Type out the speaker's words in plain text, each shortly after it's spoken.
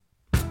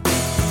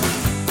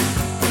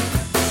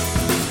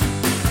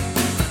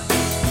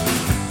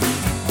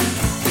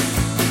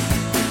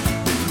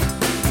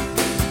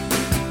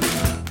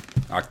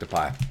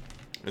Octopi.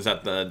 Is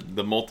that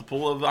the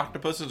multiple of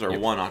octopuses or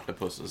one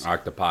octopuses?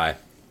 Octopi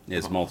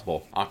is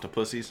multiple.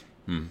 Octopussies?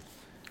 Hmm.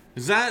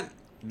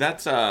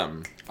 That's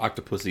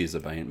Octopussy is a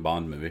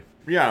Bond movie.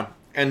 yeah.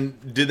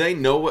 And do they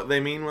know what they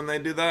mean when they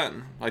do that?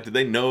 Like, do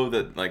they know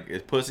that, like,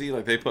 it's pussy?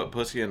 Like, they put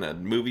pussy in a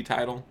movie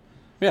title?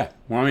 Yeah.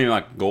 Well, I mean,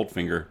 like,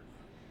 Goldfinger.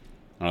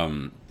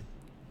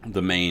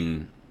 The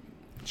main...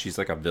 She's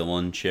like a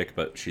villain chick,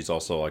 but she's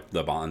also, like,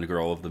 the Bond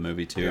girl of the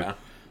movie, too.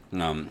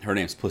 Yeah. Her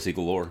name's Pussy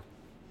Galore.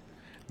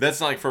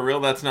 That's, like, for real?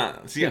 That's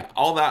not... See,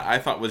 all that I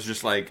thought was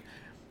just, like...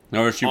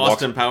 No, she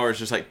Austin Powers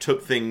just, like,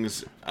 took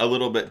things a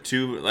little bit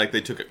too... Like,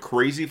 they took it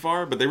crazy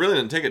far, but they really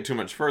didn't take it too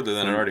much further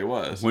than it already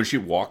was. When she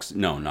walks...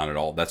 No, not at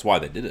all. That's why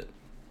they did it.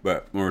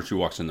 But when she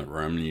walks in the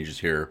room and you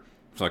just hear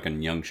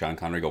fucking young Sean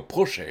Connery go,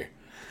 Pussy.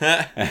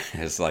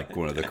 It's, like,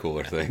 one of the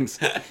cooler things.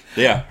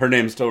 Yeah, her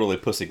name's totally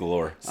Pussy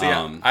Galore. See,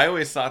 I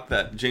always thought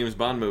that James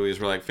Bond movies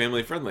were, like,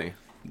 family-friendly.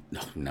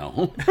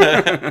 No.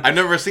 I've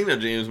never seen a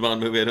James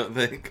Bond movie, I don't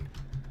think.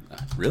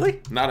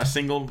 Really? Not a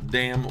single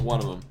damn one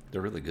of them.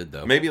 They're really good,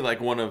 though. Maybe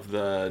like one of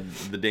the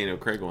Daniel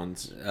Craig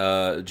ones.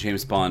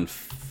 James Bond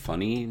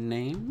funny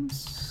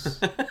names?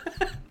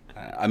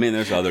 I mean,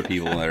 there's other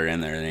people that are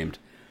in there named...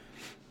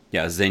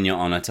 Yeah, Xenia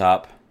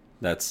Onatopp.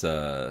 That's,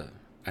 I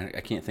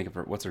can't think of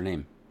her... What's her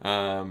name?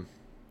 Her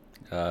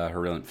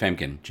real...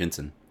 Famke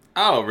Jensen.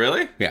 Oh,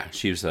 really? Yeah,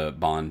 she was a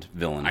Bond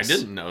villain. I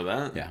didn't know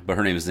that. Yeah, but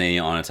her name is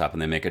Xenia Onatopp, and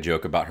they make a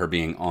joke about her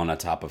being on a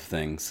top of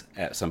things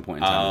at some point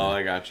in time. Oh,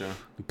 I gotcha.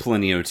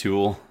 Plenty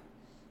O'Toole.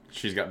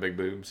 She's got big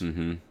boobs.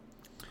 Mm-hmm.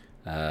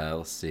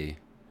 Let's see.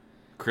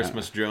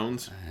 Christmas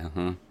Jones.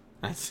 Uh-huh.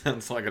 That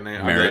sounds like a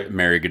name.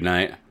 Mary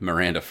Goodnight.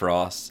 Miranda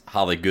Frost.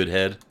 Holly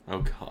Goodhead.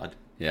 Oh, God.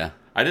 Yeah.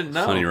 I didn't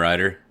know. Honey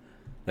Rider.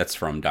 That's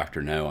from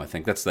Dr. No. I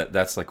think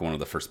that's like one of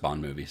the first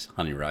Bond movies.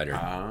 Honey Rider.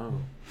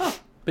 Oh. Huh.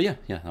 But yeah,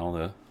 all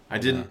the... I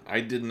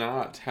did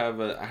not have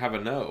a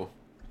no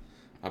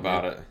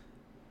about it.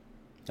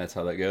 That's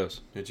how that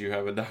goes. Did you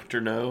have a Dr.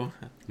 No?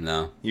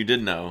 No. You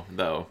did know,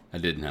 though. I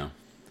did know.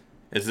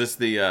 Is this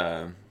the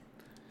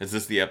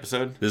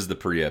episode? This is the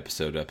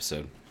pre-episode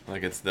episode.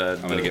 Like it's the...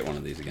 I'm going to get one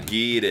of these again.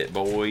 Get it,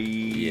 boy.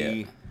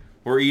 Yeah.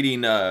 We're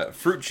eating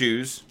fruit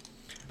chews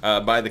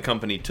by the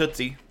company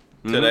Tootsie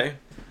today.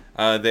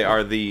 They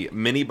are the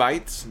mini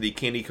bites, the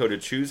candy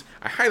coated chews.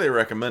 I highly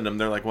recommend them.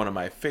 They're like one of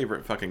my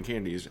favorite fucking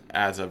candies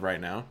as of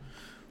right now.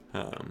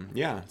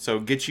 Yeah, so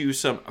get you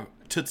some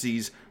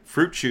Tootsie's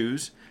fruit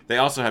chews. They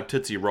also have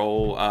Tootsie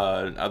Roll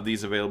of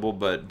these available,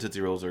 but Tootsie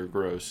Rolls are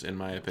gross in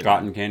my opinion.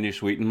 Cotton candy,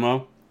 sweet and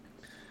low.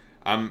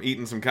 I'm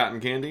eating some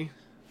cotton candy.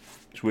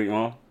 Sweet and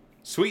low.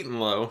 Sweet and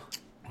low.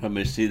 Let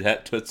me see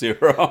that Tootsie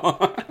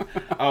Roll.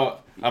 Oh,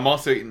 I'm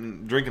also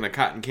drinking a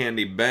cotton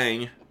candy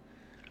Bang.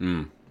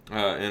 Mm.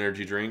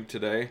 Energy drink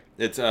today.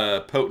 It's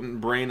potent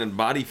brain and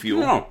body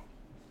fuel. No,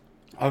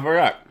 I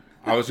forgot.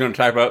 I was going to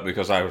type up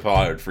because I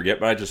thought I would forget,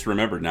 but I just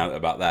remembered now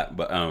about that.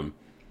 But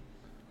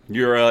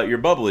your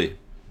bubbly.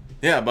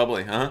 Yeah,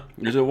 bubbly, huh?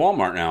 Is at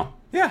Walmart now.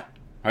 Yeah.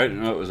 I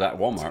didn't know it was at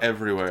Walmart. It's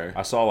everywhere.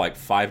 I saw like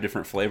 5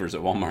 different flavors at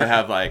Walmart. They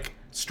have like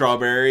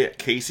strawberry at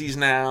Casey's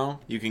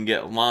now. You can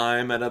get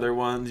lime at other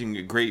ones. You can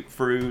get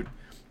grapefruit.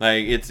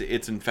 Like it's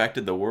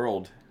infected the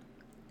world.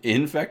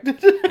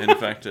 Infected?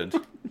 Infected.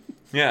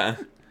 Yeah.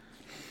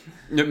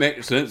 It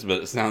makes sense,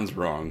 but it sounds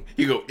wrong.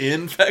 You go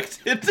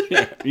infected?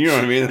 Yeah, you know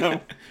what I mean,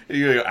 though?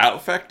 You go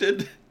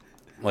outfected?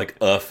 Like,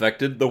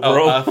 affected the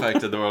world? Oh,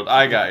 affected the world.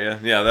 I got you.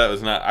 Yeah, that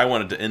was not... I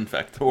wanted to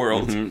infect the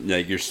world. Mm-hmm. Yeah,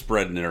 you're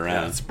spreading it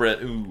around. Yeah,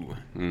 spread... Ooh.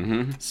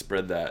 Mm-hmm.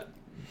 Spread that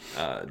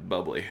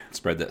bubbly.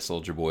 Spread that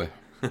soldier boy.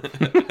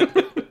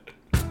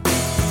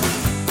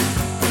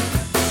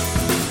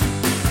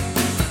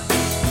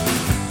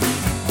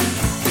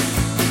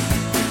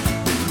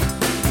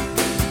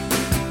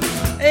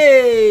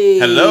 Hey!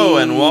 Hello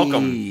and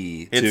welcome.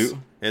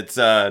 It's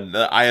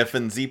the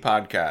IFNZ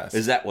podcast.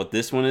 Is that what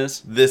this one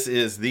is? This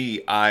is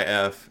the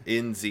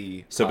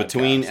IFNZ So podcast.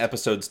 between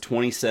episodes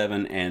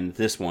 27 and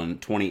this one,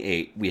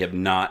 28, we have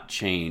not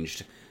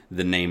changed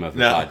the name of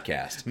the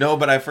podcast. No,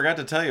 but I forgot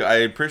to tell you, I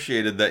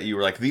appreciated that you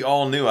were like, the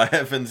all-new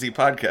IFNZ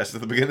podcast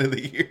at the beginning of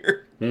the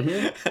year.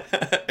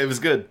 Mm-hmm. It was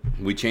good.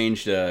 We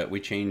changed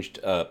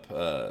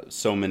up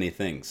so many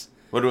things.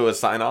 What was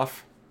sign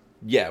off?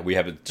 Yeah, we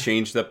have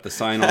changed up the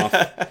sign off.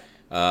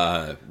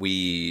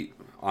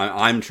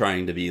 I'm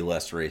trying to be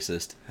less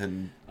racist,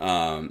 and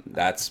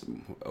that's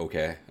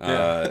okay.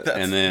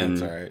 And then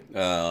that's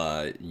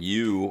all right.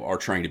 You are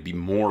trying to be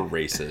more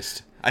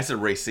racist. I said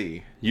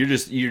racy. You're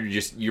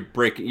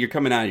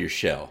coming out of your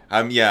shell.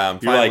 I'm you're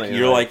finally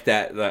like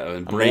that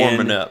brand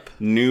warming up.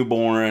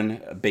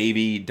 Newborn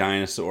baby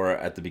dinosaur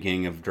at the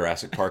beginning of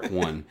Jurassic Park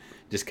 1.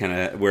 Just kind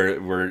of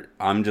where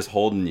I'm just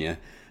holding you.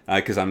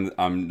 Because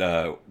I'm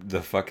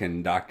the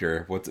fucking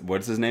doctor.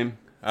 What's his name?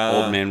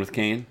 Old man with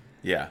cane.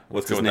 Yeah.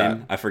 What's his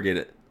name? I forget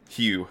it.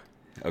 Hugh.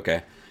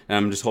 Okay. And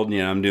I'm just holding you.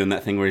 And I'm doing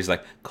that thing where he's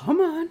like,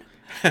 "Come on,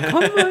 come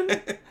on."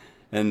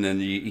 And then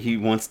he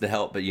wants to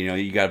help, but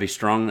you got to be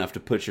strong enough to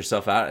put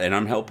yourself out. And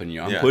I'm helping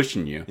you. I'm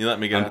pushing you. You let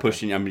me get. I'm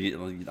pushing you.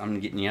 I'm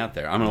getting you out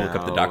there. I'm gonna look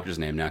up the doctor's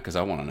name now because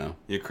I want to know.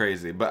 You're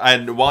crazy.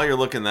 But while you're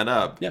looking that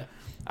up, Yeah.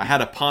 I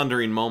had a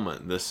pondering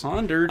moment.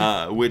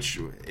 Which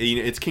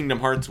it's Kingdom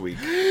Hearts week.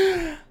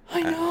 I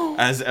know.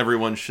 As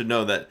everyone should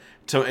know that.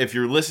 So if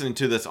you're listening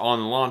to this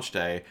on launch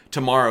day,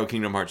 tomorrow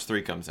Kingdom Hearts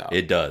 3 comes out.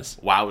 It does.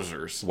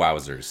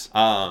 Wowzers.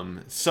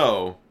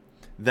 So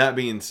that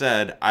being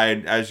said,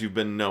 as you've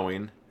been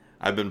knowing,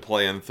 I've been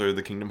playing through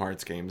the Kingdom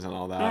Hearts games and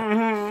all that.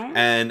 Mm-hmm.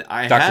 And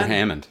I Dr.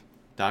 Hammond.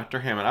 Dr.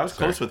 Hammond. I was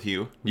close with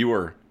Hugh. You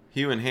were.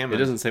 Hugh and Hammond. It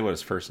doesn't say what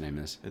his first name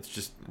is. It's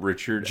just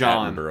Richard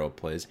John. Attenborough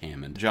plays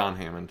Hammond. John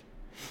Hammond.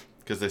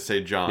 Because they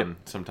say John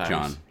sometimes.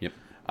 John, yep.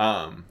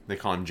 They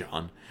call him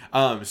John.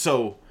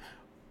 So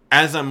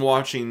as I'm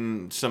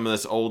watching some of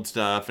this old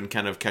stuff and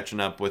kind of catching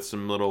up with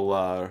some little, what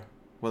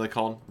are they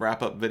called?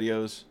 Wrap-up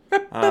videos?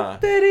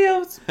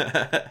 Videos.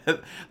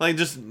 Like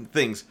just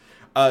things.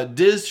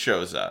 Diz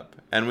shows up,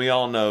 and we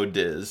all know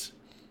Diz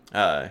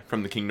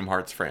from the Kingdom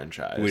Hearts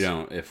franchise. We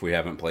don't, if we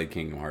haven't played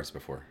Kingdom Hearts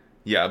before.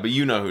 Yeah, but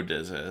you know who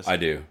Diz is. I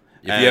do.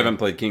 If you haven't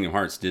played Kingdom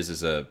Hearts, Diz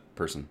is a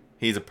person.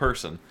 He's a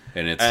person.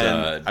 And it's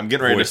I'm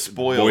getting ready to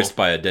spoil. Voiced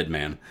by a dead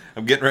man.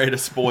 I'm getting ready to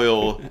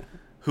spoil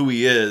who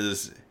he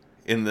is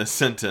in this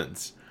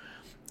sentence.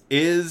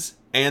 Is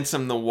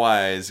Ansem the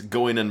Wise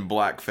going in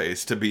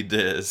blackface to be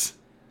Diz?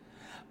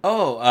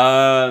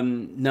 Oh,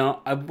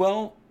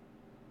 no.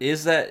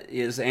 Is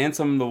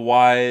Ansem the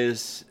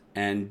Wise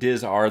and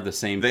Diz are the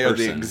same person? They are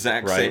the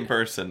exact same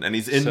person. And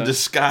he's in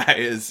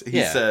disguise,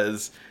 he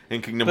says,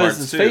 in Kingdom Hearts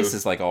 2. His face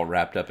is like all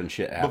wrapped up in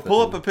shit. But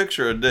pull up a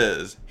picture of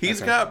Diz. He's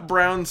got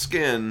brown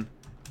skin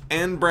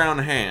and brown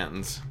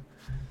hands.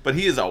 But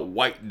he is a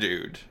white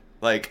dude.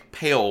 Like,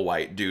 pale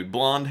white dude.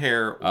 Blonde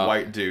hair,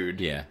 white dude.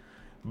 Yeah.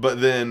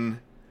 But then,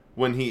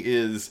 when he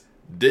is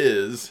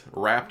Diz,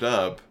 wrapped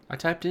up... I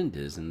typed in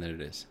Diz, and there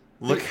it is.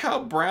 Look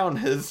how brown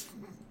his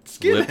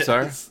skin lips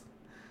are.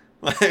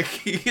 Like,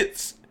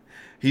 he's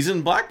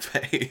in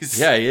blackface.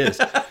 Yeah, he is.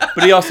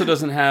 But he also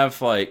doesn't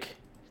have, like...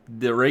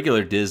 The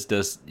regular Diz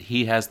does...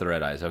 He has the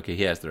red eyes. Okay,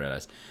 he has the red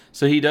eyes.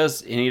 So he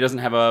does... And he doesn't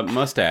have a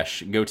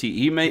mustache,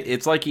 goatee.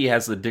 It's like he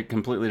has a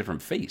completely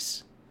different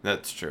face.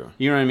 That's true.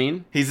 You know what I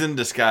mean? He's in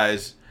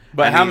disguise.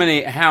 But how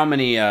many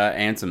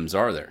Ansems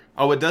are there?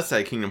 Oh, it does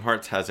say Kingdom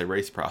Hearts has a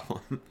race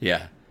problem.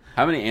 Yeah.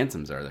 How many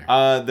Ansems are there?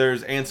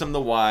 There's Ansem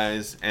the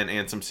Wise and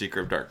Ansem Seeker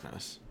of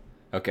Darkness.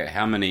 Okay,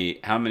 how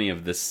many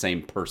of this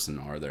same person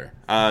are there?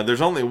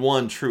 There's only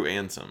one true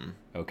Ansem.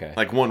 Okay.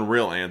 Like one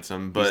real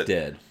Ansem, but... He's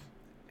dead.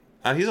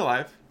 He's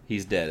alive.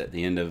 He's dead at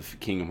the end of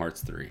Kingdom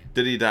Hearts 3.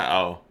 Did he die?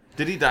 Oh.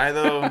 Did he die,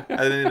 though, at the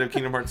end of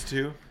Kingdom Hearts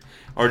 2?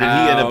 Or did he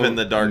end up in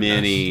the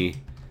darkness?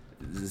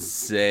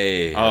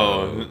 Xehanort's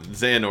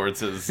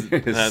is...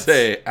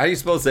 How do you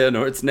spell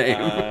Xehanort's name?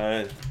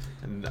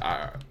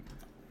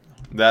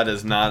 That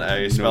is not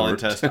a spelling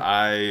test.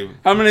 How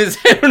many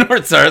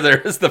Xehanorts are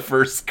there is the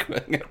first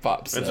thing that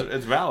pops up.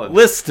 It's valid.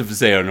 List of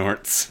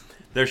Xehanorts.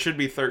 There should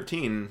be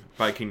 13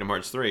 by Kingdom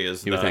Hearts 3.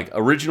 You would think.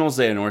 Original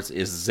Xehanorts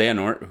is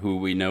Xehanort, who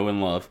we know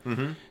and love.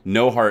 Mm-hmm.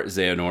 No Heart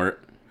Xehanort,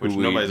 which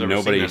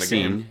nobody's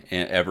seen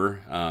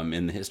ever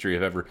in the history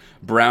of ever.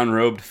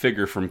 Brown-robed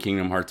figure from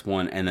Kingdom Hearts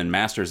 1. And then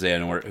Master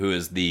Xehanort, who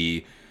is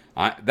the...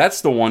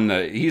 that's the one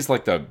that... He's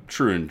like the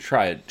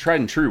tried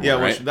and true one,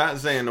 right? Which that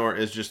Xehanort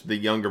is just the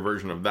younger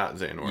version of that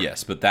Xehanort.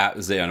 Yes, but that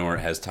Xehanort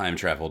has time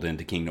traveled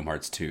into Kingdom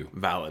Hearts 2.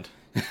 Valid.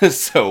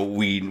 So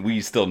we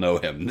still know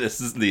him.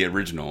 This is the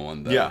original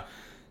one, though. Yeah.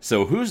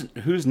 So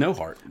who's No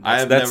Heart? I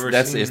have never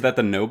seen... Is that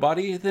the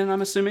nobody, then,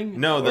 I'm assuming?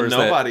 No, the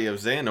nobody of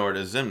Xehanort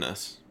is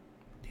Xemnas.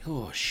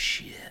 Oh,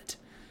 shit.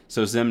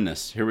 So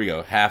Xemnas. Here we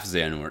go. Half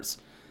Xehanorts.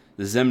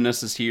 The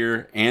Xemnas is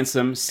here.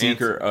 Ansem,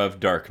 Seeker of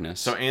Darkness.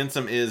 So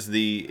Ansem is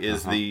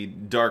the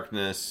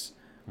darkness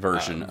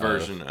version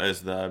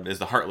is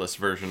the heartless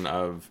version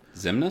of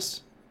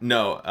Xemnas?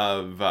 No,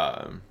 of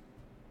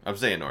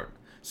Xehanort.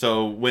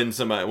 So when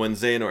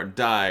Xehanort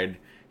died,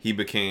 he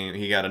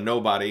got a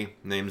nobody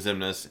named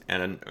Xemnas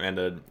and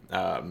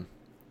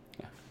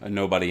a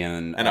nobody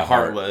and a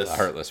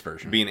heartless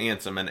version being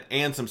Ansem. And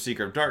Ansem,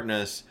 Seeker of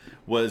Darkness,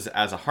 was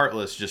as a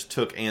heartless just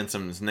took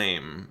Ansem's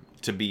name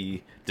to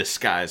be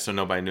disguised, so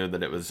nobody knew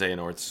that it was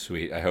Xehanort's.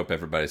 Sweet. I hope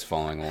everybody's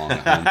following along at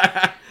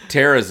home.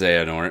 Terra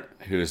Xehanort,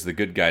 who is the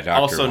good guy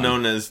doctor, also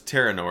known as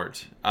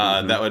Terranort.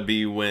 That would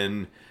be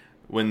when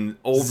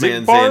old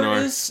man Xigbar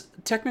Xehanort is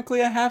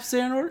technically a half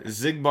Xehanort.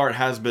 Xigbar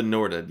has been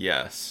Norted,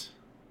 yes.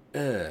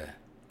 Riku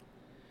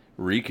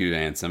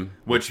Ansem,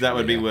 which that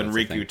would be when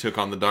Riku took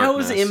on the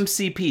darkness. How is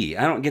MCP?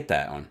 I don't get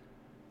that one.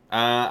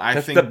 I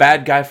think the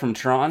bad guy from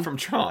Tron.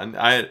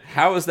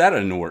 How is that a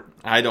Nort?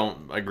 I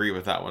don't agree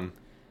with that one.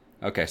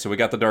 Okay, so we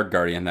got the Dark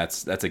Guardian.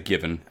 That's a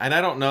given. And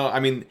I don't know. I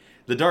mean,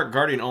 the Dark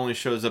Guardian only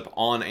shows up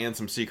on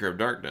Ansem, Seeker of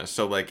Darkness.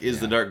 So, like, is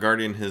the Dark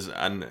Guardian its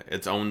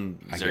own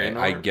Xehanort?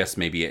 I guess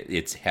maybe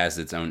it has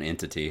its own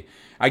entity.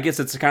 I guess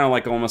it's kind of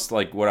like almost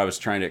like what I was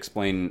trying to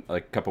explain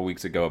like a couple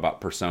weeks ago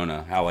about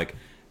Persona. How like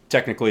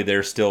technically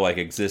they're still like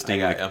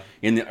existing. Like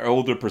in the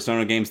older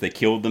Persona games, they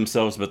killed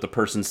themselves, but the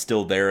person's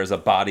still there as a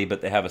body,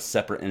 but they have a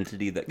separate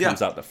entity that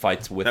comes out that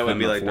fights with them. That would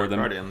be like Dark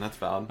Guardian. That's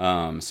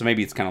valid. So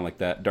maybe it's kind of like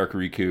that. Dark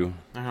Riku.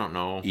 I don't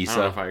know. Issa. I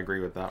don't know if I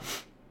agree with that.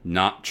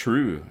 Not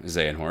true,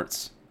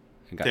 Xehanorts.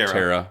 I got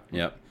Terra.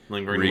 Yep.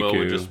 Lingering Will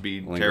would just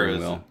be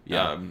Terra's.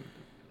 Yeah.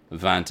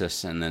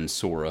 Vantus and then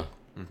Sora.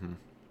 Mm-hmm.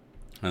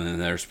 And then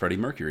there's Freddie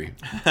Mercury,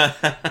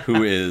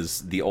 who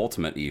is the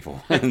ultimate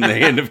evil in the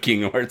end of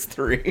Kingdom Hearts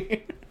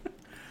 3.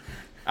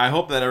 I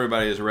hope that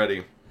everybody is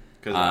ready,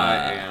 because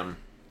I am.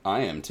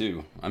 I am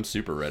too. I'm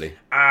super ready.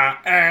 I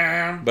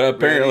am. But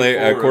apparently,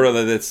 according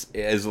to that's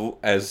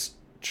as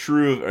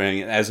true,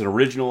 as an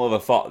original of a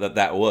thought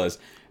that was.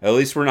 At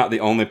least we're not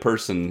the only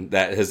person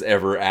that has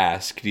ever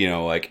asked.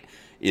 Like,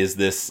 is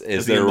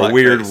there a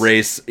weird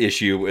race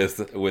issue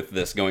with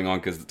this going on?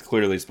 Because it's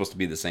clearly supposed to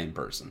be the same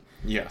person.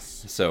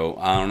 Yes. So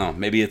I don't know.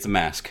 Maybe it's a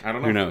mask. I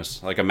don't know. Who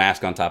knows? Like a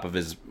mask on top of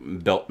his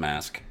belt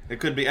mask. It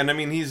could be, and I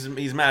mean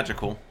he's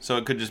magical, so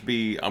it could just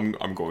be I'm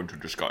going to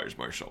disguise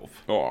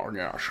myself. Oh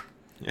gosh.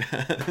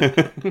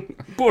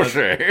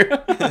 Pussy.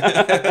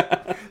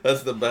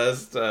 That's the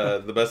best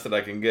that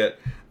I can get.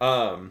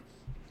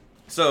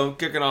 So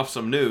kicking off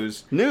some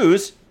news.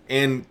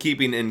 And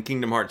keeping in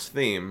Kingdom Hearts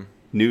theme.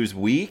 News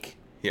week.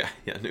 Yeah,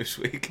 News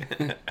Week.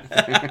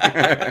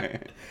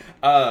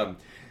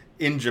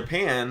 In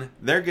Japan,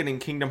 they're getting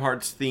Kingdom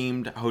Hearts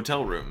themed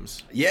hotel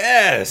rooms.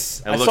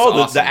 Yes, I saw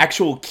awesome. The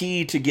actual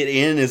key to get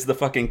in is the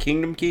fucking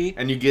Kingdom key,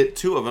 and you get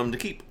 2 of them to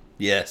keep.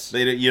 Yes,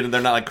 they're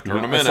not like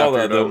tournament. I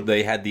saw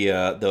they had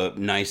the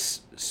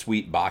nice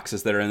sweet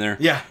boxes that are in there.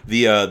 Yeah,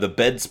 the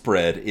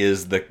bedspread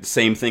is the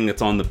same thing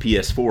that's on the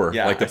PS4.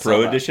 Yeah, like the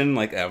Pro Edition.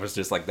 Like I was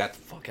just like that's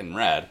fucking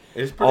rad.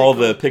 It's all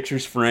cool. The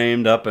pictures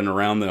framed up and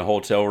around the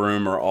hotel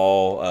room are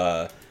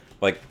all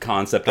like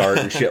concept art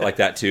and shit like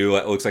that too.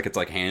 It looks like it's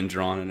like hand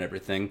drawn and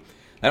everything.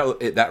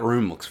 That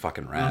room looks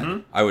fucking rad.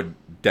 Mm-hmm. I would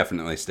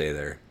definitely stay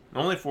there.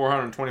 Only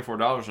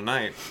 $424 a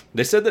night.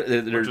 They said that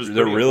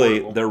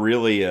they're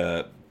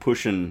really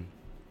pushing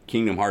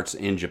Kingdom Hearts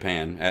in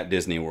Japan at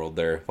Disney World.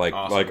 They're like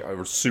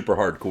super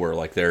hardcore.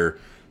 Like they're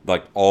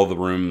like all the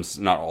rooms,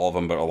 not all of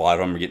them, but a lot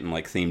of them are getting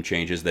like theme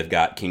changes. They've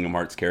got Kingdom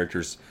Hearts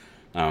characters,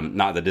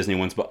 not the Disney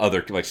ones, but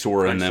other like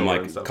Sora and them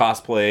like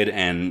cosplayed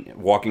and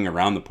walking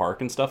around the park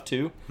and stuff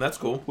too. That's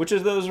cool.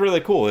 That was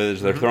really cool.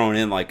 They're throwing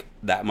in like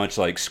that much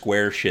like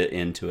square shit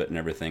into it and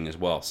everything as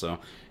well. So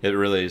it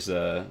really is.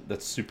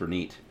 That's super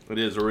neat. It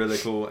is really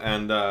cool,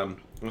 and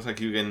looks like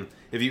you can,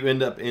 if you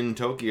end up in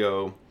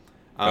Tokyo.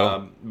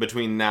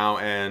 Between now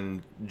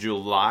and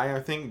July, I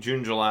think,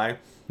 June, July,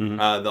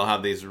 they'll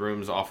have these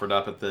rooms offered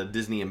up at the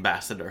Disney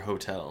Ambassador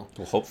Hotel.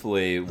 Well,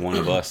 hopefully one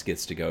of us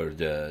gets to go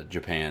to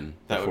Japan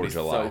before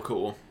July. That would be so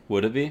cool.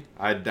 Would it be?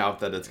 I doubt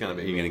that it's going to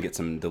be. You're going to get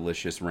some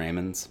delicious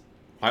ramens?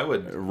 I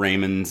would.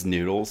 Ramen's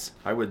noodles?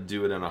 I would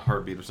do it in a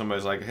heartbeat if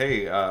somebody's like,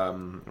 hey,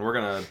 we're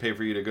going to pay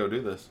for you to go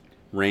do this.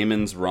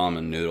 Raymond's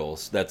Ramen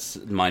Noodles. That's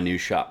my new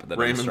shop.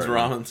 Raymond's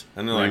Ramens.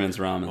 And Raymond's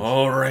Ramens.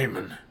 Oh,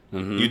 Raymond.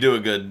 Mm-hmm. You do a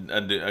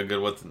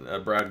good what's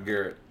Brad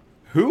Garrett.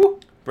 Who?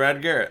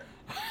 Brad Garrett.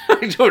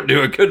 I don't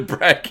do a good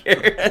Brad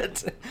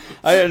Garrett.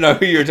 I didn't know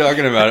who you were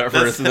talking about at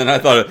first, and then I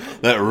thought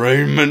that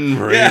Raymond.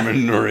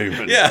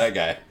 Yeah. That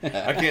guy.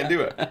 I can't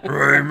do it.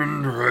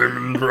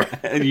 Raymond.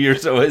 And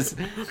yours always.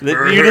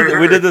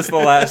 We did this the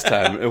last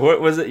time.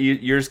 What was it?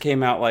 Yours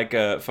came out like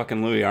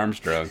fucking Louis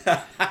Armstrong.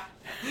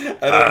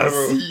 I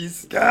see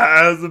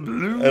skies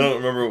blue. I don't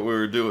remember what we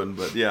were doing,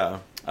 but yeah.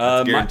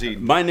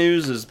 Guaranteed. My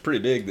news is pretty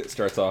big that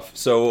starts off.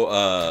 So,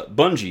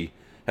 Bungie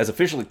has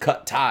officially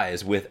cut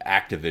ties with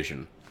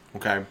Activision.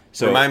 Okay.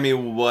 So, remind me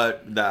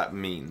what that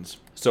means.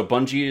 So,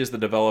 Bungie is the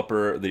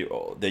developer. They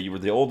were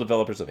the old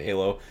developers of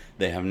Halo.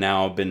 They have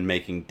now been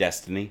making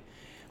Destiny.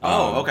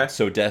 Okay.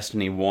 So,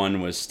 Destiny 1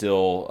 was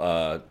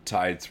still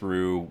tied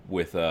through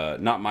with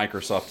not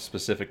Microsoft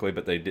specifically,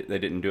 but they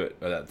didn't do it.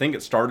 I think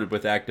it started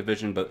with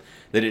Activision, but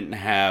they didn't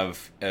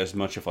have as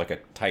much of like a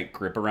tight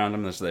grip around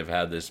them as they've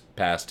had this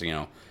past,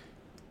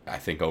 I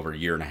think over a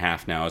year and a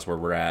half now is where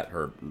we're at,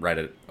 or right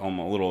at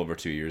almost a little over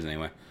 2 years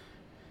anyway.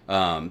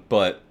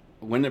 But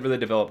whenever they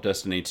developed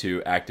Destiny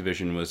 2,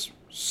 Activision was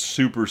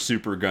super,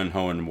 super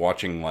gung-ho and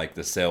watching like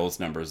the sales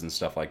numbers and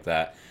stuff like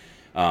that.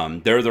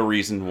 They're the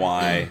reason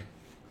why...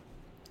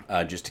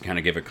 just to kind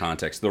of give it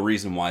context, the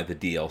reason why the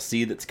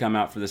DLC that's come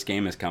out for this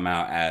game has come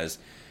out as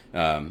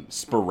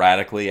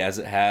sporadically as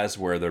it has,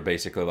 where they're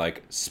basically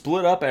like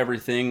split up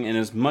everything in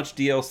as much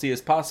DLC as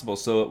possible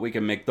so that we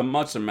can make the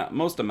most amount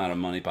of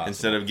money possible.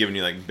 Instead of giving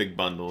you like big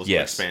bundles,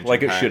 yes, expansion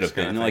like it packs, should have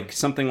been. Like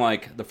something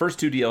like the first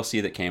 2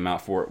 DLC that came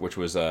out for it, which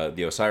was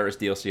the Osiris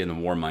DLC and the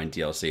Warmind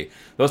DLC,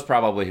 those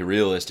probably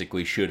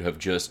realistically should have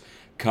just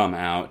come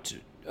out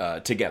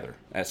together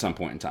at some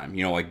point in time.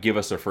 Like give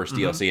us their first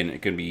DLC, and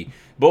it could be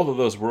both of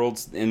those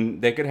worlds,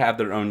 and they could have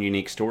their own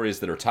unique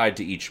stories that are tied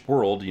to each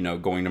world,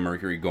 going to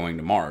Mercury, going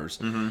to Mars.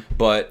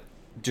 But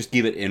just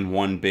give it in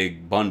one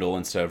big bundle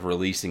instead of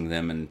releasing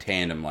them in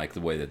tandem like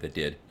the way that they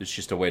did. It's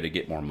just a way to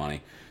get more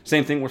money.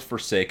 Same thing with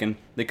Forsaken.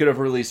 They could have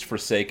released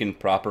Forsaken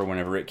proper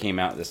whenever it came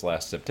out this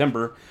last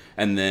September,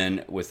 and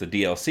then with the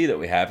DLC that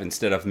we have,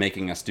 instead of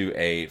making us do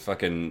a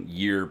fucking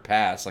year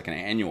pass, like an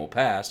annual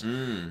pass,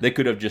 they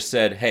could have just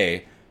said,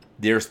 hey,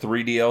 there's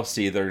 3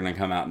 DLC that are going to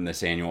come out in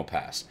this annual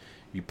pass.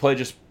 You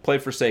just play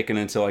Forsaken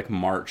until like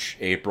March,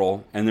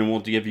 April, and then we'll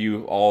give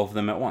you all of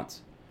them at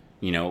once.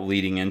 You know,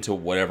 leading into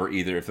whatever,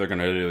 either if they're going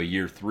to do a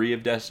year 3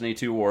 of Destiny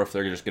 2 or if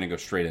they're just going to go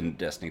straight into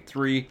Destiny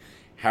 3,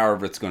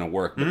 however it's going to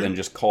work, but then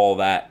just call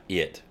that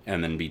it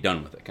and then be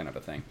done with it, kind of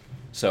a thing.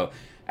 So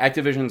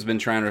Activision's been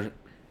trying to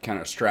kind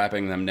of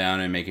strapping them down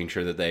and making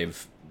sure that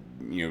they've,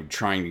 you know,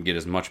 trying to get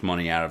as much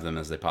money out of them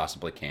as they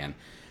possibly can.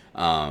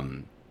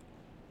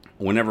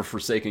 Whenever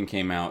Forsaken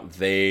came out,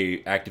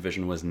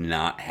 Activision was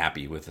not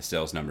happy with the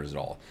sales numbers at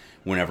all.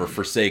 Whenever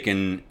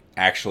Forsaken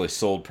actually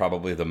sold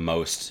probably the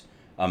most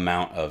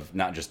amount of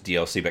not just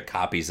DLC but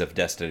copies of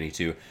Destiny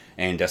 2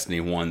 and Destiny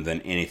 1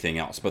 than anything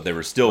else, but they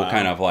were still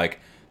kind of like,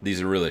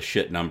 these are really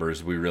shit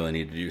numbers, we really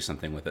need to do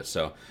something with it.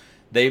 So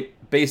they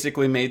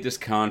basically made this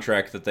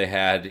contract that they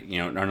had, you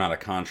know, or not a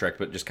contract,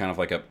 but just kind of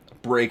like a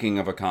breaking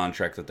of a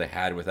contract that they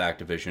had with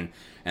Activision,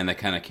 and they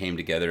kind of came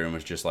together and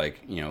was just like,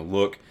 you know,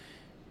 look,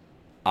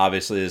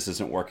 obviously this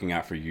isn't working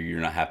out for you, you're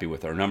not happy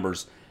with our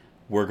numbers,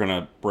 we're going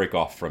to break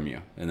off from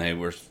you. And they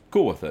were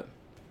cool with it.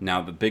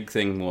 Now the big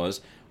thing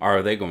was,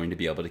 are they going to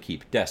be able to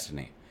keep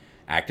Destiny?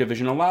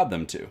 Activision allowed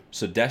them to.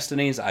 So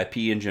Destiny's IP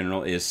in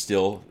general is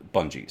still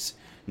Bungie's.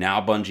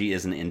 Now Bungie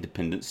is an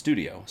independent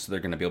studio, so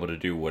they're going to be able to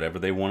do whatever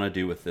they want to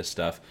do with this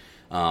stuff.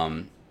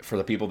 For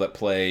the people that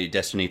play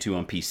Destiny 2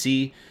 on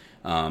PC,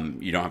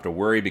 you don't have to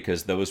worry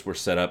because those were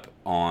set up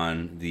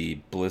on the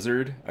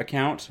Blizzard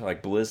account,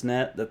 like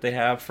BlizzNet that they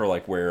have for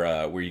like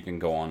where you can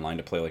go online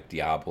to play like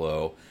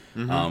Diablo,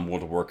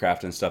 World of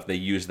Warcraft and stuff. They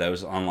use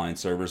those online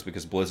servers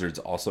because Blizzard's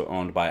also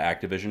owned by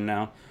Activision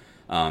now.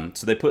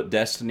 So they put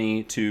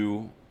Destiny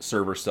 2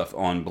 server stuff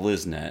on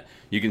BlizzNet.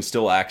 You can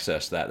still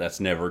access that. That's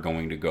never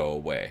going to go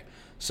away.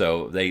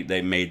 So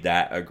they made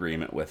that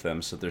agreement with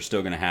them. So they're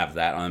still going to have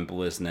that on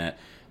BlizzNet.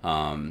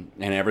 And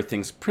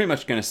everything's pretty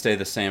much going to stay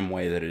the same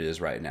way that it is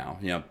right now.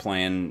 You know,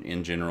 plan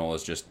in general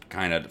is just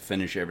kind of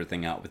finish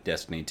everything out with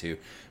Destiny 2.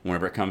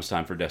 Whenever it comes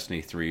time for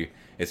Destiny 3,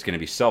 it's going to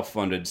be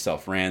self-funded,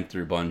 self-ran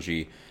through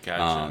Bungie.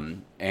 Gotcha.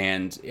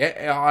 And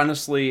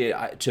honestly,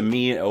 to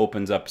me, it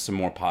opens up some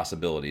more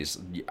possibilities.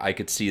 I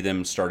could see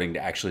them starting to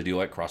actually do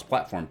like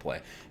cross-platform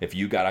play. If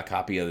you got a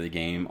copy of the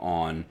game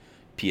on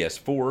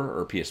PS4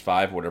 or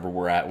PS5, whatever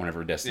we're at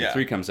whenever Destiny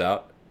 3 comes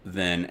out,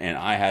 then and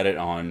I had it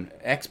on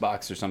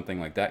Xbox or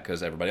something like that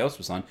because everybody else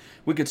was on,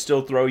 we could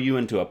still throw you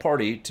into a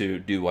party to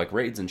do like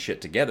raids and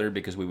shit together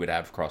because we would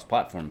have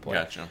cross-platform play.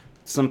 Gotcha.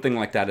 Something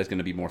like that is going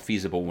to be more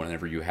feasible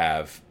whenever you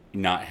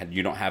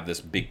don't have this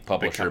big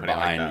publisher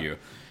behind like you.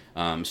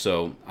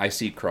 So I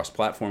see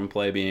cross-platform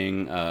play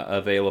being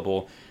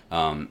available.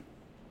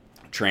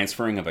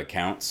 Transferring of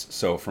accounts,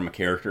 so from a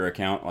character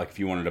account, like if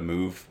you wanted to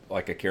move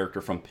like a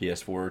character from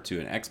PS4 to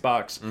an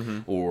Xbox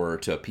or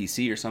to a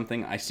PC or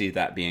something, I see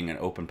that being an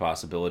open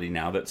possibility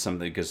now. That's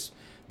something, because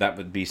that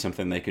would be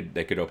something they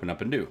could open up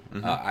and do.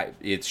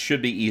 It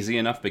should be easy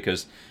enough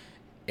because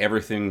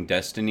everything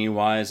Destiny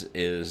wise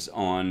is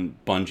on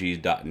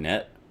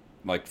Bungie.net,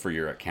 like for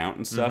your account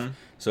and stuff.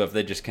 So if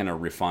they just kind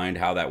of refined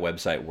how that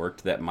website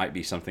worked, that might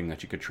be something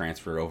that you could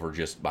transfer over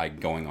just by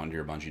going onto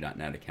your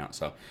Bungie.net account.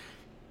 So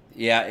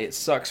yeah, it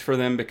sucks for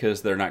them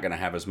because they're not going to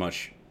have as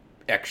much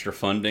extra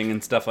funding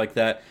and stuff like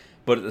that.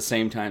 But at the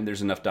same time,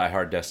 there's enough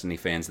diehard Destiny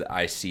fans that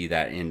I see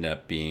that end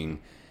up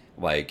being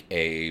like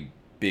a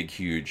big,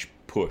 huge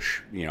push.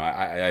 You know,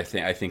 I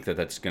think that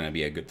that's going to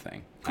be a good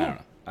thing. Cool.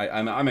 I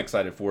don't know. I'm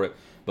excited for it.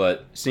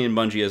 But seeing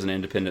Bungie as an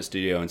independent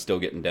studio and still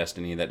getting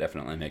Destiny, that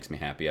definitely makes me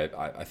happy.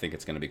 I think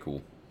it's going to be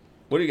cool.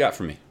 What do you got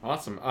for me?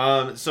 Awesome.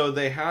 So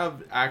they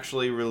have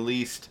actually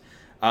released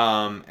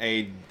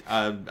a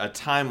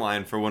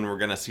timeline for when we're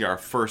going to see our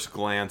first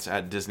glance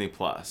at Disney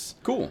Plus.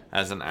 Cool.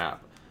 As an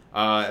app.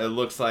 It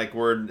looks like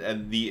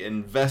the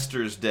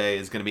Investors Day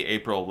is going to be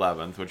April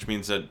 11th, which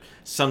means that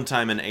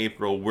sometime in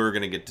April we're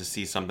going to get to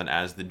see something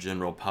as the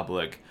general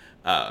public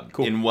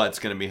cool. in what's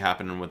going to be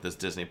happening with this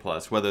Disney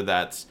Plus. Whether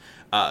that's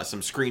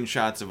some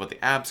screenshots of what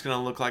the app's going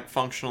to look like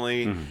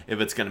functionally, if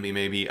it's going to be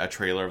maybe a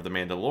trailer of The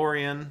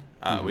Mandalorian,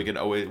 we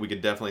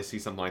could definitely see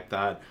something like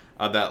that.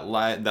 That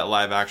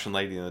live action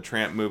Lady and the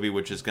Tramp movie,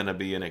 which is going to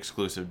be an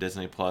exclusive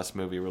Disney Plus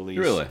movie release.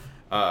 Really?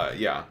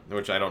 Yeah,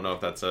 which I don't know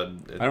if that's a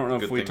I don't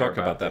know if we talked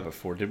about that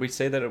before. Did we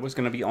say that it was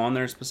going to be on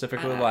there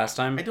specifically last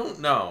time? I don't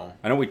know.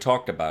 I know we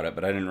talked about it,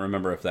 but I didn't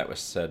remember if that was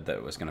said that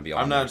it was going to be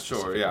on. I'm not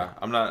sure. Yeah,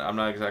 I'm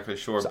not exactly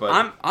sure. So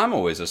but I'm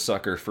always a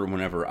sucker for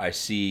whenever I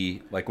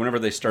see, like whenever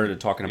they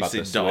started talking about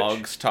the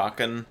dogs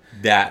talking.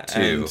 That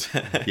too.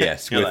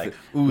 Yes, with like,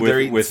 they're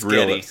eating with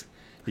real.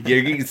 They're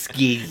eating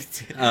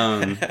skis.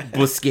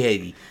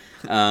 Biscotti.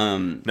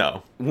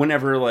 No.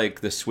 Whenever like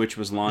the Switch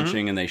was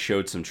launching and they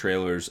showed some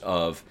trailers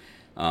of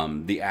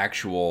the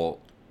actual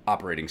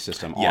operating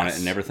system on Yes. it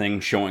and everything,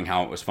 showing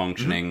how it was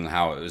functioning,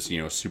 how it was,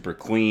 super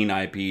clean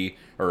IP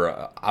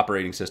or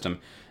operating system,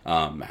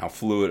 how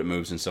fluid it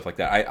moves and stuff like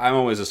that. I'm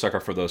always a sucker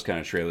for those kind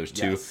of trailers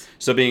too. Yes.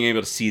 So being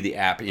able to see the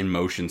app in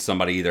motion,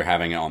 somebody either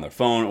having it on their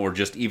phone or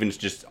just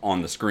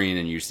on the screen,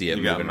 and you see it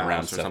You got a moving mouse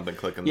around or stuff. something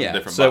clicking the Yeah,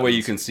 different so that way buttons.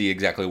 you can see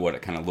exactly what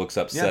it kind of looks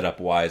up, Yeah. setup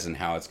wise, and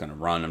how it's going to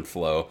run and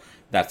flow.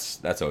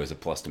 That's always a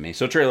plus to me.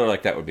 So a trailer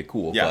like that would be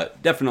cool, Yeah.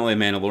 but definitely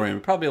Mandalorian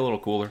would probably be a little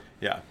cooler.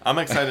 Yeah, I'm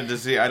excited to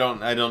see. I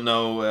don't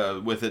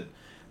know with it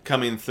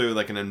coming through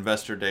like an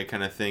investor day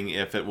kind of thing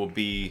if it will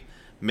be.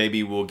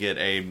 Maybe we'll get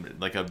a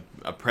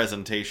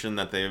presentation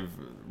that they've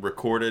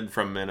recorded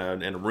from in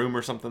a room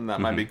or something. That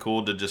might be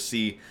cool to just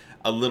see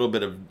a little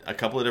bit of a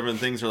couple of different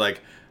things. Or like,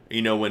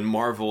 when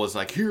Marvel is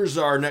like, here's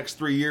our next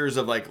 3 years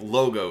of like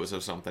logos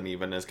of something,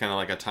 even as kind of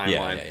like a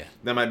timeline. Yeah.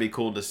 That might be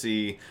cool to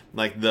see.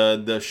 Like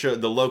the show,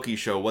 the Loki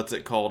show. What's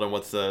it called and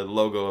what's the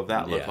logo of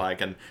that look Yeah.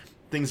 like? And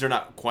things are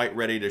not quite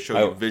ready to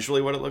show you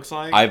visually what it looks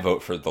like. I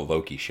vote for the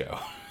Loki show.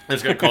 I'm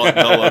just gonna call it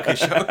the Loki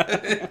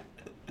show.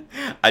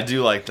 I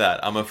do like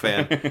that. I'm a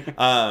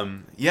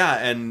fan. Yeah,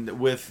 and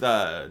with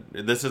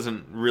this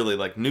isn't really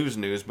like news,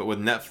 but with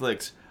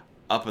Netflix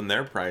upping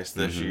their price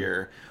this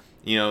year,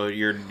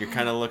 you're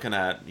kind of looking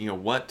at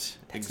what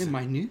It's in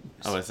my news.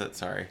 Oh, is it?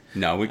 Sorry.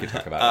 No, we could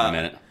talk about it in a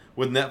minute.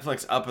 With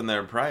Netflix upping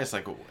their price,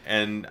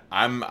 and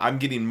I'm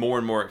getting more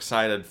and more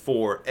excited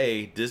for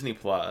Disney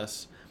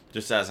Plus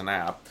just as an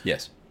app.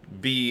 Yes.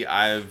 B,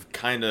 I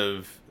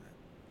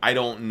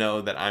don't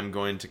know that I'm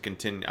going to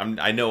continue.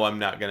 I know I'm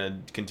not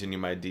going to continue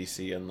my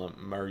DC and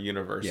my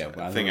universe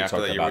thing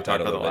after that. You were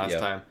talking about the last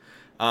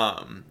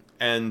time.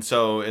 And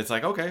so it's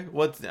like, okay,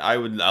 I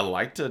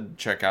like to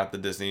check out the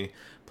Disney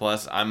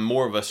Plus. I'm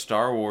more of a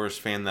Star Wars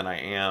fan than I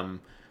am.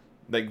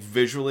 Like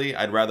visually,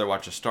 I'd rather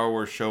watch a Star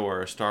Wars show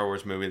or a Star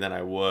Wars movie than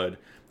I would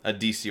a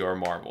DC or a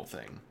Marvel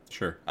thing.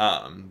 Sure.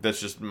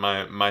 That's just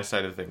my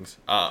side of things.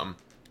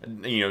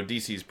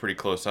 DC's pretty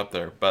close up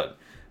there, but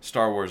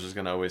Star Wars is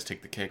going to always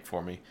take the cake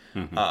for me.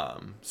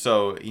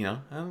 So,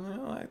 I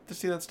like to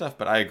see that stuff,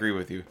 but I agree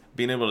with you.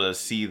 Being able to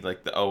see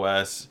like the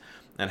OS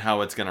and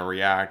how it's going to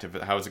react,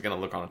 how is it going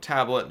to look on a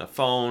tablet and a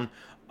phone,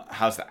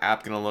 how's the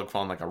app going to look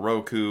on like a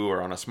Roku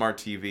or on a smart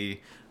TV.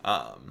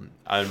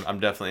 I'm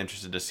definitely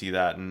interested to see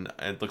that, and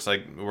it looks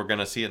like we're going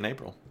to see it in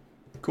April.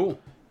 Cool.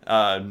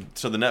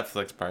 So the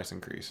Netflix price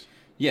increase.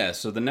 Yeah,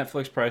 so the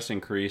Netflix price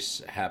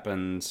increase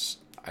happens,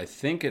 I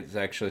think it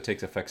actually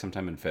takes effect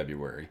sometime in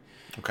February.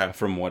 Okay.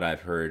 From what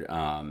I've heard,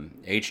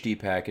 HD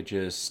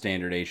packages,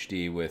 standard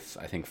HD with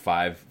I think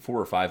 4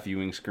 or 5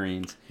 viewing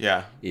screens.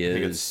 Yeah.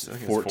 Is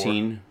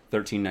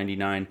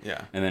 $13.99.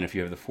 Yeah. And then if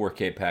you have the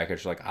 4K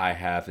package like I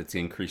have, it's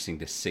increasing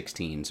to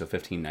 $16, so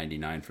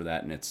 $15.99 for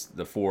that, and it's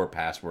the 4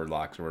 password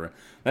locks.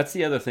 That's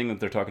the other thing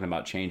that they're talking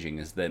about changing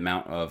is the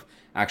amount of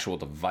actual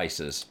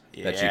devices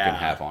that you can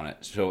have on it.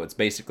 So it's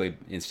basically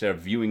instead of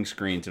viewing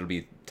screens, it'll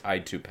be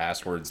tied to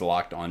passwords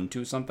locked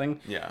onto something.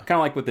 Yeah. Kind of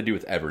like what they do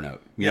with Evernote.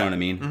 You know what I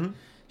mean? Mm-hmm.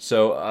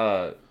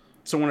 So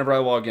whenever I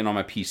log in on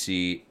my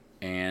PC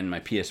and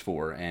my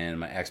PS4 and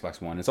my Xbox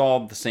One, it's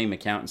all the same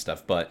account and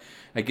stuff, but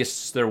I guess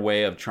it's their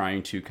way of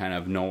trying to kind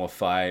of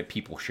nullify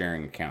people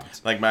sharing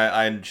accounts. Like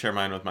I share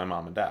mine with my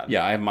mom and dad.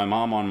 Yeah, I have my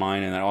mom on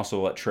mine, and I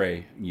also let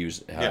Trey use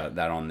that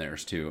on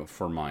theirs too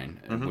for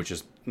mine, which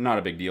is not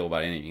a big deal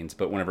by any means,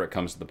 but whenever it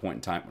comes to the point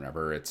in time,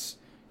 whenever it's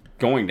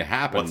going to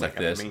happen What's like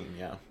that gonna this, mean?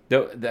 Yeah.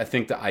 I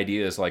think the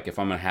idea is like if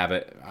I'm gonna have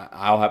it,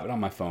 I'll have it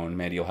on my phone.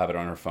 Mandy will have it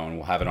on her phone.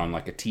 We'll have it on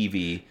like a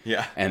TV.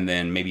 Yeah. And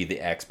then maybe the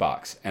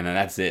Xbox, and then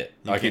that's it.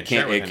 You Like can't it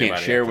share with can't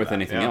anybody share after with that,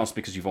 anything yeah. else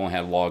because you've only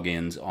had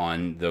logins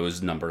on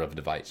those number of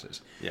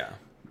devices. Yeah.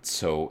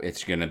 So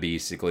it's gonna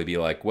basically be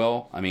like,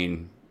 well, I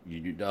mean,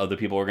 other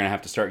people are gonna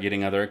have to start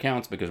getting other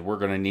accounts because we're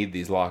gonna need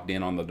these locked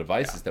in on the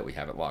devices that we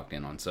have it locked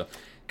in on. So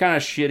kind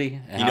of shitty.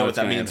 You know what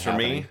that means for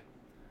me?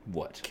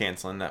 What?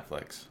 Canceling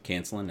Netflix.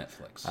 Canceling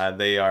Netflix.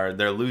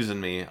 They're losing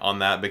me on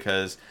that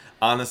because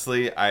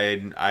honestly,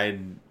 I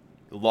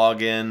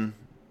log in,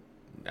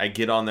 I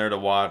get on there to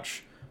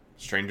watch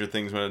Stranger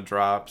Things when it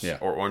drops,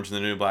 or Orange is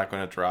the New Black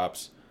when it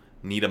drops.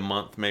 Need a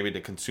month maybe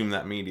to consume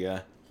that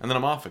media, and then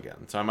I'm off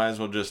again. So I might as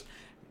well just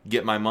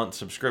get my month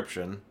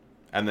subscription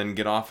and then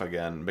get off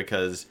again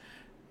because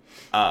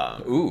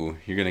Ooh,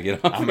 you're gonna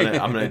get off. I'm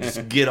gonna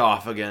just get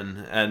off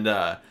again,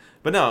 and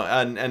but no,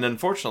 and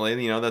unfortunately,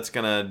 it's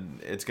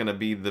gonna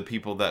be the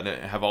people that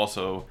have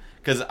also,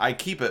 because I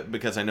keep it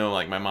because I know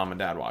like my mom and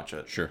dad watch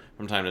it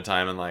from time to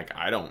time, and like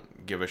I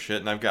don't give a shit,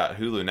 and I've got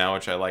Hulu now,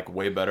 which I like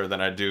way better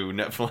than I do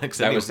Netflix.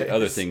 That was the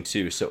other thing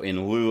too. So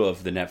in lieu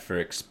of the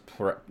Netflix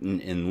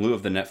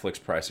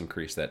price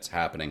increase that's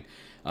happening,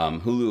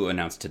 Hulu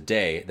announced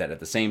today that at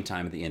the same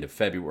time at the end of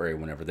February,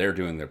 whenever they're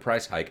doing their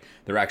price hike,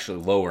 they're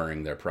actually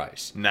lowering their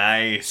price.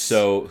 Nice.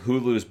 So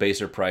Hulu's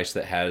baser price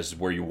that has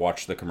where you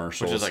watch the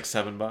commercials, which is like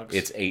 $7.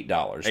 It's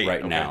 $8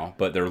 right now,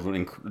 but they're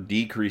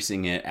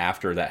decreasing it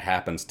after that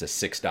happens to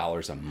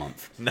 $6 a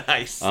month.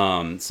 Nice.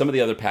 Some of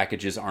the other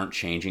packages aren't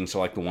changing. So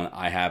like the one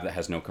I have that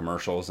has no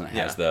commercials and it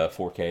has the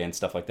 4K and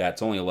stuff like that,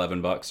 it's only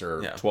 $11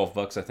 or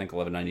 $12, I think,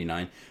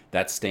 $11.99.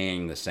 That's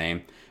staying the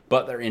same.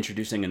 But they're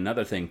introducing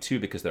another thing too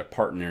because they're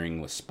partnering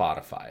with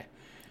Spotify.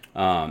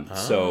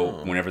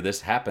 So whenever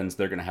this happens,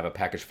 they're going to have a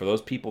package for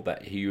those people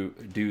that you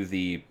do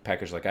the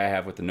package like I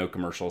have with the no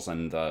commercials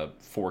and the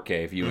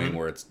 4K viewing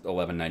where it's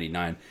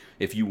 $11.99.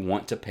 If you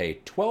want to pay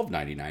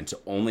 $12.99, so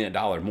only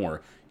 $1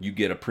 more, you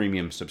get a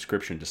premium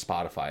subscription to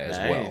Spotify as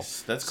well.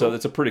 That's cool. So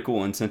that's a pretty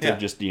cool incentive,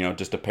 just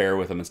to pair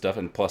with them and stuff.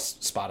 And plus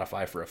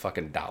Spotify for a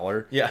fucking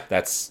 $1. Yeah,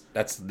 that's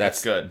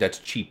good. That's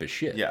cheap as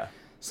shit. Yeah.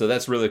 So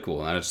that's really cool,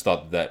 and I just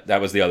thought that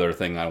was the other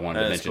thing I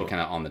wanted to mention,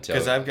 kind of on the tail.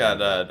 Because I've got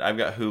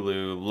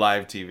Hulu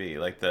Live TV,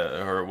 like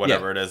or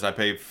whatever it is. I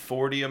pay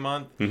 $40 a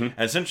month, and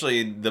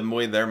essentially the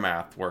way their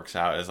math works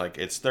out is like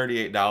it's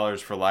 $38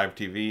 for Live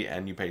TV,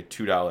 and you pay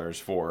 $2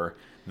 for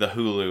the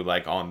Hulu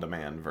like on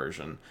demand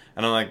version.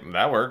 And I'm like,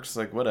 that works,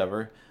 like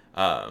whatever.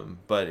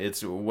 But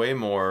it's way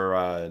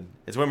more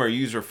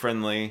user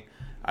friendly.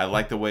 I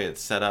like the way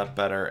it's set up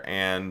better,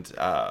 and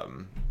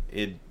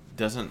it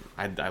doesn't.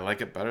 I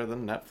like it better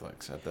than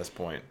Netflix at this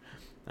point.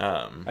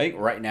 I think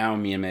right now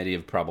me and Maddie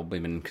have probably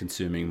been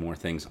consuming more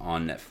things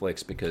on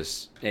Netflix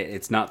because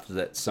it's not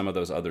that some of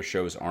those other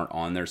shows aren't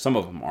on there. Some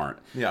of them aren't.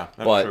 Yeah,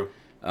 that's true.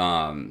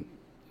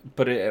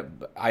 But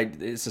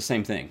it's the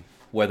same thing.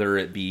 Whether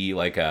it be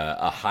like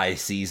a high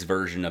seas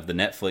version of the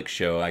Netflix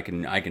show, I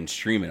can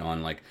stream it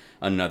on like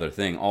another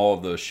thing. All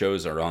of those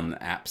shows are on the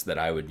apps that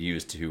I would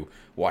use to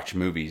watch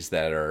movies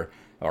that are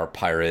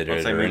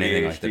pirated or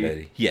anything like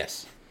that.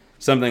 Yes.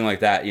 Something like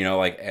that,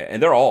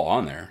 and they're all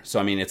on there. So,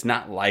 I mean, it's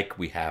not like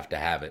we have to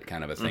have it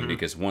kind of a thing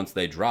because once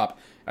they drop,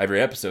 every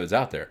episode's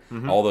out there.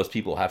 All those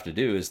people have to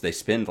do is they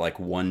spend like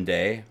one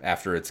day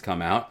after it's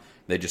come out.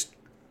 They just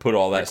put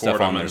all that stuff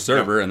on their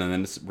server and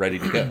then it's ready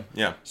to go.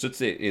 Yeah. So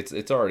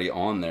it's already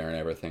on there and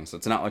everything. So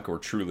it's not like we're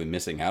truly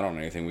missing out on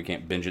anything. We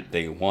can't binge it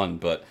day one,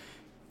 but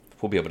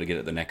we'll be able to get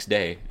it the next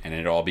day and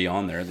it'll all be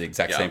on there, the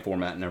exact same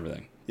format and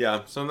everything.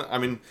 Yeah. So, I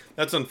mean,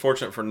 that's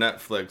unfortunate for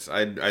Netflix.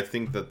 I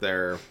think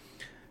that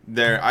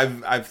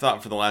I've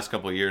thought for the last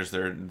couple of years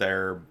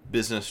their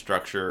business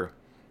structure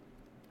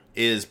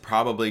is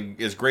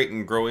great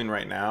and growing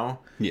right now.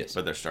 Yes.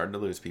 But they're starting to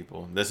lose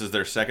people. This is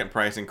their second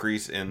price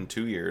increase in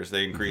 2 years.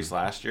 They increased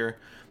last year.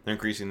 They're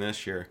increasing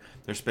this year.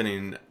 They're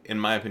spending, in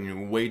my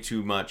opinion, way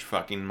too much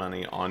fucking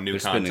money on new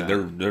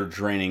content. They're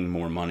draining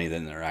more money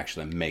than they're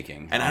actually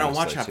making. And I don't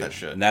watch half that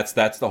shit. And that's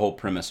the whole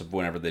premise of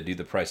whenever they do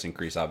the price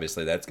increase.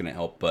 Obviously, that's going to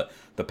help. But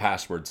the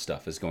password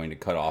stuff is going to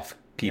cut off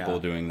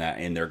people doing that,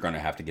 and they're going to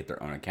have to get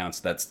their own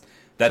accounts. That's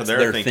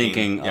their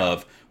thinking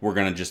of we're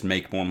going to just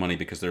make more money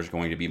because there's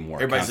going to be more.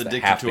 Everybody's accounts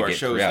addicted that have to our get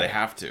shows. They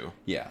have to.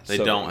 Yeah, they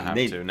don't have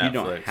to. Netflix. You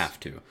don't have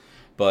to.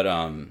 But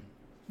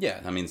yeah,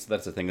 I mean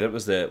that's the thing. That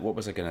was what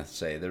was I going to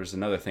say? There was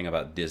another thing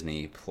about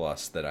Disney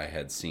Plus that I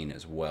had seen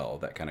as well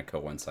that kind of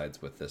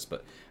coincides with this,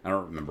 but I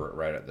don't remember it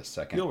right at this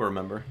second. You'll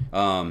remember.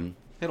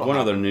 One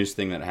other news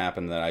thing that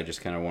happened that I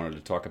just kind of wanted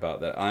to talk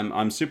about that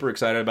I'm super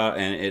excited about,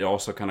 and it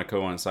also kind of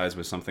coincides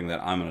with something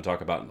that I'm going to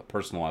talk about in the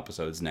personal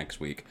episodes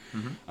next week.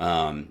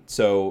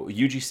 So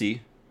UGC,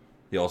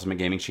 the Ultimate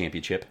Gaming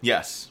Championship,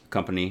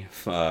 company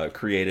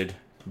created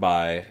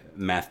by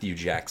Matthew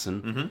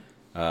Jackson,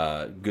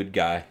 good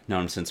guy,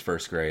 known him since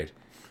first grade.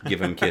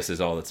 Give him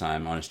kisses all the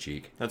time on his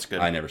cheek. That's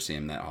good. I never see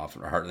him that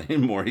often or hardly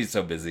anymore. He's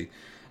so busy.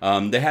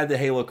 They had the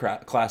Halo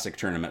Classic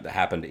tournament that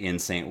happened in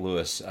St.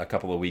 Louis a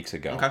couple of weeks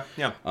ago. Okay,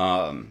 yeah.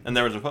 And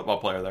there was a football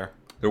player there.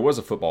 There was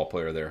a football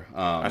player there.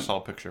 I saw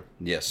a picture.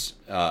 Yes.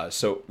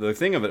 So the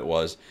thing of it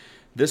was,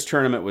 this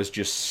tournament was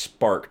just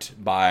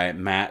sparked by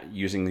Matt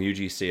using the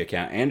UGC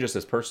account and just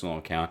his personal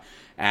account,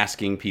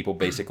 asking people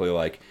basically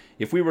like,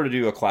 if we were to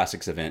do a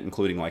Classics event,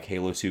 including like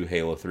Halo 2,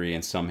 Halo 3,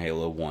 and some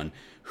Halo 1,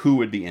 who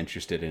would be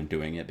interested in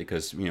doing it?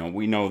 Because,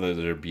 we know that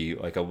there'd be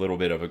like a little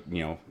bit of a,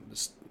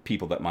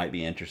 people that might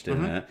be interested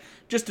in it.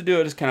 Just to do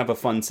it as kind of a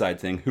fun side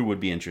thing, who would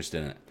be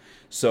interested in it?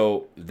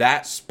 So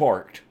that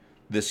sparked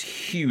this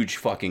huge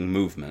fucking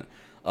movement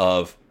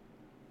of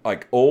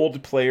like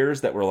old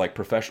players that were like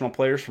professional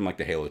players from like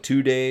the Halo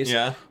 2 days.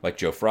 Yeah. Like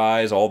Joe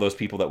Fries, all those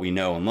people that we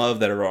know and love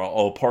that are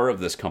all part of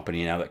this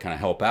company now that kind of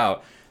help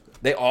out.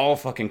 They all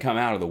fucking come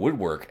out of the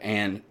woodwork,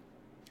 and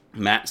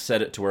Matt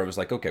set it to where it was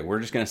like, okay, we're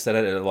just going to set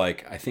it at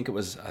like, I think it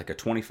was like a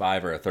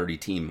 25 or a 30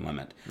 team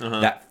limit.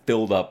 That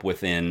filled up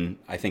within,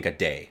 I think, a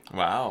day.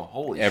 Wow.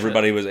 Holy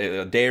Everybody shit. was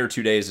a day or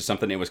 2 days or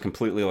something. It was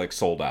completely like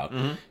sold out.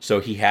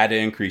 So he had to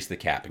increase the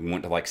cap and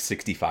went to like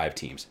 65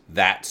 teams.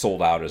 That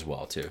sold out as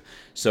well too.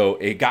 So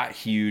it got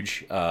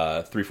huge.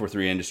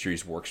 343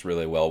 Industries works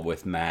really well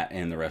with Matt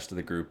and the rest of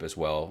the group as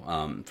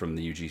well, from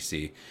the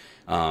UGC.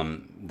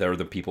 They're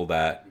the people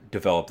that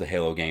develop the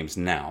Halo games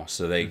now.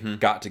 So they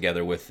got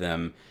together with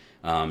them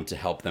to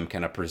help them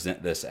kind of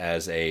present this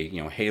as a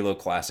Halo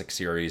Classic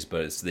series,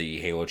 but it's the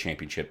Halo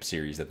Championship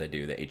series that they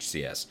do, the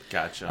HCS.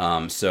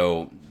 Gotcha.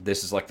 So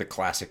this is like the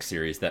Classic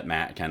series that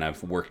Matt kind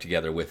of worked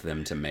together with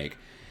them to make.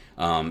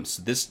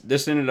 So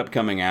this ended up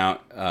coming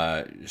out,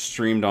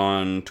 streamed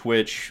on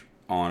Twitch,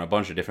 on a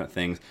bunch of different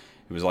things.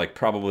 It was like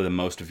probably the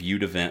most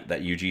viewed event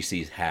that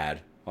UGC's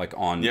had, like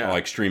on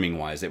like streaming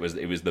wise. It was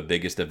the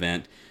biggest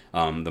event.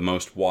 The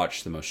most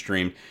watched, the most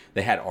streamed.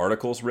 They had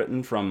articles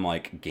written from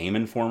like Game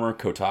Informer,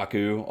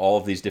 Kotaku, all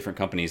of these different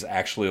companies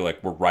actually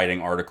like were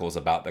writing articles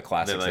about the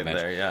Classics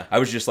event. I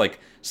was just like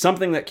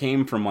something that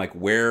came from like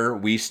where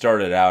we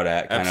started out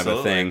at, kind of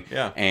a thing.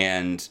 Yeah.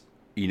 And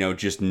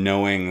just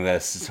knowing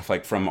this stuff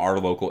like from our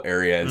local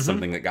area and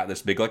something that got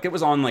this big, like it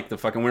was on like the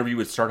fucking, whenever you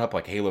would start up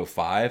like Halo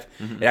 5,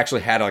 it actually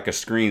had like a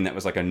screen that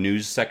was like a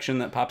news section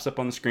that pops up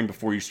on the screen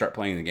before you start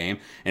playing the game,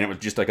 and it was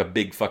just like a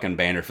big fucking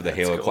banner for the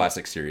Halo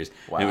Classic series.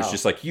 Wow. And it was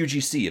just like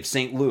UGC of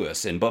St.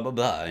 Louis and blah blah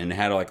blah, and it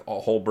had like a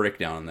whole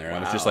breakdown in there. Wow. I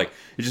was just like,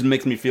 it just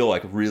makes me feel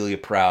like really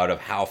proud of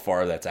how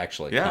far that's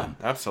actually come.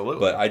 Absolutely.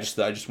 But I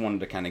just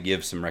wanted to kind of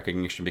give some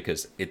recognition,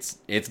 because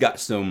it's got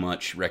so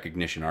much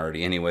recognition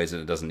already anyways,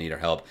 and it doesn't need our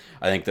help.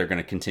 I think they're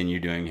going to continue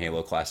doing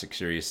Halo Classic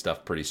Series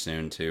stuff pretty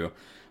soon too.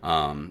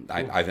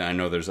 I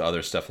know there's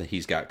other stuff that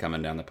he's got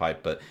coming down the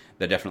pipe, but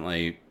that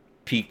definitely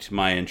piqued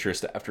my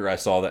interest after I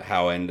saw that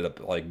how I ended up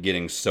like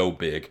getting so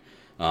big.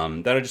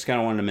 That I just kind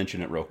of wanted to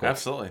mention it real quick.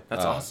 Absolutely,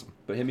 that's awesome.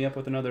 But hit me up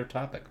with another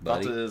topic,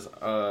 buddy.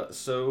 That is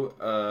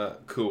so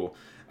cool.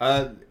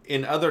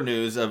 In other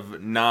news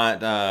of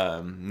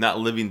not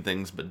living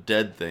things but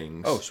dead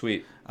things. Oh,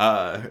 sweet.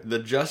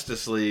 The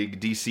Justice League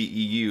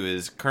DCEU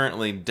is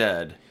currently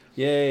dead.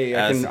 Yay!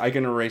 I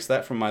can erase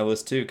that from my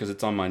list too, because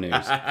it's on my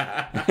news.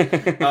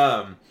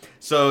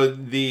 So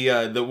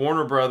the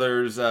Warner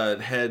Brothers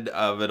head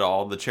of it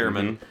all, the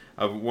chairman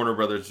of Warner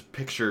Brothers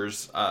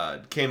Pictures,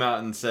 came out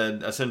and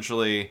said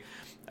essentially,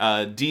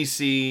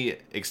 DC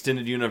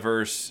Extended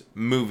Universe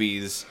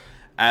movies,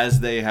 as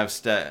they have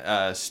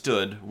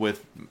stood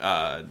with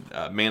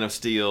Man of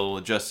Steel,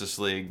 Justice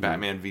League,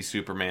 Batman v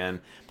Superman,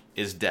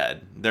 is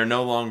dead. They're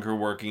no longer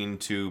working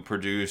to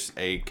produce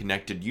a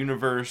connected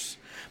universe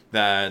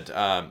that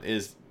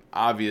is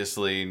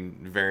obviously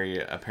very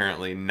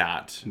apparently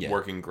not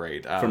working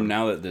great. From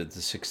now that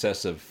the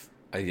success of,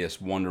 I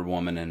guess, Wonder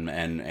Woman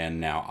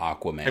and now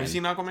Aquaman. Have you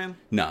seen Aquaman?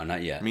 No,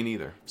 not yet. Me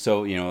neither.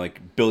 So like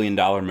 $1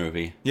 billion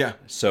movie. Yeah.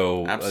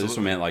 So absolutely. This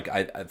one,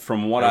 like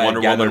from what I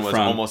Wonder gathered Woman was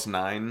from almost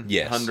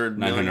 900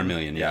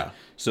 million. Yeah.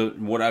 So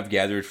what I've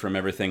gathered from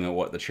everything of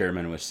what the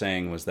chairman was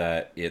saying was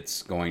that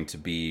it's going to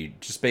be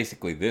just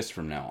basically this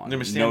from now on.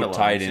 No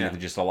tied into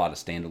just a lot of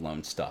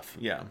standalone stuff.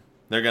 Yeah.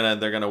 They're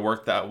gonna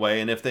work that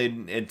way, and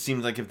it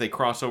seems like if they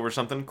cross over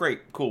something,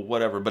 great, cool,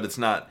 whatever. But it's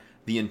not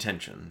the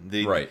intention.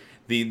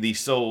 The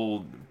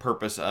sole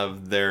purpose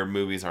of their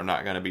movies are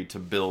not going to be to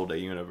build a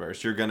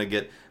universe. You're going to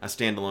get a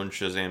standalone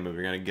Shazam movie.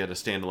 You're going to get a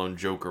standalone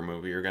Joker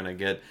movie. You're going to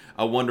get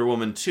a Wonder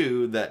Woman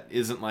 2 that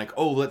isn't like,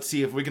 oh, let's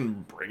see if we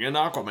can bring in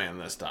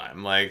Aquaman this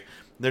time. Like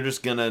they're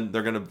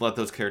gonna let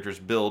those characters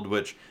build.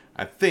 Which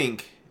I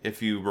think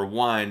if you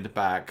rewind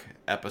back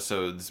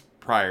episodes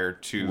prior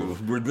to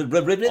on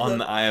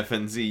the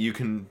IFNZ, you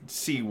can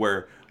see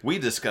where we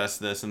discussed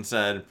this and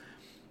said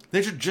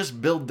they should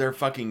just build their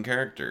fucking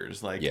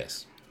characters. Like,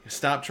 yes,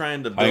 stop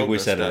trying to build. I think we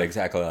said stuff. It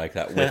exactly like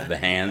that with the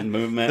hand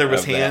movement. There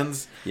was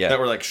hands that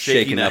were like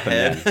shaking up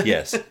and down.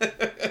 Yes,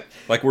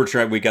 like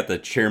we got the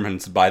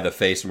chairman's by the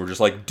face, and we're just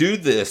like, do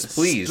this,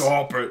 please.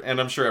 Stop it. And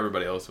I'm sure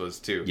everybody else was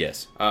too.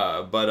 Yes.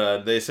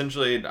 But they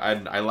essentially,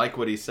 I like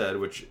what he said,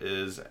 which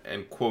is,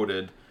 and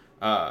quoted,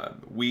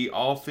 we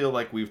all feel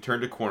like we've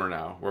turned a corner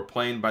now. We're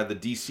playing by the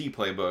DC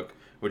playbook,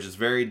 which is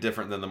very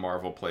different than the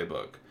Marvel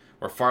playbook.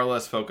 We're far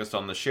less focused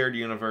on the shared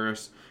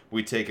universe.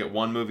 We take it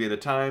one movie at a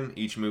time.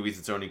 Each movie's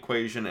its own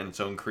equation and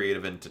its own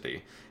creative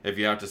entity. If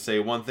you have to say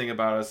one thing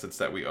about us, it's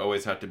that we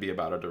always have to be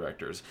about our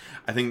directors.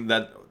 I think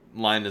that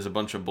line is a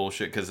bunch of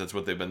bullshit, because that's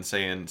what they've been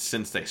saying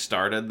since they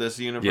started this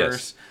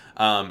universe.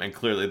 Yes. And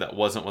clearly that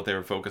wasn't what they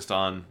were focused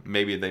on.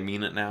 Maybe they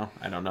mean it now.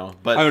 I don't know.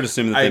 But I would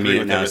assume that they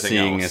mean it now,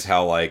 seeing as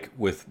how, like,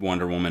 with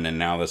Wonder Woman and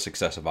now the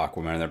success of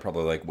Aquaman, they're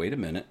probably like, wait a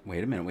minute,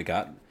 we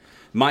got...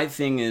 My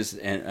thing is,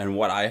 and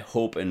what I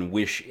hope and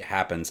wish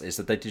happens, is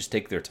that they just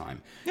take their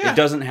time. Yeah. It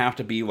doesn't have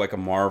to be like a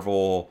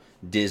Marvel,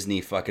 Disney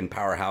fucking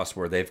powerhouse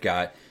where they've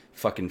got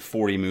fucking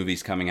 40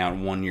 movies coming out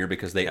in 1 year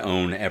because they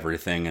own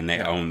everything and they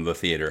own the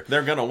theater.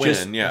 They're gonna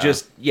win,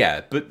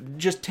 but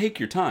just take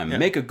your time. Yeah.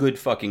 Make a good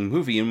fucking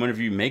movie, and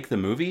whenever you make the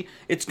movie,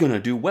 it's gonna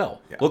do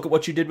well. Yeah. Look at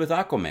what you did with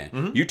Aquaman.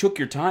 Mm-hmm. You took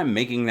your time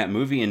making that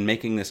movie and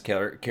making this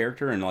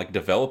character and like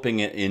developing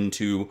it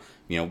into,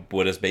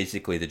 what is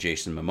basically the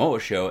Jason Momoa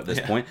show at this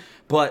point.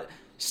 But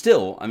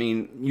still, I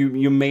mean,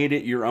 you made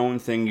it your own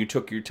thing. You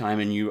took your time,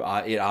 and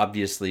it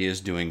obviously is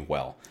doing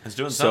well. It's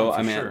doing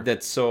something.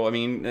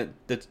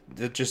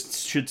 That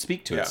just should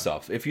speak to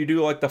itself. If you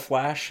do like the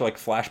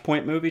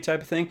Flashpoint movie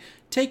type of thing,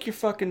 take your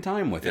fucking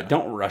time with it.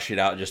 Don't rush it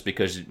out just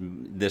because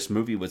this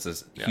movie was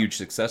a huge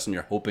success and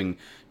you're hoping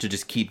to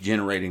just keep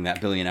generating that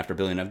billion after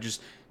billion of.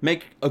 Just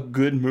Make a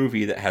good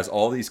movie that has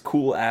all these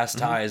cool ass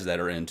ties that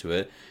are into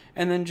it,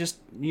 and then just,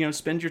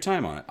 spend your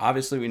time on it.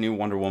 Obviously, we knew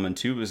Wonder Woman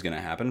 2 was going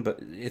to happen, but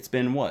it's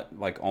been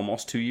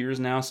almost 2 years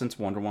now since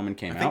Wonder Woman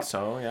came out? I think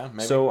so, yeah.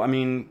 Maybe. So, I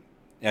mean,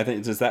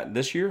 is that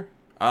this year?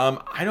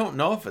 I don't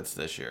know if it's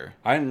this year.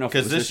 I didn't know if it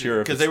was this year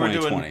or if it's 2020.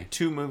 Because they were doing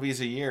 2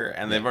 movies a year,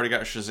 and they've already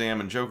got Shazam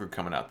and Joker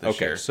coming out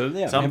this year. So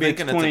yeah, so I'm maybe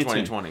thinking it's a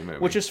 2020 movie.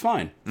 Which is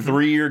fine.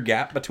 3-year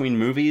gap between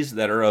movies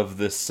that are of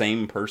the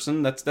same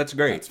person, that's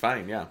great. That's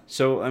fine, yeah.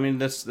 So, I mean,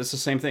 that's the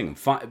same thing.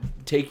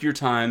 Take your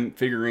time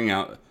figuring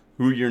out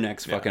who your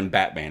next fucking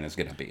Batman is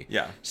going to be.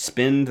 Yeah.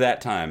 Spend that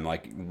time,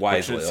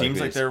 wisely. Which it seems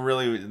like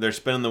they're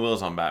spinning the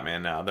wheels on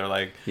Batman now. They're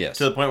like, yes.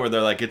 To the point where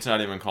they're like, it's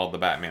not even called The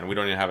Batman. We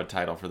don't even have a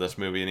title for this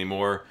movie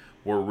anymore.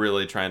 We're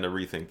really trying to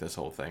rethink this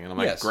whole thing. And I'm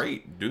like, yes.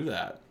 Great, do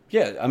that.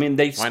 Yeah, I mean,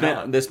 they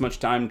spent this much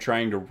time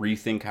trying to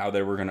rethink how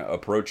they were going to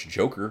approach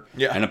Joker.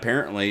 Yeah. And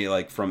apparently,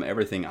 from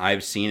everything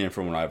I've seen and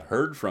from what I've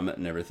heard from it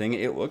and everything,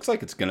 it looks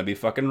like it's going to be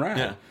fucking rad.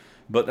 Yeah.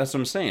 But that's what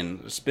I'm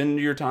saying. Spend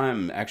your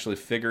time actually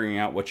figuring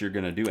out what you're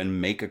going to do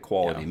and make a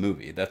quality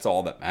movie. That's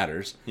all that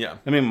matters. Yeah.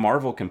 I mean,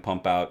 Marvel can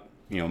pump out,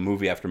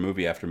 movie after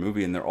movie after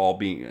movie, and they're all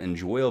being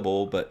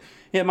enjoyable, but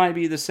it might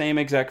be the same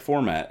exact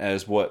format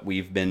as what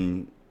we've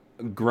been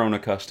grown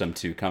accustomed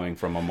to coming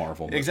from a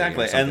Marvel movie.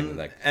 Exactly.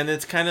 And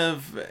it's kind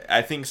of,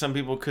 I think some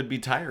people could be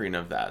tiring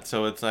of that.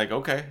 So it's like,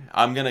 okay,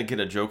 I'm going to get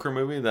a Joker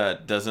movie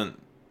that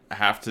doesn't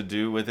have to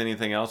do with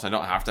anything else. I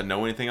don't have to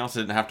know anything else.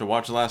 I didn't have to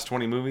watch the last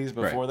 20 movies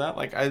before that.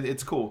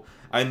 It's cool.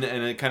 And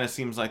it kind of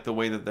seems like the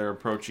way that they're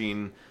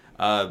approaching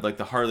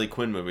the Harley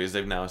Quinn movies.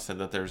 They've now said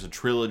that there's a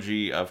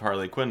trilogy of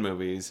Harley Quinn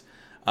movies.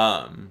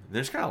 They're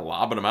just kind of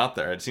lobbing them out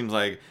there. It seems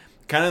like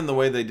kind of in the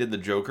way they did the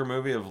Joker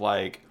movie of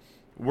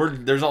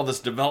there's all this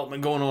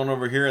development going on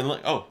over here,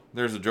 and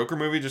there's a Joker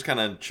movie just kind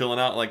of chilling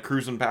out,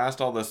 cruising past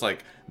all this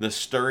the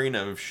stirring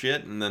of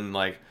shit, and then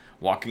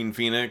Joaquin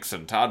Phoenix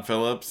and Todd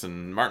Phillips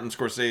and Martin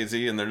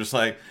Scorsese, and they're just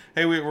like,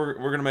 hey, we're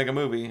gonna make a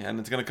movie, and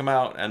it's gonna come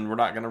out, and we're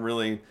not gonna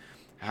really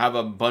have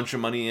a bunch of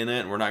money in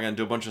it, and we're not gonna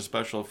do a bunch of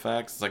special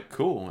effects. It's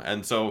cool.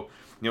 And so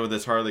with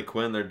this Harley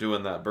Quinn, they're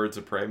doing that Birds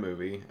of Prey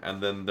movie,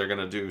 and then they're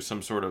gonna do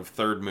some sort of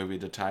third movie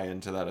to tie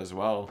into that as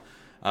well.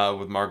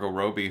 With Margot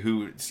Robbie,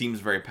 who seems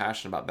very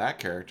passionate about that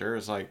character.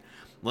 It's let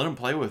him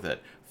play with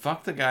it.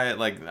 Fuck the guy.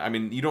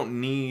 You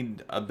don't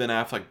need a Ben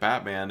Affleck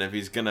Batman if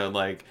he's gonna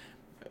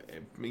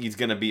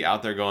be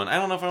out there going, I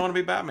don't know if I want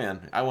to be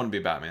Batman. I want to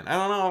be Batman. I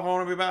don't know if I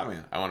want to be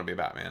Batman. I want to be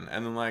Batman.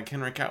 And then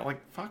Henry Cavill,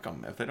 fuck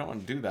them if they don't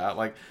want to do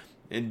that.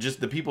 Just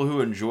the people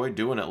who enjoy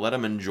doing it, let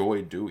them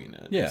enjoy doing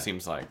it. Yeah. It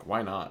seems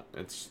why not?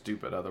 It's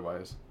stupid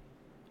otherwise.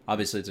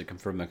 Obviously, it's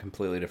from a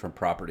completely different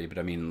property, but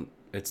I mean,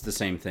 it's the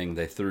same thing.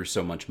 They threw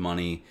so much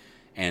money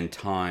and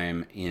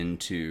time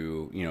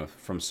into,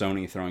 from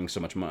Sony throwing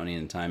so much money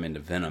and time into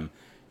Venom,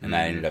 and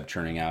that ended up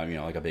churning out,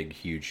 a big,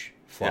 huge,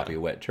 floppy,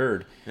 wet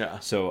turd. Yeah.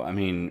 So, I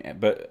mean,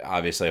 but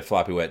obviously a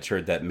floppy, wet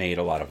turd that made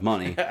a lot of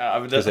money.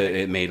 Because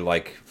it made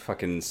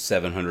fucking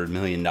 $700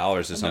 million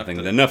or something.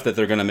 Enough that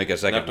they're going to make a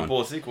second one. Enough to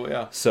pull a sequel,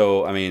 yeah.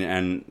 So, I mean,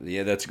 and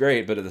yeah, that's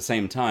great, but at the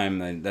same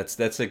time,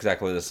 that's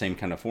exactly the same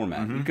kind of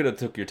format. You could have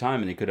took your time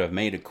and you could have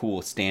made a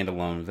cool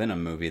standalone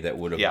Venom movie that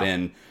would have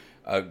been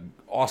a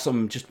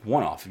awesome just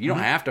one-off. You don't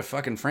have to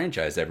fucking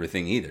franchise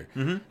everything either.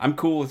 I'm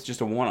cool with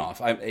just a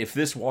one-off. If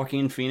this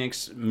Joaquin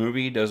Phoenix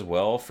movie does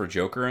well for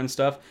Joker and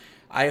stuff,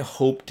 I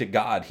hope to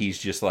God he's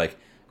just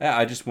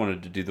I just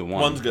wanted to do the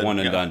one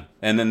and done.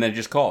 And then they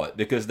just call it,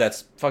 because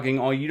that's fucking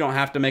all. You don't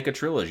have to make a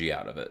trilogy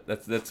out of it.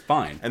 That's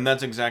fine. And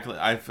that's exactly,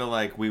 I feel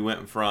like we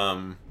went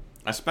from,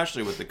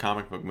 especially with the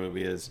comic book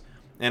movie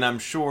and I'm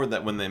sure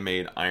that when they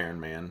made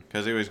Iron Man,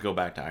 because they always go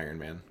back to Iron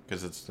Man,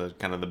 because it's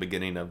kind of the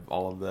beginning of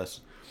all of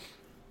this.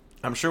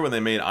 I'm sure when they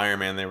made Iron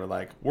Man, they were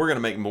like, we're going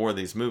to make more of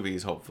these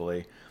movies,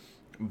 hopefully.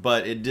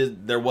 But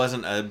there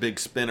wasn't a big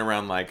spin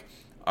around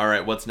all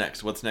right, what's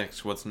next?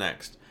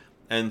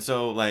 And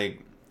so,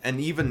 and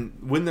even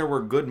when there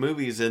were good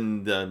movies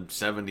in the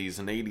 70s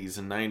and 80s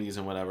and 90s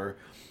and whatever,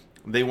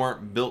 they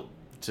weren't built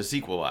to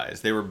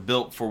sequelize. They were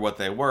built for what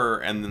they were,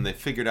 and then they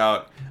figured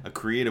out a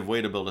creative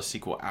way to build a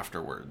sequel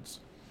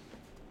afterwards.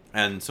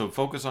 And so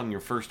focus on your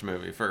first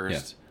movie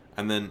first,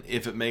 and then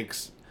if it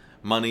makes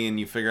money and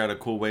you figure out a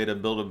cool way to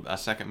build a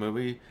second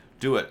movie,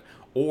 do it.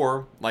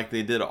 Or, like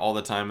they did all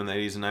the time in the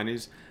 80s and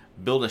 90s,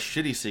 build a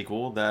shitty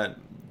sequel that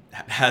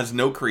has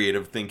no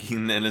creative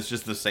thinking, and it's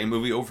just the same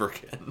movie over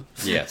again.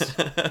 Yes.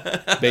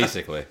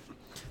 Basically.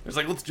 It's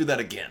let's do that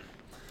again.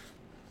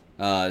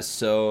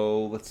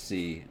 So, let's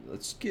see.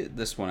 Let's get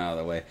this one out of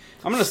the way.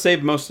 I'm going to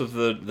save most of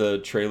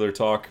the trailer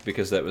talk,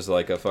 because that was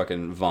a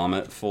fucking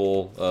vomit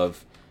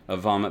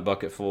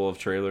bucket full of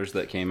trailers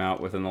that came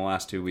out within the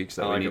last 2 weeks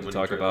that we need to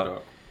talk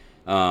about.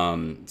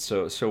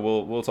 So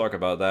we'll talk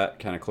about that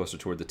kind of closer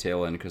toward the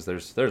tail end, because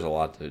there's a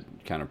lot to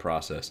kind of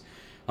process.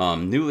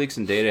 New leaks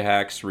and data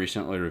hacks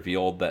recently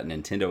revealed that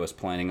Nintendo is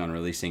planning on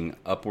releasing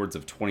upwards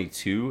of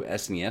 22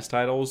 SNES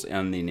titles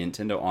on the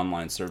Nintendo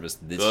Online service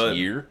this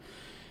year.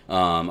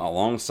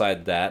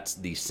 Alongside that,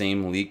 the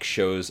same leak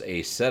shows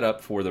a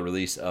setup for the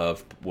release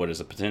of what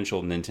is a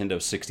potential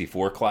Nintendo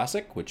 64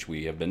 classic, which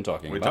we have been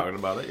talking about. We're talking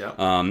about it,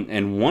 yeah.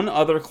 And one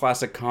other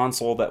classic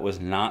console that was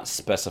not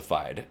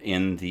specified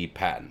in the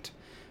patent.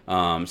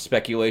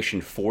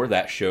 Speculation for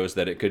that shows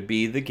that it could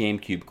be the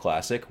GameCube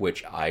Classic,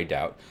 which I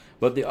doubt.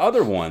 But the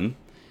other one,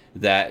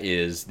 that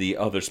is the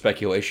other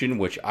speculation,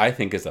 which I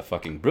think is a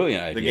fucking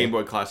brilliant idea. The Game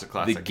Boy Classic.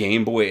 The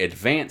Game Boy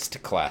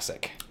Advanced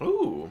Classic.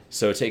 Ooh.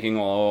 So taking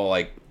all,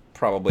 like,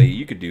 probably,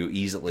 you could do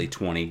easily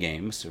 20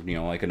 games,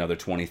 like another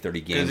 20,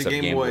 30 games of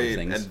Game Boy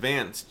things.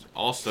 Advanced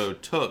also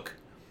took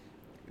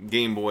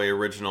Game Boy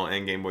Original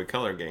and Game Boy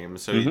Color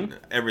games, so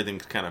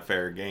everything's kind of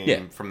fair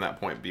game from that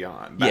point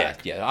beyond.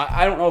 Back. Yeah.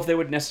 I don't know if they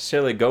would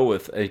necessarily go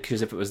with,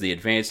 because if it was the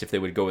Advanced, if they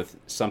would go with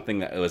something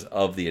that was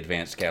of the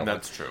Advanced catalog.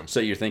 That's true. So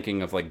you're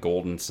thinking of like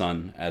Golden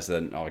Sun as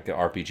an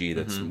RPG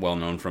that's well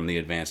known from the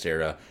Advanced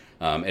era.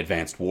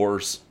 Advanced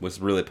Wars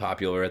was really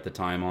popular at the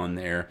time on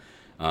there.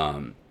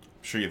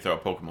 Sure, you throw a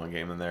Pokemon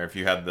game in there if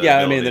you had the. Yeah,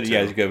 I mean, it's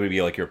going to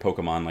be like your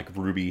Pokemon, like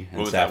Ruby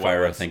and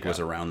Sapphire. I think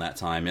was around that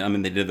time. I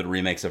mean, they did the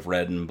remakes of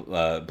Red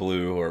and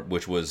Blue,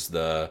 which was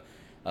the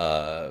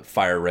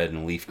Fire Red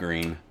and Leaf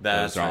Green.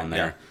 That's on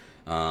there.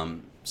 Yeah.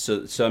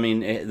 So I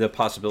mean, the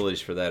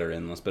possibilities for that are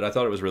endless. But I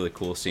thought it was really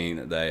cool seeing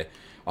that they.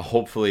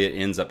 Hopefully, it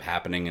ends up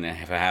happening, and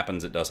if it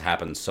happens, it does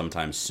happen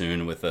sometime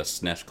soon with the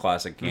SNES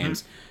Classic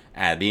games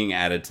being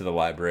added to the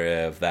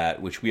library of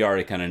that, which we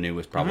already kind of knew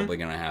was probably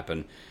going to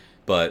happen,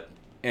 but.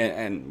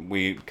 And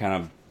we kind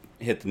of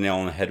hit the nail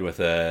on the head with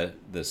the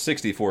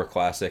 64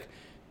 Classic,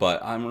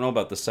 but I don't know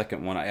about the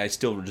second one. I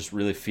still just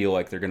really feel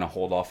like they're going to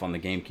hold off on the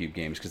GameCube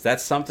games, because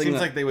that's something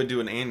seems like they would do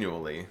it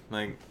annually.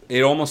 Like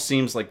it almost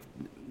seems like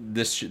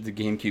the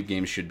GameCube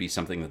games should be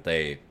something that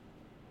they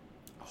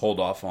hold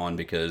off on,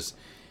 because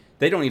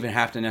they don't even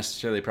have to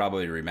necessarily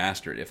probably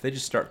remaster it. If they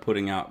just start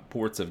putting out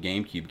ports of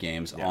GameCube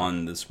games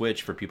on the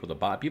Switch for people to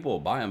buy, people will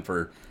buy them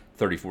for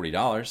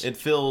 $30-$40. It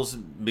feels,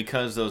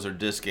 because those are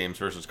disc games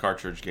versus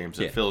cartridge games,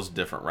 it feels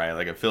different, right?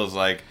 Like it feels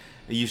like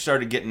you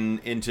started getting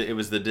into, it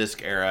was the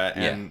disc era,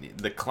 and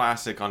the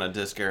classic on a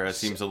disc era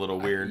seems a little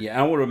weird. Yeah,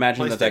 I would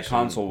imagine that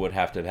console would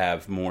have to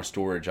have more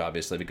storage,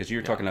 obviously, because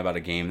you're talking about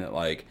a game that,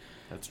 like,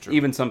 that's true.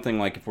 Even something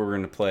like if we're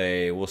going to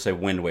play, we'll say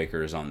Wind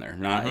Waker is on there.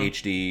 Not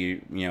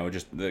HD,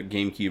 just the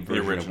GameCube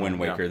version of Wind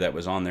Waker that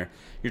was on there.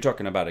 You're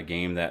talking about a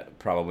game that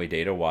probably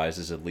data-wise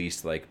is at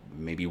least like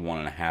maybe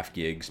 1.5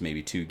 gigs,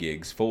 maybe 2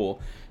 gigs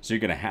full. So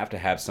you're going to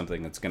have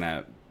something that's going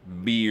to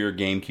be your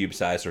GameCube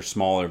size or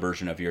smaller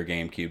version of your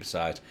GameCube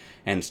size,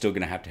 and still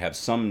going to have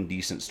some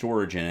decent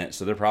storage in it.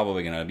 So they're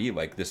probably going to be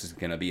like, this is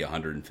going to be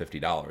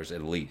 $150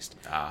 at least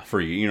for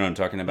you. You know what I'm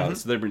talking about?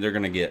 So they're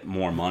going to get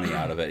more money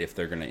out of it if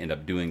they're going to end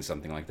up doing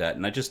something like that.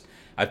 And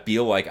I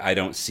feel like I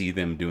don't see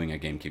them doing a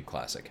GameCube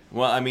Classic.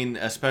 Well, I mean,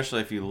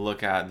 especially if you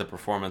look at the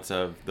performance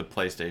of the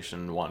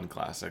PlayStation 1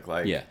 Classic,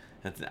 like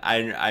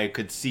I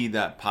could see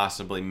that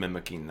possibly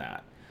mimicking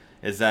that.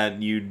 Is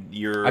that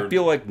you're? I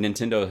feel like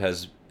Nintendo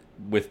has,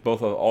 with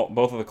both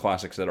of the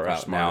classics that are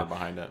out now,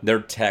 behind it. Their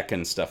tech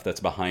and stuff that's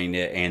behind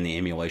it and the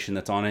emulation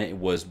that's on it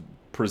was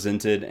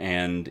presented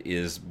and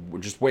is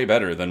just way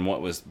better than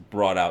what was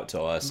brought out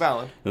to us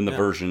than the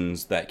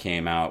versions that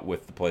came out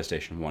with the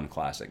PlayStation 1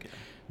 Classic.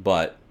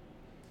 But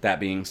that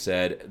being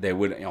said, they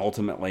would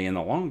ultimately, in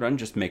the long run,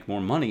 just make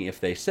more money if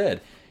they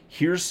said,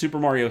 here's Super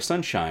Mario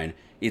Sunshine.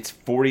 It's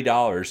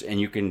 $40, and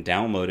you can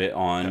download it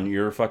on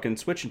your fucking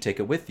Switch and take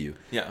it with you.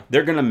 Yeah,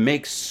 they're gonna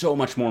make so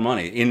much more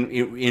money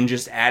in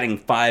just adding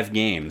 5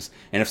 games.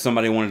 And if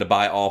somebody wanted to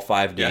buy all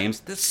 5 games,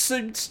 that's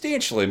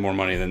substantially more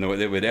money than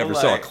they would ever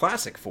sell a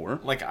classic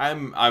for. Like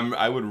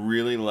I would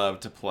really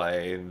love to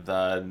play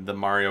the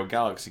Mario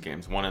Galaxy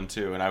games 1 and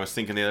 2. And I was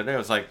thinking the other day, I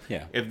was like,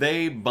 if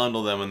they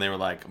bundle them and they were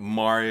like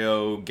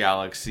Mario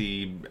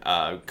Galaxy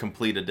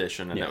Complete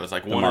Edition, and it was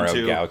like 1 and 2,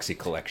 Mario Galaxy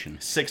Collection,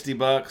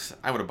 $60,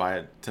 I would have buy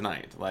it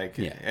tonight. Like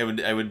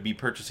I would be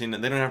purchasing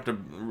it. They don't have to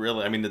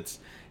really. I mean, it's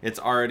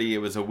already. It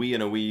was a Wii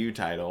and a Wii U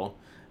title,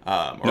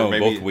 or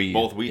maybe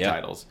both Wii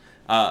titles.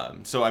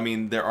 So I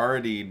mean, they're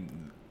already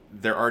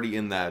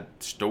in that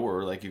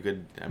store. Like you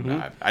could. I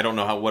mean, I don't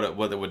know what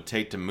it would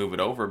take to move it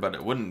over, but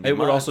it wouldn't. It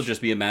would also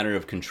just be a matter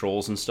of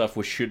controls and stuff,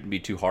 which shouldn't be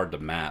too hard to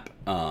map.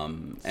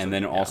 And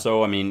then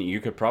also, I mean, you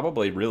could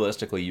probably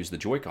realistically use the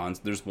Joy-Cons.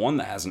 There's one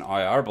that has an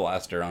IR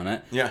blaster on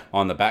it,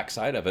 on the back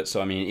side of it.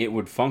 So I mean, it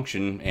would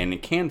function, and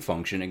it can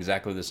function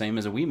exactly the same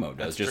as a Wiimote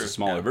does, just a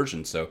smaller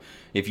version. So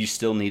if you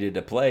still needed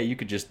to play, you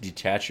could just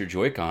detach your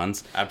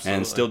Joy-Cons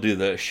and still do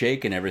the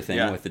shake and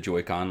everything with the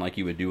Joy-Con like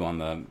you would do on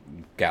the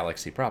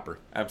Galaxy proper.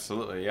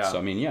 Absolutely, yeah. So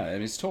I mean,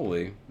 it's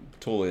totally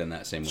in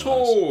that same way.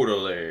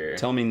 Totally.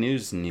 Tell me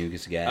news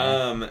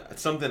guy.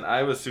 Something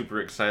I was super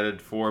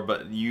excited for,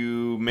 but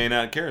you may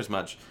not care as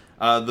much.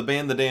 The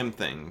band The Damned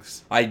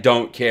Things. I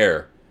don't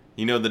care.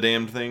 You know The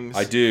Damned Things?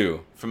 I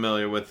do.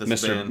 Familiar with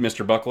this band?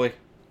 Mr. Buckley?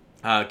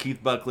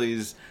 Keith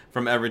Buckley's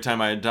from Every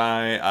Time I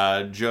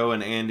Die, Joe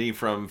and Andy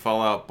from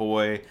Fall Out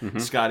Boy,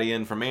 Scotty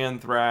Ian from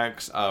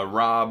Anthrax,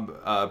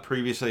 Rob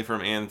previously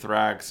from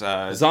Anthrax.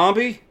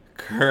 Zombie?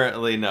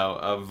 Currently, no.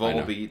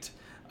 Volbeat,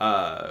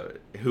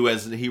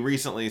 he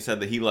recently said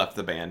that he left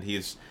the band. He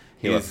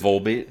left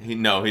Volbeat? He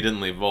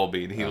didn't leave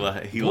Volbeat.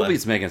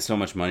 Volbeat's making so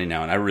much money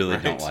now, and I really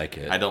don't like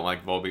it. I don't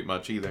like Volbeat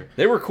much either.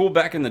 They were cool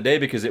back in the day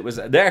because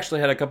they actually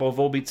had a couple of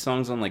Volbeat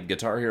songs on like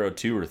Guitar Hero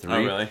 2 or 3. Oh,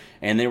 really?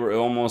 And they were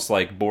almost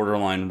like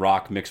borderline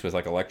rock mixed with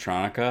like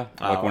electronica,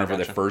 like whenever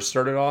they first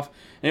started off.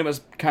 And it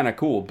was kind of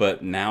cool,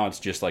 but now it's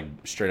just like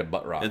straight up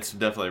butt rock. It's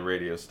definitely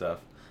radio stuff.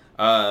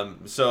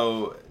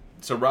 So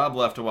Rob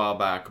left a while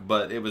back,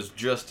 but it was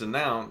just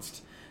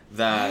announced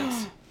that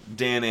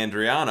Dan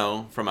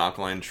Andriano from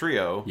Alkaline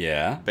Trio,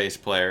 bass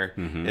player,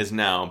 is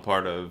now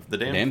part of the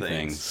Damn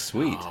Things.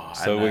 Sweet.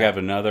 So we have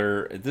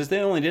another. They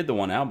only did the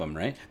one album,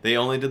 right? They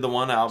only did the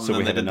one album,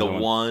 and they did the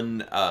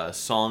one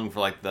song for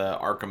like the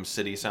Arkham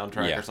City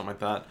soundtrack or something like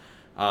that.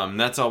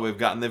 That's all we've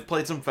gotten. They've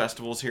played some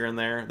festivals here and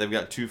there. They've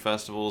got 2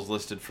 festivals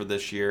listed for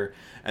this year,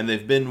 and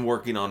they've been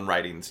working on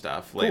writing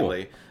stuff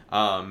lately.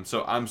 Cool.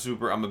 So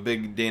I'm a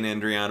big Dan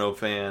Andriano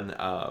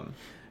fan.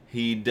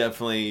 He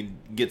definitely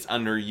gets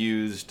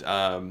underused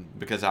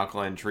because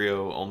Alkaline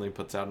Trio only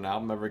puts out an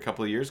album every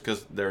couple of years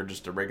because they're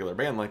just a regular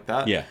band like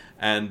that. Yeah.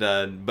 And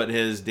but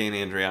his Dan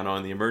Andriano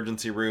in the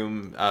Emergency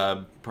Room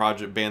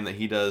project band that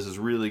he does is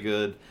really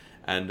good.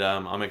 And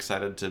I'm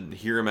excited to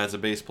hear him as a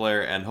bass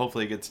player, and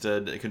hopefully gets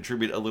to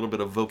contribute a little bit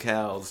of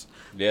vocals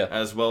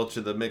as well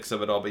to the mix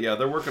of it all. But yeah,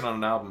 they're working on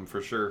an album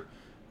for sure.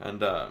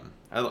 And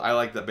I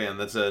like that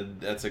band. That's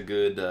a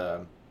good.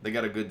 They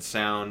got a good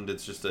sound.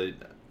 It's just a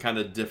kind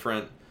of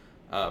different,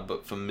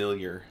 but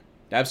familiar.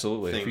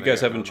 Absolutely. If you guys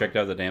haven't checked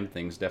out the Damn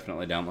Things,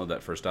 definitely download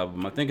that first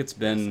album. I think it's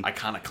been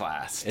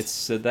Iconoclast.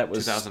 That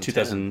was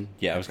 2000.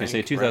 Yeah, I was gonna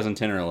say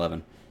 2010 or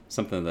 11,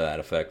 something to that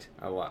effect.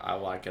 I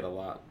like it a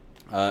lot.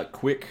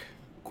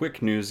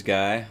 Quick news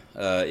guy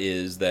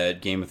is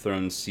that Game of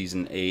Thrones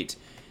season 8,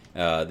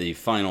 the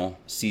final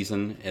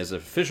season, has an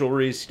official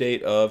release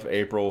date of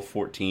April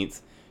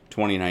 14th,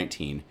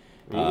 2019.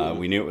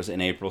 We knew it was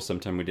in April.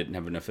 Sometime we didn't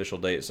have an official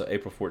date, so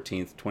April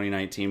 14th,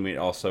 2019. We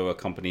also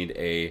accompanied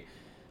a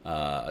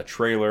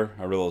trailer,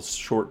 a real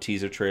short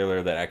teaser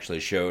trailer that actually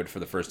showed for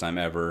the first time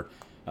ever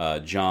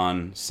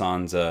Jon,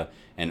 Sansa,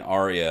 and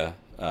Arya,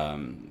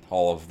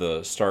 all of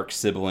the Stark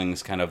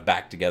siblings, kind of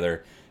back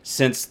together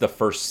since the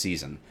first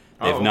season.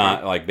 They've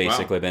not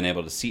basically been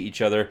able to see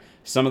each other.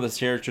 Some of the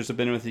characters have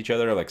been with each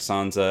other, like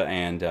Sansa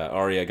and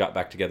Arya got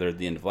back together at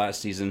the end of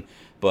last season,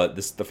 but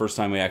this is the first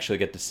time we actually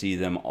get to see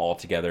them all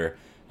together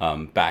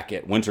back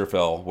at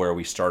Winterfell, where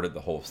we started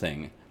the whole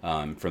thing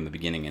from the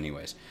beginning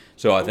anyways.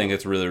 So I think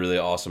it's really, really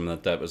awesome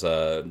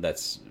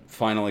that's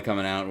finally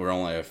coming out. We're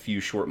only a few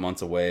short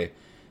months away,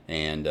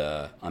 and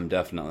I'm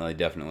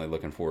definitely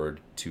looking forward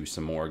to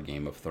some more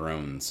Game of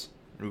Thrones.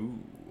 Ooh.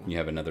 You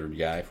have another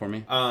guy for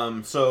me?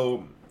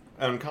 So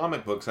on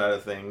comic book side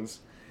of things,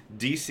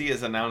 DC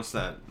has announced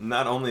that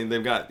not only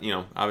they've got,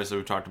 obviously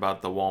we talked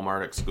about the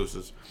Walmart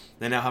exclusives,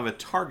 they now have a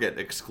Target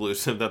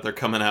exclusive that they're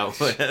coming out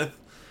with.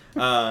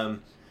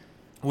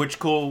 Which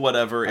cool,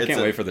 whatever. I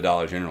can't wait for the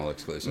Dollar General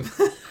exclusive.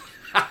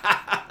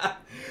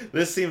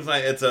 This seems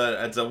like it's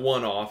a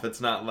one-off.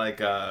 It's not like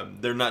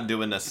they're not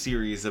doing a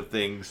series of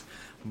things.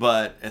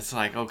 But it's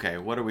like, okay,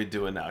 what are we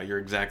doing now? You're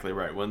exactly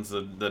right. When's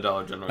the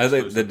Dollar General exclusive? I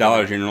think the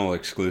Dollar General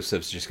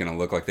exclusive's just going to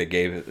look like they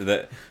gave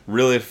that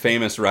really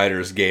famous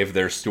writers gave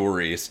their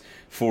stories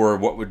for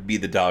what would be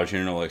the Dollar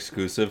General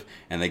exclusive,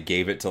 and they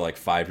gave it to like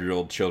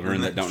 5-year-old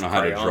children that don't know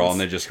how to draw, and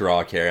they just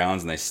draw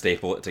crayons and they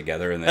staple it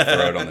together and they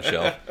throw it on the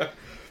shelf.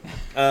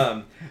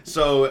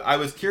 So I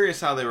was curious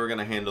how they were going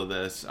to handle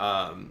this.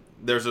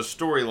 There's a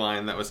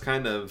storyline that was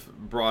kind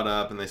of brought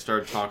up, and they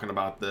started talking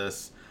about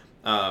this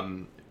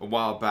a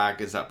while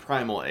back, is that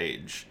Primal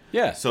Age.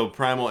 Yeah. So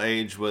Primal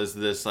Age was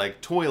this like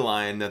toy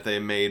line that they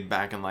made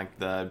back in like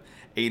the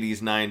 80s,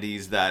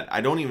 90s that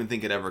I don't even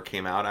think it ever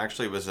came out.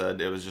 Actually, it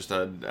was just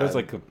a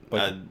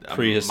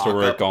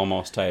prehistoric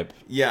almost type.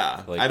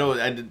 Yeah. I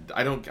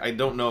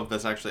don't know if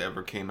this actually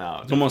ever came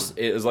out.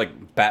 It was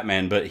like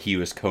Batman, but he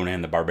was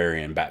Conan the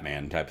Barbarian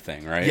Batman type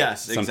thing, right?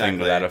 Yes, something exactly.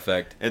 to that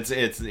effect.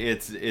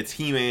 It's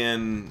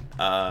He-Man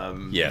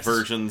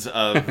versions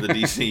of the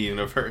DC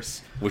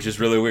universe, which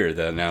is really weird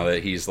though. Now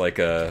that he's like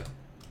a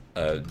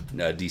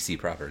DC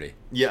property.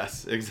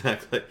 Yes,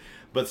 exactly.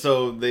 But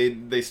so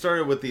they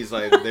started with these,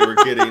 like, they were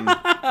getting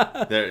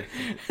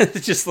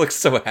it just looks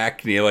so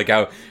hackney, like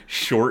how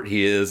short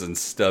he is and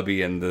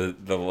stubby and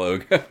the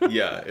logo.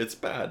 Yeah, it's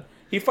bad.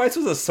 He fights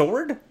with a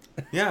sword?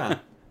 Yeah.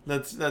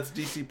 That's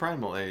DC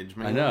Primal Age,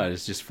 man. I know,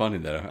 it's just funny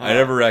though. I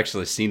never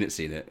actually seen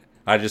it.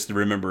 I just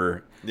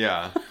remember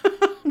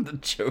the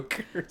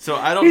Joker. So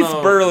I don't know.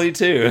 He's burly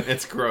too.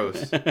 It's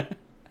gross.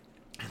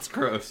 It's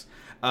gross.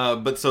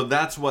 But so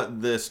that's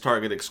what this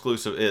Target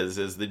exclusive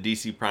is the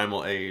DC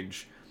Primal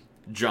Age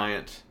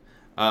giant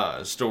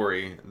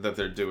story that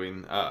they're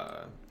doing.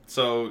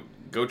 So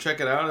go check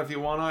it out if you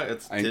wanna.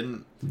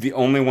 The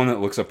only one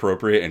that looks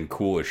appropriate and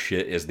cool as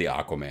shit is the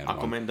Aquaman.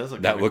 Aquaman does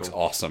look that looks cool.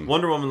 Awesome.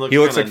 Wonder Woman looks. He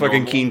looks like normal.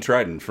 fucking Keen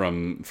Trident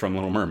from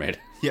Little Mermaid.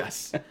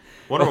 Yes.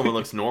 Wonder Woman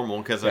looks normal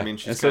because I mean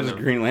she's instead of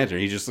Green Lantern,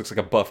 he just looks like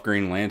a buff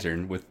Green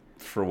Lantern with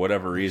for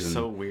whatever reason,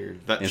 So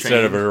weird. That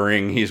instead of chain. a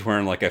ring, he's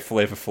wearing like a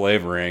Flavor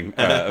Flav ring,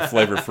 a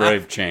Flavor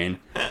Flav chain.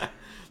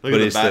 Look but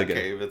at he's the still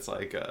Batcave. It's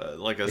like a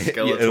Yeah,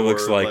 Skeletor.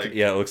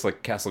 it looks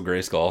like Castle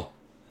Grayskull.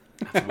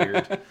 It's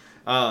weird.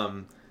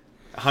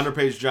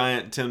 100-page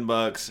giant,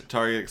 $10,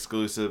 Target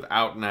exclusive,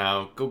 out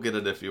now. Go get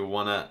it if you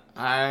want it.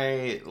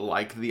 I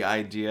like the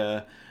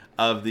idea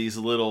of these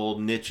little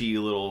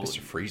nichey little Mr.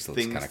 Freeze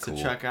looks things kinda to cool.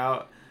 check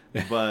out.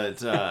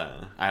 But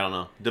I don't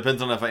know.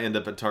 Depends on if I end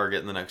up at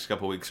Target in the next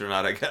couple weeks or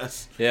not, I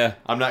guess. Yeah.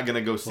 I'm not going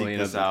to go seek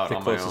this out the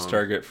on my closest own.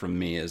 Target from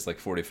me is like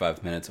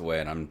 45 minutes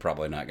away, and I'm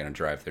probably not going to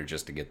drive there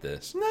just to get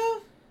this.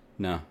 No.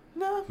 No.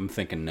 I'm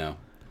thinking no.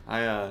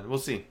 We'll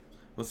see.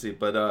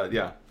 But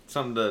yeah,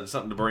 something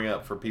to bring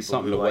up for people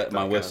Something who to like wet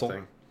my that whistle.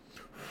 kind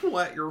of thing.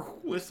 Wet your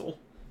whistle.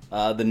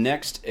 The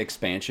next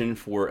expansion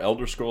for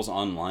Elder Scrolls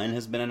Online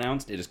has been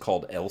announced. It is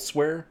called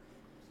Elsewhere.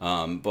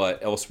 But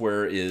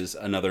Elsewhere is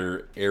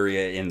another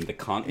area in the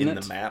continent.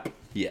 In the map.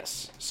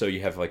 Yes. So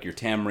you have like your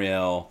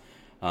Tamriel,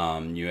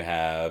 you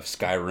have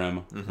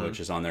Skyrim, which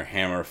is on there,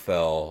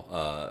 Hammerfell,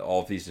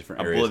 all of these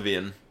different areas.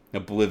 Oblivion.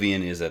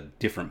 Oblivion is a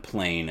different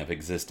plane of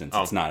existence.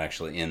 It's not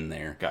actually in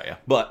there. Got ya.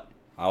 But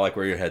I like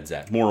where your head's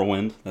at.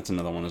 Morrowind, that's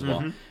another one as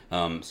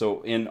well.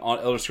 So in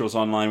Elder Scrolls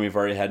Online, we've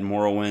already had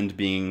Morrowind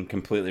being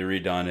completely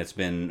redone. It's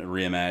been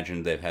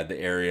reimagined. They've had the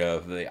area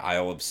of the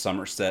Isle of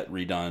Somerset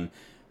redone,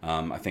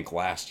 I think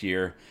last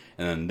year.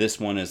 And then this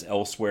one is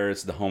Elsewhere.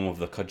 It's the home of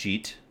the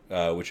Khajiit,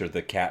 which are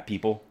the cat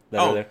people that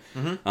are there.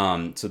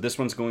 So this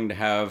one's going to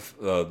have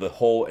the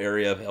whole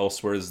area of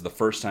Elsewhere. This is the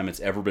first time it's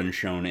ever been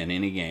shown in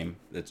any game.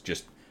 It's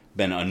just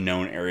been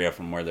unknown area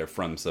from where they're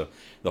from. So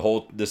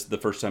this is the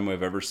first time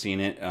we've ever seen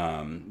it.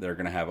 They're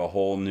going to have a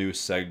whole new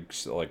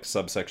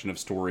subsection of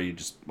story,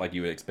 just like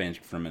you would expand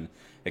from an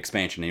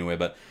expansion anyway.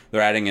 But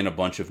they're adding in a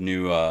bunch of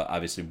new,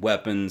 obviously,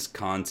 weapons,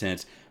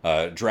 content,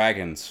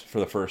 dragons for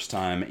the first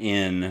time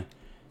in.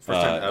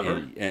 First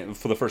time ever?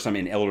 For the first time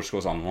in Elder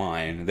Scrolls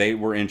Online. They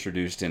were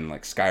introduced in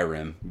like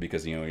Skyrim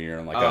because you're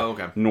in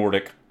like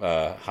Nordic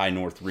high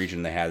north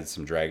region. They had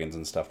some dragons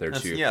and stuff there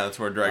too. Yeah, that's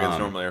where dragons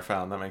normally are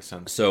found. That makes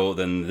sense. So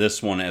then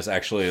this one is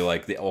actually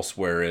like the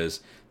Elsewhere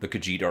is the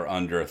Khajiit are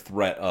under a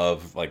threat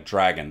of like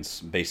dragons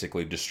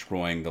basically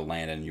destroying the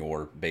land, and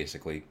you're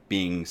basically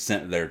being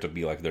sent there to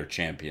be like their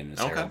champion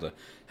to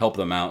help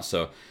them out.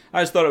 So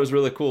I just thought it was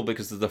really cool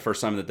because it's the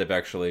first time that they've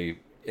actually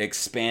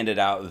expanded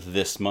out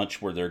this much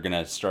where they're going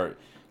to start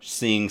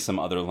seeing some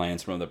other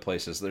lands from other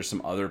places. There's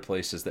some other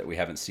places that we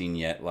haven't seen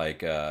yet,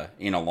 like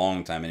in a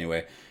long time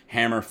anyway.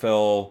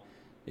 Hammerfell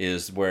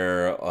is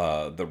where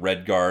the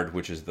Red Guard,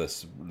 which is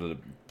the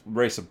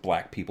race of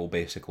black people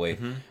basically,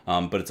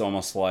 but it's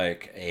almost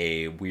like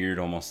a weird,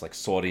 almost like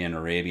Saudi and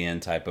Arabian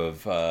type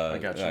of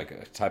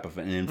type of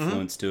an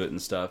influence to it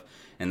and stuff,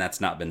 and that's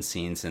not been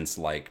seen since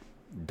like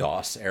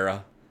DOS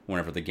era.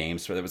 Whenever the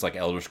games, so it was like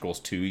Elder Scrolls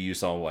 2, you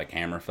saw like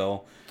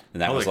Hammerfell,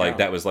 and that was like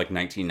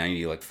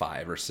 1990, like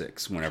 5 or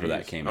 6, whenever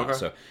that came out.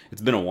 So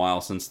it's been a while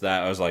since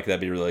that. I was like,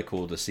 that'd be really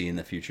cool to see in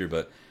the future.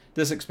 But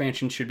this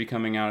expansion should be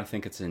coming out. I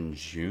think it's in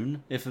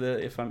June, if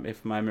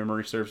my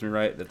memory serves me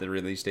right, that the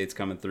release date's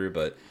coming through.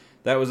 But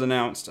that was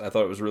announced. I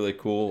thought it was really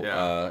cool.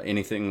 Yeah.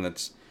 Anything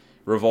that's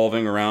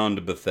revolving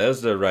around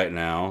Bethesda right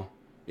now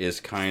is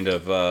kind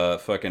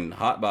of fucking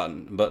hot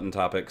button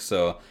topic.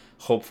 So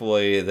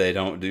hopefully they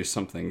don't do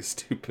something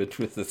stupid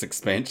with this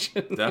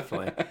expansion.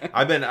 Definitely.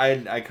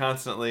 I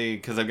constantly,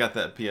 because I've got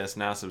that PS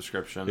Now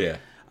subscription. Yeah.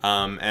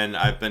 And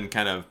I've been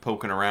kind of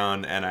poking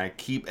around, and I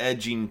keep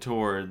edging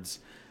towards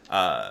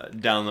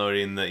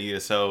downloading the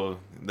ESO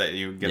that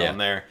you get on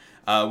there.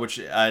 Which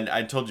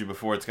I told you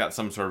before, it's got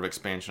some sort of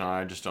expansion on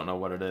it. I just don't know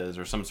what it is,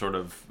 or some sort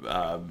of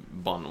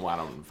bundle. I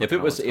don't. If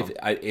it was,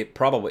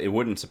 it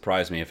wouldn't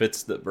surprise me if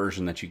it's the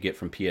version that you get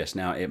from PS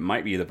Now. It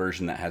might be the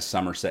version that has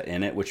Somerset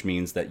in it, which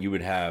means that you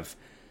would have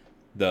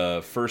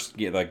the first,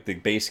 like the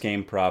base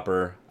game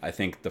proper. I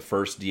think the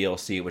first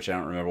DLC, which I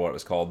don't remember what it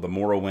was called. The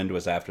Morrowind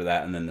was after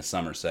that, and then the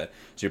Somerset.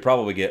 So you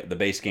probably get the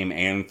base game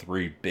and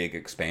 3 big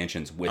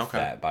expansions with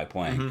that by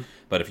playing.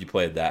 But if you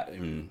played that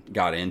and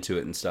got into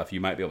it and stuff, you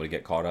might be able to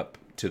get caught up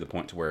to the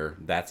point to where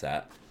that's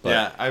at. But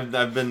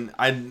yeah,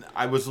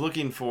 I was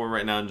looking for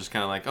right now and just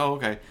kind of like, oh,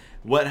 okay,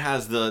 what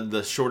has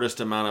the shortest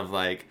amount of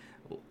like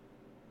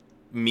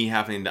me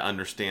having to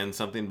understand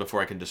something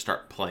before I can just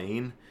start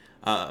playing.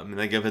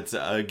 Like if it's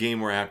a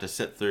game where I have to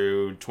sit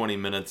through 20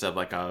 minutes of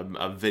like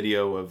a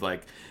video of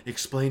like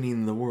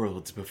explaining the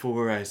worlds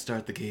before I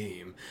start the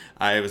game,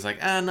 I was like,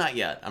 not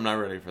yet. I'm not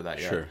ready for that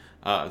yet. Sure.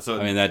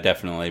 So I mean, that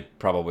definitely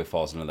probably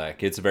falls into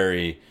that. It's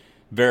very,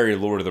 very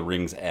Lord of the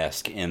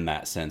Rings-esque in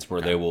that sense,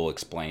 where they will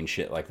explain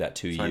shit like that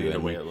to you, I need to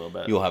and wait a little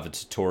bit. You'll have a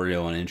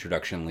tutorial and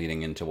introduction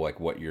leading into like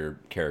what your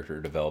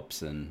character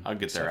develops, and I'll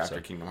get there stuff, after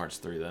so. Kingdom Hearts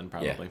 3 then,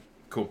 probably. Yeah.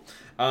 Cool.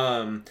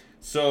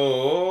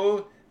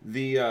 So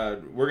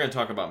we're gonna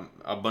talk about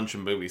a bunch of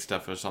movie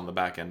stuff just on the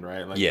back end,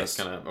 right? Like yes.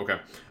 That's okay.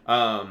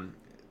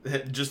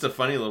 Just a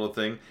funny little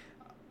thing.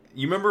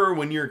 You remember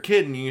when you were a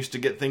kid and you used to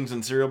get things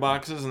in cereal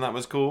boxes and that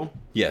was cool?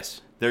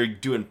 Yes. They're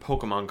doing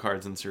Pokemon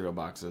cards in cereal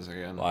boxes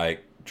again.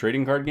 Like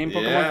trading card game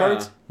Pokemon Yeah.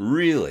 cards?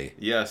 Really?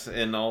 Yes,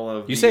 in all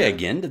of You the, say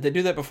again? Did they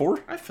do that before?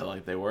 I feel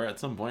like they were at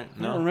some point.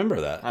 I don't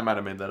remember that. I might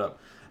have made that up.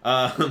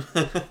 I'm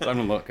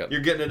gonna look up.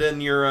 You're getting it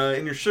in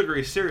your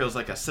sugary cereals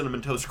like a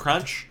Cinnamon Toast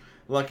Crunch,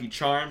 Lucky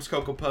Charms,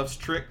 Cocoa Puffs,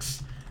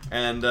 Tricks,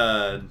 and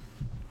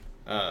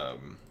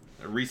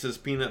Reese's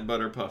Peanut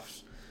Butter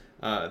Puffs.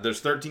 There's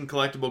 13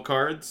 collectible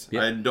cards.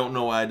 Yep. I don't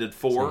know why I did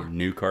 4. Some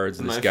new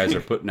cards. My These guys are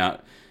finger- putting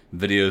out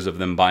videos of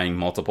them buying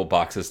multiple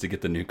boxes to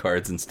get the new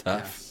cards and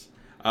stuff. Yes.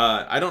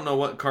 I don't know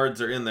what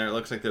cards are in there. It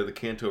looks like they're the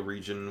Kanto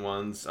region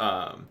ones.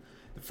 The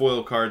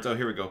foil cards. Oh,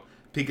 here we go.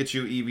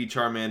 Pikachu, Eevee,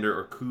 Charmander,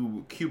 or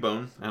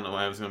Cubone. I don't know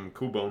why I was going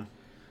Cubone.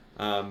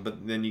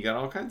 But then you got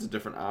all kinds of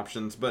different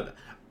options. But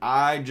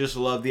I just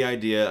love the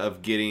idea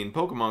of getting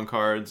Pokemon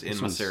cards in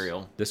my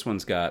cereal. This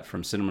one's got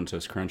from Cinnamon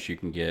Toast Crunch. You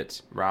can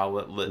get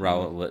Rowlet, Litten.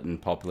 Rowlet, Litten,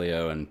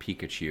 Poplio, and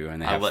Pikachu,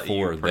 and they I'll have let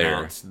 4 you there.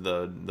 pronounce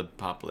the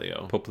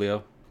Poplio.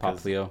 Poplio,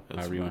 Poplio, It's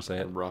however you want to say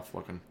it. Rough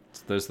looking.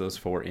 So there's those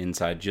 4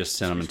 inside just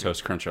Cinnamon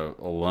Toast Crunch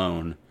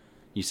alone.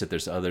 You said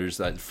there's others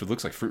that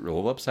looks like Fruit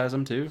Roll-Ups has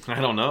them too. I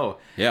don't know.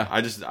 Yeah.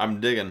 I'm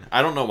digging.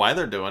 I don't know why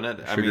they're doing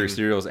it. Sugary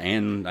cereals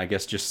and I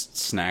guess just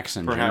snacks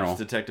in perhaps general.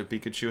 Detective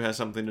Pikachu has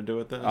something to do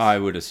with this. I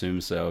would assume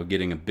so.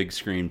 Getting a big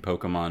screen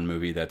Pokemon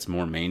movie that's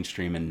more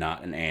mainstream and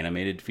not an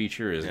animated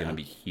feature is going to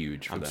be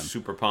huge for I'm them.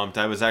 super pumped.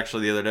 I was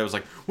actually the other day. I was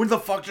like, when the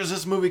fuck does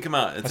this movie come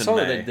out? It's I in saw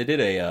May. that they did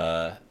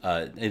a.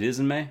 It is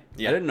in May.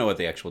 Yeah. I didn't know what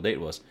the actual date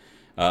was.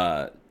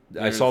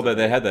 I saw that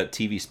they had that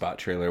TV spot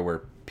trailer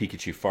where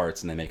Pikachu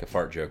farts and they make a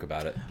fart joke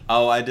about it.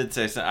 Oh, I did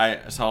say.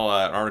 I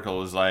saw an article.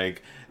 It was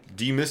like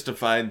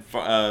demystified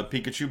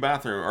Pikachu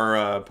bathroom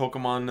or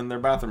Pokemon in their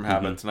bathroom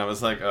habits, and I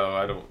was like, oh,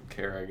 I don't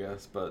care, I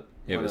guess, but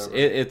It was.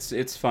 whatever.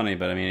 It's funny,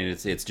 but I mean,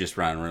 it's just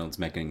Ryan Reynolds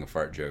making a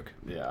fart joke.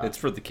 Yeah. It's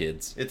for the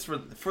kids. It's for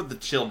the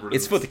children.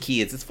 It's for the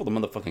kids. It's for the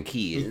motherfucking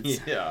kids.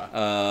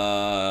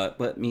 Yeah.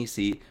 Let me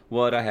see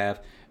what I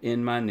have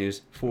in my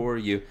news for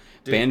you.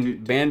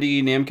 Dude.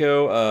 Bandai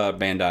Namco,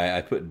 Bandai.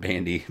 I put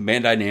Bandai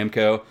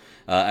Namco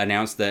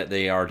announced that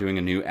they are doing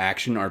a new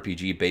action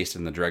RPG based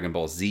in the Dragon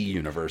Ball Z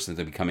universe, and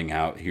it'll be coming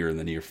out here in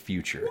the near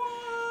future.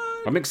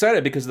 I'm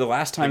excited because the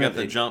last I time got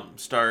the Jump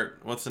Start.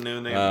 What's the new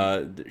name?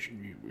 the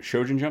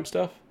Shoujin Jump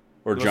stuff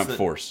or What's Jump the-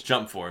 Force.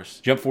 Jump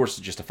Force. Jump Force is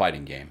just a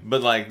fighting game.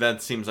 But like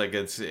that seems like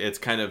it's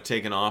kind of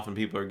taken off, and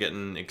people are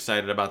getting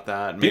excited about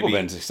that. Maybe, People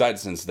have been excited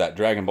since that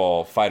Dragon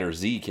Ball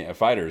Fighters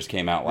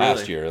came out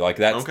last Really? year.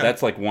 Like Okay.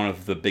 that's like one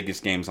of the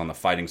biggest games on the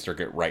fighting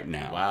circuit right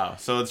now. Wow.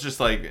 So it's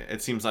just like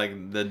it seems like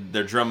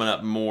they're drumming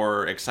up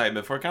more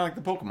excitement for it, kind of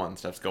like the Pokemon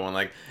stuff's going.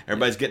 Like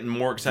everybody's getting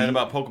more excited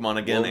about Pokemon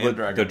again Well, and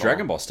Dragon the Ball.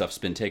 Dragon Ball stuff's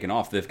been taken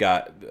off. They've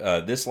got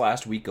this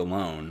last week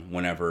alone.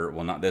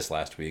 Not this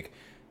last week.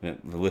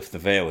 Lift the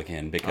veil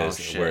again because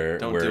Oh, shit. where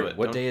Don't where do it.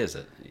 what Don't- day is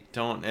it?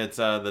 Don't. It's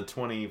the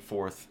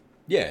 24th.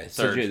 Yeah,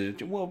 so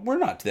Third. well, we're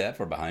not that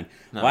far behind.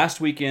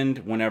 Last weekend,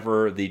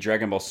 whenever the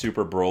Dragon Ball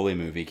Super Broly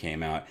movie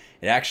came out,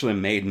 it actually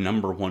made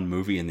 #1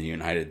 movie in the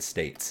United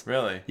States.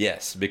 Really?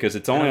 Yes, because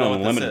it's only know on what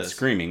this limited is.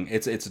 screening.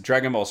 It's a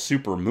Dragon Ball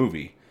Super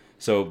movie.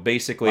 So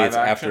basically, Live it's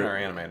action after or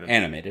animated?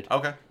 Animated.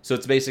 Okay. So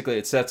it's basically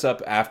it sets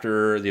up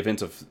after the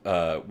events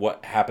of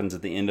what happens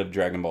at the end of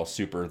Dragon Ball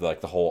Super,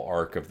 like the whole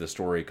arc of the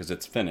story, because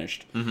it's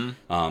finished.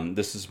 Mm-hmm.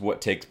 This is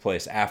what takes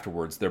place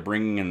afterwards. They're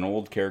bringing in an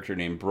old character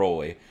named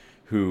Broly,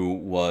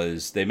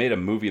 they made a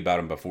movie about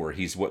him before.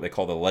 He's what they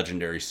call the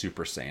legendary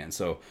Super Saiyan.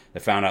 So they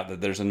found out that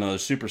there's another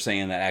Super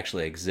Saiyan that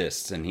actually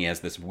exists, and he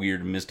has this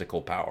weird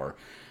mystical power.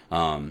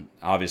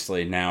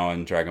 Obviously, now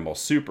in Dragon Ball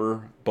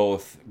Super,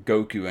 both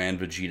Goku and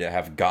Vegeta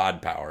have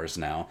god powers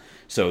now.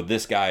 So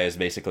this guy is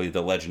basically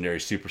the legendary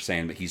Super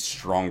Saiyan, but he's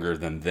stronger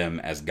than them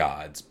as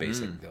gods,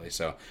 basically.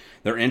 So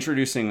they're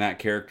introducing that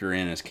character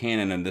in as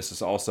canon, and this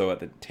is also at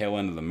the tail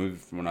end of the movie,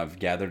 from what I've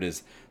gathered,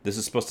 is this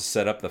is supposed to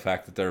set up the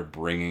fact that they're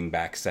bringing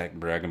back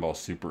Dragon Ball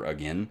Super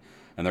again,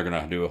 and they're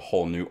going to do a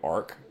whole new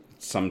arc.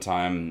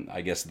 Sometime,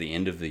 I guess, at the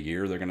end of the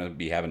year, they're going to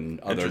be having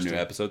other new Interesting.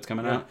 episodes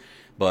coming Yeah. out.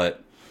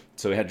 But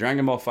so we had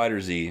Dragon Ball Fighter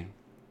Z.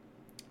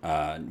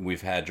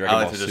 We've had Dragon I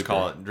like Ball to just Super.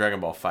 call it Dragon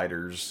Ball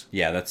Fighters.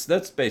 Yeah,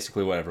 that's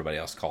basically what everybody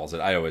else calls it.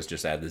 I always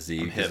just add the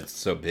Z because hip. it's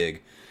so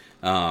big.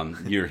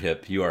 You're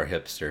hip. You are a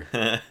hipster.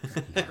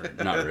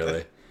 Not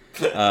really.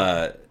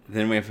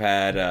 Then we've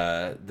had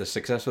the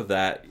success with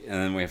that, and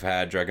then we've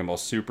had Dragon Ball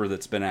Super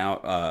that's been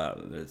out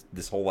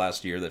this whole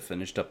last year that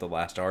finished up the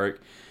last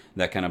arc.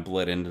 That kind of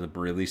bled into the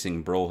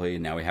releasing Broly.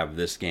 Now we have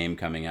this game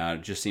coming out.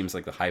 It just seems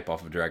like the hype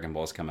off of Dragon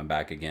Ball is coming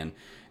back again.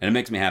 And it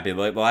makes me happy.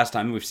 Like, the last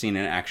time we've seen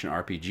an action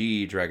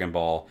RPG, Dragon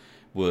Ball,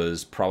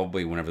 was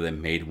probably whenever they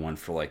made one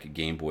for like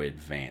Game Boy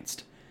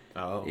Advanced.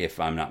 Oh. If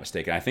I'm not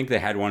mistaken. I think they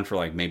had one for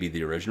like maybe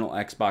the original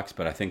Xbox,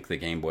 but I think the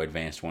Game Boy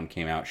Advanced one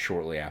came out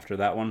shortly after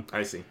that one.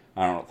 I see.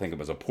 I don't think it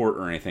was a port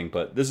or anything,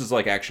 but this is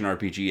like action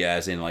RPG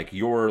as in like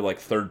you're like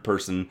third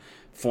person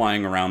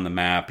flying around the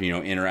map,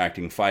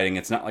 interacting, fighting.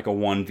 It's not like a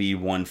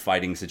 1v1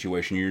 fighting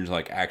situation. You're just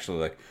like actually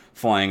like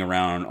flying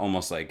around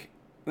almost like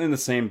in the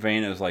same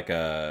vein as like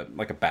a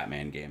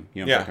Batman game.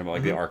 You know what I'm talking about?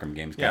 Like the Arkham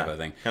games kind of a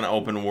thing. Kind of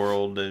open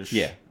world-ish.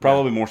 Yeah,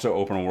 probably more so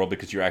open world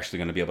because you're actually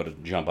going to be able to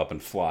jump up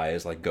and fly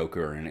as like Goku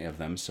or any of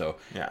them. So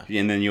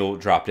and then you'll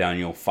drop down,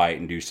 you'll fight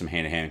and do some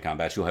hand-to-hand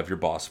combats. You'll have your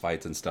boss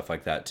fights and stuff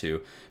like that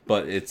too.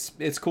 But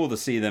it's cool to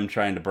see them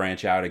trying to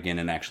branch out again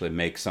and actually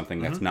make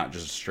something that's not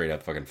just a straight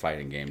up fucking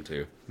fighting game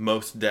too.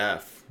 Most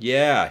Def.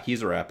 Yeah,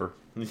 he's a rapper.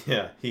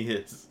 Yeah, he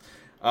is.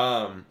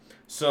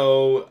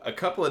 So a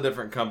couple of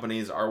different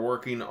companies are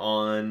working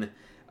on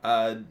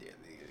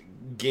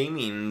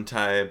gaming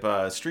type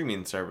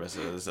streaming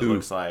services. It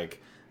looks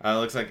like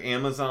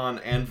Amazon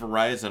and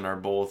Verizon are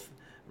both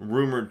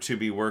rumored to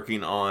be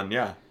working on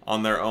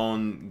their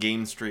own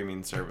game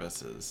streaming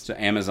services. So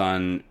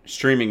Amazon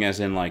streaming,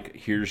 as in like,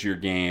 here's your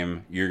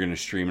game, you're gonna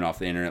stream it off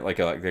the internet, like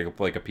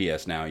a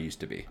PS Now used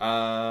to be.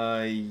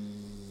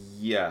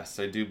 Yes,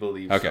 I do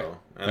believe so.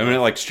 I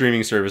mean, like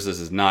streaming services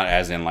is not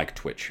as in like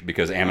Twitch,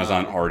 because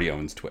Amazon already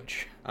owns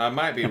Twitch. I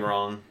might be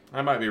wrong.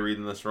 I might be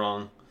reading this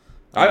wrong.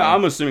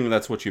 I'm assuming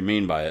that's what you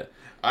mean by it.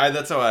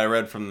 That's how I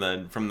read from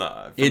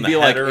the it'd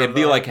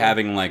be like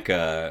having like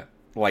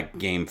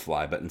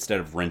GameFly, but instead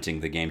of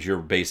renting the games, you're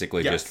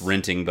basically just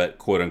renting, but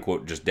quote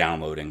unquote just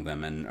downloading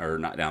them or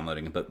not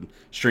downloading them, but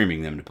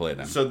streaming them to play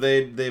them. So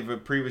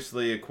they've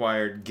previously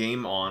acquired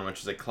Game On, which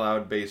is a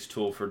cloud-based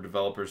tool for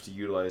developers to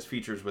utilize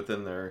features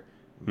within their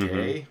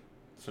day,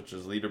 such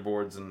as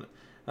leaderboards and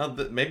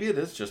maybe it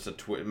is just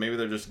maybe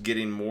they're just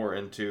getting more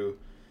into.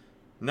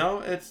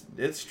 No, it's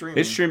streaming.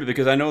 It's streaming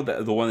because I know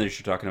that the one that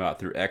you're talking about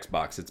through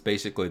Xbox, it's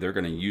basically they're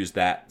going to use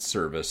that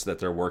service that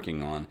they're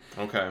working on.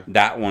 Okay.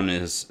 That one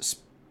is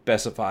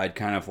specified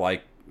kind of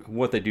like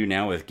what they do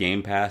now with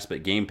Game Pass,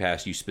 but Game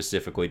Pass, you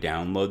specifically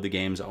download the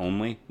games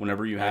only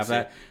whenever you have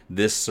that.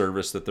 This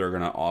service that they're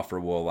going to offer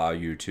will allow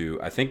you to,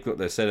 I think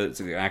they said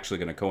it's actually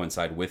going to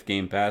coincide with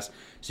Game Pass,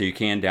 so you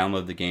can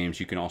download the games,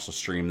 you can also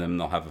stream them,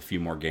 they'll have a few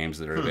more games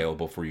that are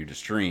available for you to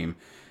stream,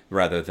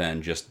 rather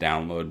than just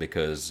download,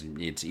 because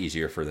it's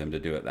easier for them to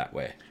do it that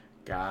way.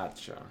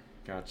 Gotcha.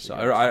 So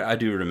I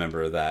do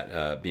remember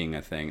that being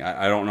a thing.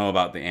 I don't know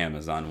about the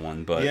Amazon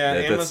one, but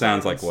that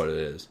sounds like what it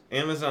is.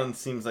 Amazon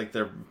seems like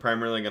they're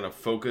primarily going to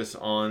focus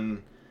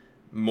on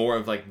more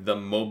of like the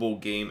mobile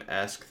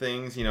game-esque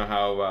things. You know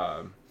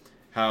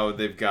how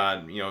they've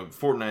got,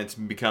 Fortnite's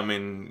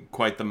becoming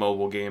quite the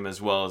mobile game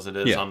as well as it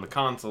is on the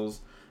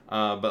consoles.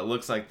 But it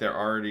looks like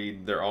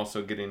they're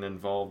also getting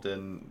involved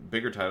in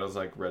bigger titles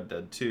like Red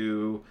Dead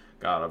 2,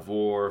 God of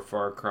War,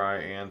 Far Cry,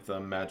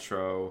 Anthem,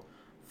 Metro,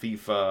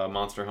 FIFA,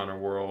 Monster Hunter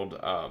World.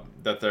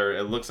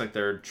 It looks like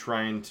they're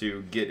trying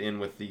to get in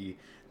with the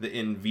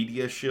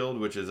Nvidia Shield,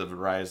 which is a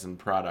Verizon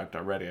product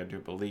already, I do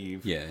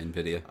believe. Yeah,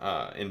 Nvidia.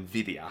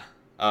 Nvidia.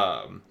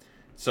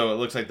 So it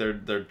looks like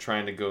they're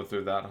trying to go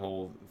through that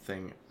whole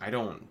thing. I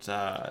don't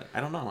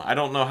know. I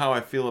don't know how I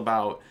feel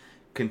about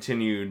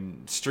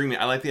continued streaming.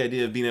 I like the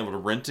idea of being able to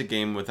rent a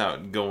game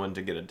without going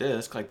to get a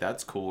disc. Like,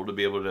 that's cool to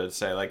be able to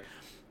say, like,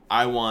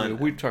 I want.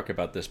 We've talked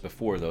about this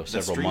before, though,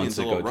 several months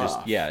ago.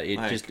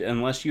 Just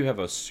unless you have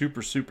a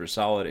super super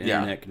solid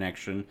internet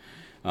connection,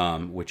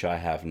 which I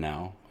have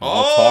now.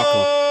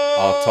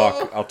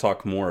 I'll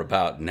talk more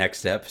about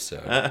next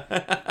episode.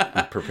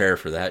 Prepare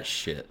for that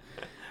shit.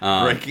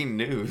 Breaking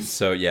news.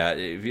 So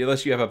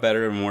unless you have a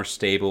better and more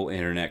stable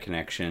internet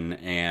connection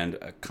and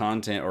a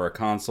content or a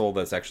console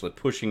that's actually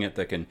pushing it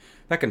that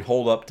can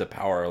hold up to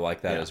power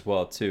like that as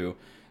well too.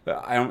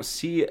 I don't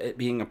see it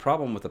being a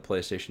problem with the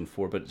PlayStation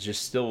 4, but it's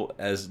just still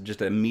as just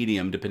a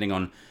medium, depending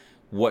on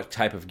what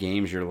type of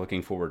games you're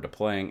looking forward to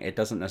playing. It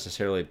doesn't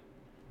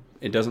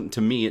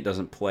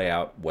play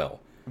out well.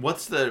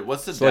 What's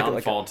the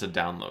downfall to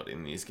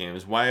downloading these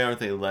games? Why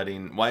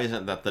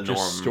isn't that the norm?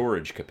 Just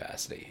storage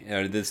capacity.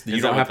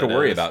 You don't have to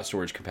worry about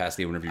storage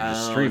capacity whenever you're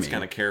just streaming. It's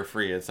kind of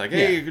carefree. It's like,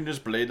 hey, you can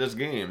just play this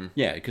game.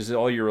 Yeah, because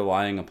all you're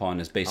relying upon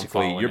is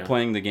basically you're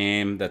playing the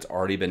game that's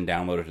already been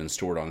downloaded and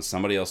stored on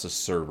somebody else's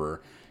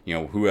server.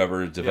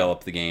 Whoever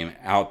developed the game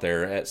out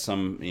there at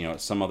some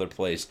other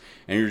place,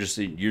 and you're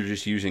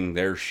just using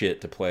their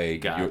shit to play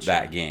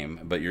that game,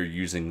 but you're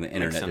using the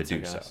internet to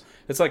do so.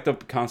 It's like the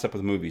concept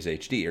with Movies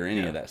HD or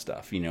any of that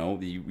stuff.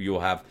 You'll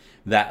have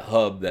that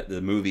hub that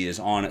the movie is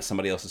on at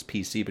somebody else's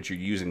PC, but you're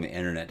using the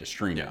internet to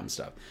stream it and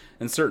stuff.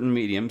 In certain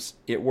mediums,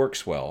 it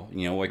works well.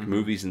 Like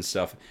movies and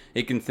stuff,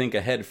 it can think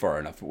ahead far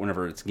enough. But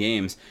whenever it's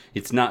games,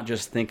 it's not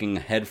just thinking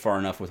ahead far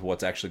enough with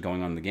what's actually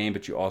going on in the game,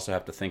 but you also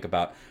have to think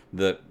about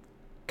the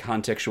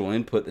contextual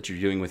input that you're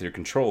doing with your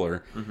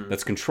controller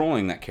that's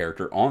controlling that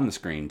character on the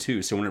screen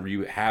too. So whenever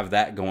you have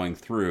that going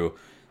through,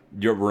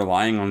 you're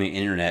relying on the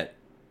internet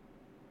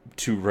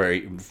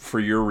for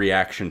your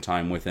reaction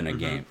time within a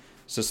game.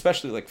 So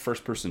especially like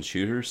first person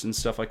shooters and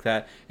stuff like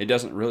that, it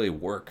doesn't really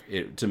work.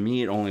 To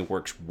me, it only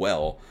works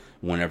well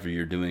whenever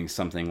you're doing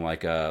something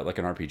like an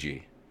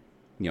RPG.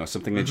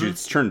 Something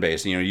that's turn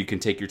based. You can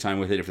take your time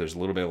with it. If there's a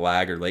little bit of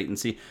lag or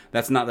latency,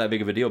 that's not that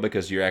big of a deal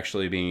because you're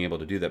actually being able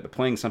to do that. But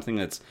playing something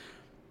that's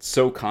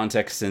so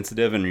context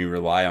sensitive and you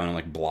rely on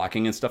like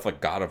blocking and stuff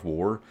like God of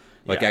War,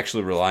 like Yeah.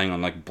 actually relying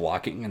on like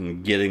blocking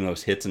and getting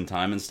those hits in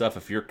time and stuff.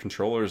 If your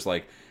controller is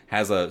like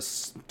has a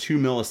 2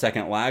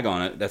 millisecond lag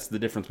on it, that's the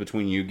difference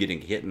between you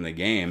getting hit in the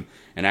game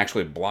and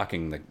actually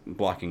blocking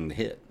the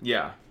hit.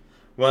 Yeah.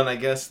 Well, and I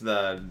guess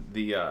the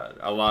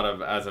a lot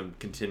of, as I'm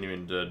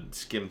continuing to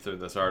skim through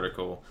this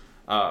article,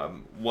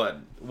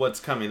 what's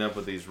coming up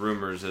with these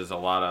rumors is a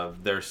lot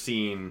of, they're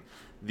seeing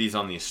these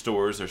on these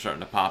stores, they're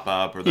starting to pop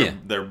up, or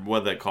they're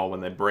what they call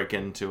when they break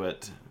into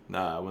it,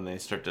 when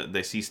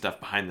they see stuff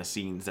behind the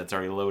scenes that's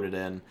already loaded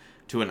in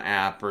to an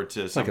app or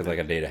to something. Like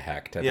a data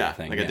hack type of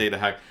thing. Like a data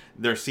hack.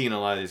 They're seeing a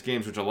lot of these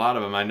games, which a lot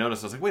of them I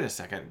noticed. I was like, wait a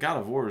second, God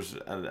of War's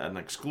an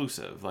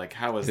exclusive. Like,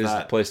 how is It is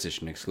that? the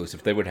PlayStation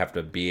exclusive. They would have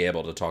to be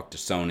able to talk to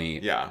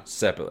Sony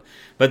separately.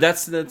 But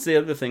that's the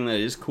other thing that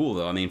is cool,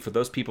 though. I mean, for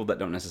those people that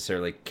don't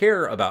necessarily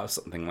care about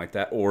something like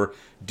that or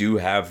do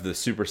have the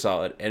super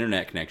solid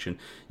internet connection,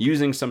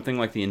 using something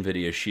like the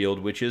NVIDIA Shield,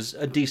 which is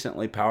a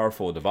decently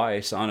powerful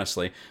device,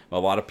 honestly, a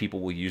lot of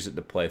people will use it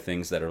to play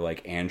things that are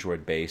like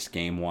Android-based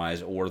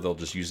game-wise, or they'll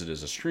just use it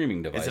as a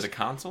streaming device. Is it a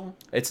console?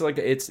 It's like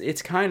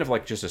it's kind of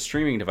like just a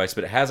streaming device,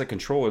 but it has a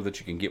controller that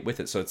you can get with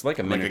it, so it's like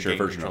a miniature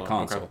version of a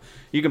console. Okay.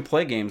 You can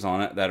play games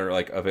on it that are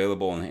like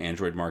available in the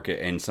Android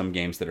market, and some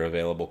games that are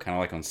available kind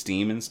of like on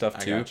Steam and stuff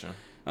too. I gotcha.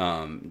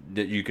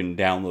 That you can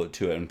download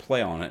to it and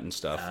play on it and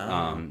stuff.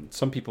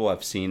 Some people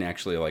I've seen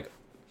actually like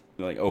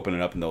open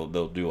it up and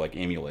they'll do like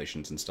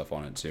emulations and stuff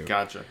on it too.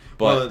 Gotcha.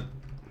 But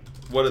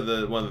one of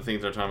the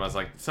things they're talking about is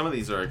like some of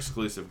these are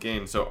exclusive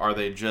games. So are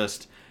they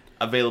just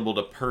available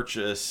to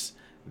purchase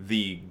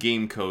the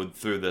game code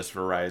through this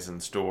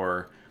Verizon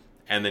store,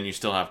 and then you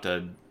still have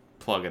to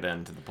plug it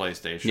into the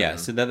PlayStation? Yeah,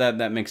 so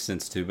that makes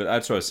sense too. But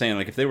that's what I was saying.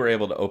 Like, if they were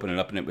able to open it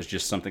up and it was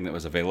just something that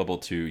was available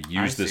to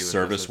use this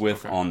service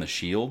with on the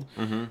Shield,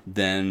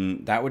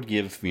 then that would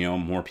give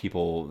more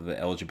people the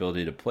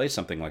eligibility to play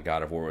something like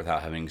God of War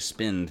without having to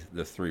spend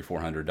the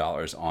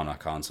 $300-400 on a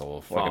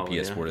console, like a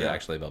PS4, to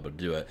actually be able to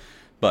do it.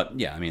 But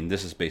yeah, I mean,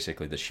 this is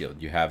basically the Shield.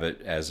 You have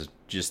it as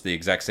just the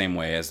exact same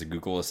way as the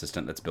Google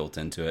Assistant that's built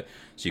into it.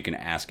 So you can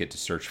ask it to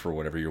search for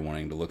whatever you're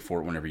wanting to look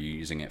for whenever you're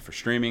using it for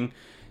streaming.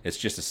 It's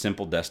just a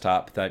simple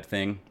desktop type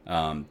thing.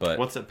 But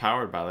what's it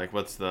powered by? Like,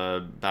 what's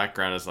the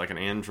background? Is it like an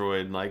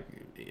Android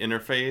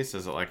interface?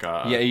 Is it like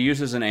a... Yeah, it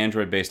uses an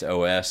Android-based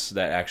OS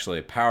that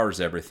actually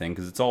powers everything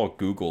because it's all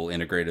Google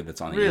integrated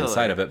that's on the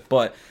inside of it.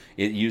 But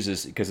it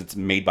uses, because it's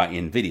made by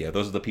NVIDIA.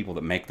 Those are the people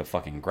that make the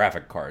fucking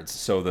graphic cards.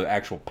 So the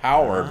actual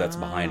power that's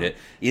behind it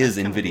is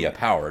NVIDIA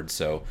powered.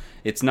 So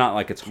it's not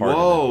like it's hard.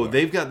 Whoa,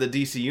 they've got the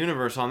DC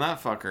Universe on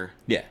that fucker.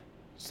 Yeah.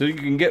 So you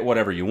can get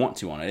whatever you want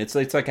to on it. It's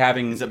like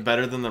having... Is it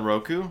better than the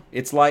Roku?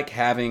 It's like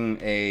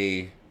having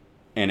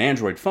an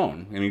Android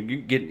phone. I mean, you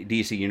get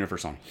DC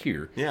Universe on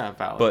here. Yeah,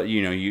 valid. But,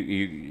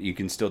 you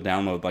can still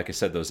download, like I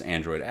said, those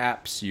Android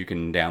apps. You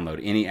can download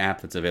any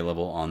app that's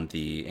available on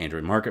the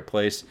Android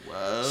Marketplace.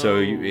 Whoa. So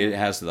it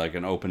has like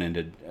an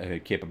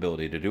open-ended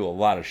capability to do a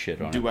lot of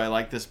shit on it. Do I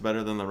like this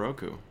better than the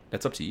Roku?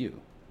 That's up to you.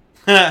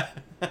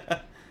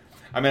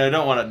 I mean, I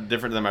don't want it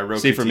different than my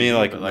Roku. See, for me, TV,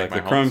 like my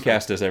the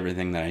Chromecast does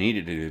everything that I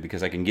needed to do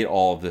because I can get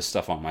all of this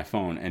stuff on my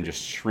phone and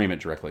just stream it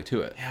directly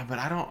to it. Yeah, but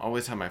I don't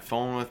always have my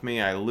phone with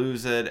me. I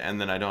lose it,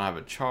 and then I don't have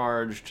it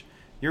charged.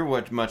 You're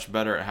much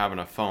better at having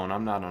a phone.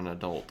 I'm not an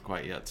adult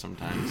quite yet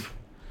sometimes.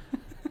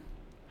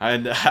 I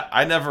didn't.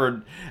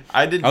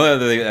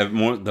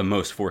 The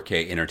most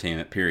 4K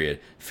entertainment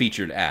period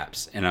featured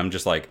apps, and I'm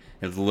just like,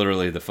 it's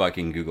literally the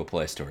fucking Google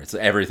Play Store. It's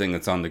everything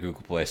that's on the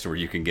Google Play Store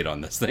you can get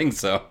on this thing.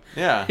 So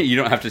yeah, you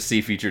don't have to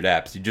see featured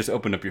apps. You just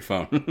open up your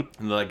phone.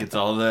 Like, it's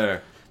all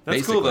there. That's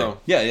basically cool though.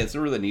 Yeah, it's a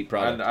really neat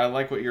product. I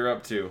like what you're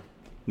up to.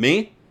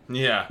 Me?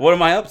 Yeah. What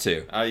am I up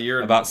to?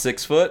 You're about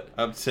 6 foot.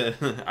 Up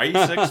to? Are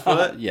you 6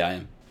 foot? Yeah, I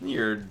am.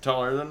 You're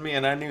taller than me,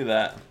 and I knew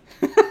that.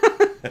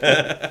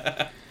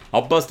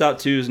 I'll bust out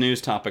Two's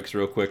news topics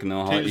real quick, and then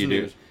I'll let you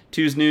do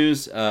Two's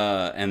news,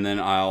 and then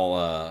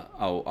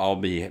I'll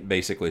be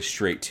basically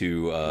straight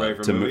to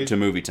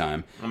movie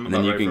time, and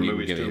then you can give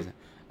me.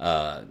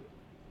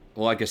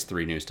 Well, I guess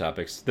 3 news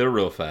topics. They're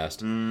real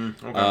fast.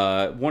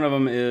 Okay. One of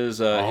them is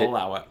I'll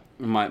allow it.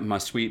 My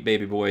sweet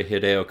baby boy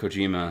Hideo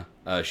Kojima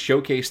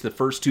showcased the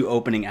first 2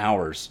 opening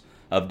hours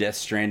of Death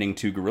Stranding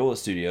to Guerrilla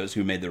Studios,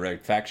 who made the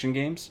Red Faction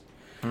games.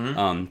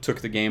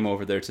 Took the game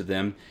over there to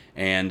them,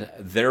 and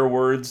their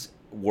words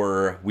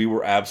were, we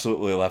were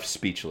absolutely left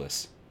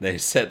speechless. They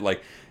said,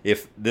 like,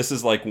 if this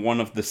is like one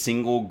of the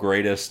single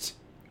greatest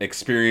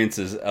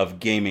experiences of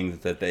gaming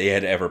that they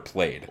had ever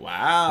played.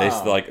 Wow. They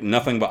said, like,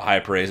 nothing but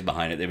high praise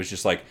behind it. It was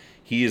just like,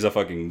 he is a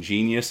fucking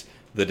genius.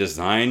 The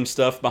design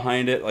stuff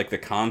behind it, like the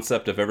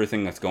concept of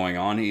everything that's going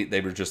on,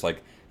 they were just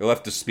like, they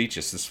left us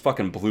speechless. This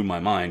fucking blew my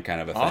mind,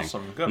 kind of a thing.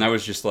 Awesome, good. And I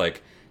was just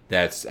like,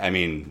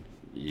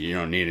 you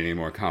don't need any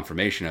more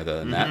confirmation other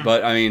than that.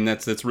 But I mean,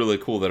 that's really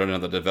cool that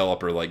another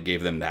developer like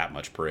gave them that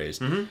much praise.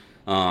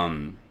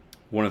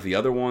 One of the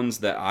other ones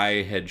that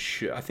I had,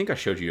 I think I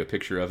showed you a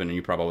picture of, and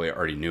you probably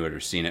already knew it or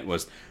seen it,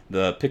 was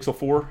the Pixel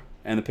 4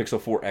 and the Pixel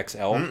 4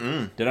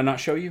 XL. Did I not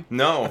show you?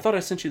 No. I thought I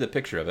sent you the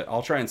picture of it.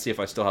 I'll try and see if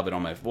I still have it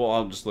on my. Well,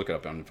 I'll just look it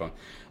up on the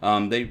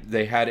phone.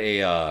 They had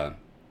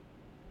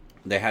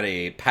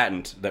a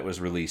patent that was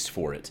released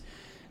for it.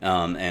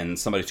 And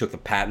somebody took the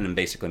patent and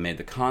basically made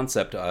the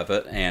concept of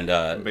it, and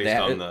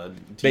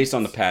based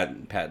on the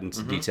patent's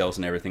details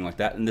and everything like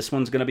that. And this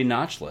one's going to be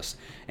notchless,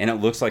 and it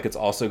looks like it's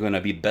also going to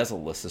be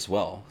bezel-less as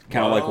well,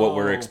 kind of like what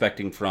we're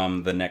expecting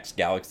from the next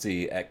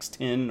Galaxy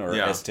X10 or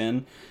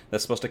S10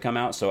 that's supposed to come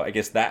out. So I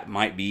guess that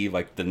might be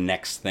like the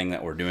next thing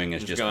that we're doing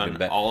is just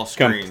all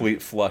screen.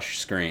 Complete flush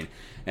screen.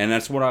 And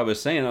that's what I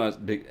was saying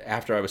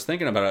after I was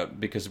thinking about it,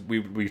 because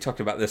we talked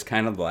about this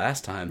kind of the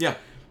last time. Yeah.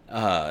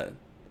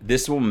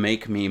 This will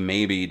make me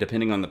maybe,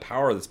 depending on the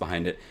power that's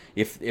behind it,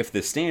 if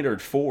the standard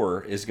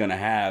 4 is going to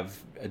have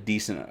a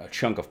decent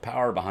chunk of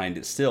power behind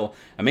it still,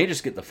 I may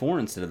just get the 4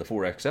 instead of the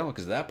 4XL,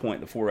 because at that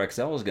point the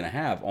 4XL is going to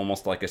have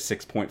almost like a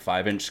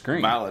 6.5-inch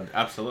screen. Valid,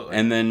 absolutely.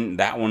 And then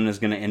that one is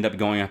going to end up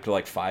going up to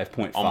like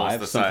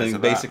 5.5, something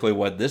basically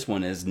what this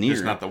one is near.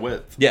 Just not the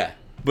width. Yeah.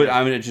 But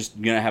I'm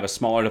just going to have a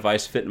smaller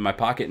device fit in my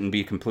pocket and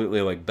be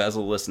completely like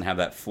bezel-less and have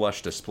that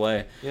flush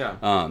display. Yeah.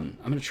 I'm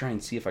going to try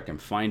and see if I can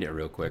find it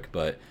real quick,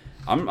 but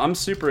I'm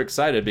super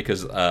excited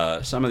because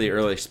some of the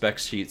early spec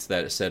sheets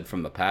that it said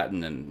from the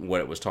patent and what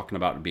it was talking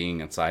about being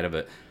inside of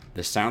it,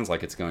 this sounds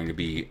like it's going to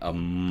be a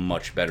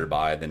much better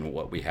buy than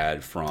what we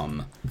had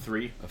from the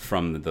 3.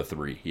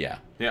 Yeah.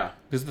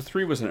 Because the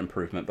 3 was an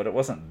improvement, but it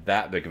wasn't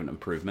that big of an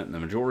improvement. And the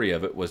majority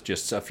of it was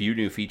just a few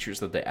new features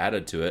that they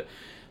added to it,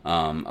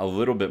 a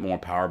little bit more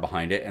power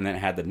behind it, and then it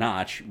had the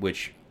notch,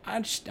 which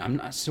I'm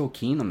not so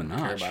keen on the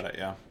notch. Care about it,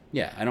 yeah.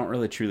 Yeah, I don't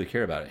really truly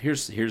care about it.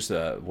 Here's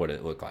what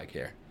it looked like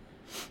here.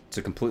 It's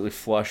a completely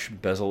flush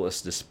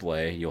bezel-less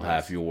display. You'll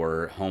have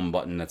your home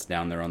button that's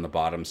down there on the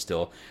bottom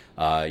still.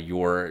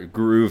 Your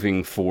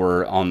grooving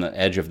on the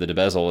edge of the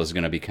bezel is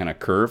going to be kind of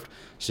curved.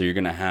 So you're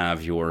going to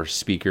have your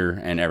speaker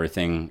and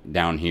everything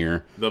down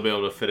here. They'll be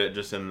able to fit it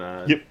just in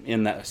the...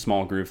 in that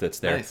small groove that's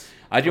there. Nice.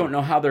 I don't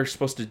know how they're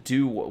supposed to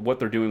do what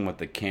they're doing with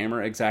the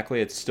camera exactly.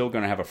 It's still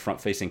going to have a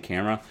front-facing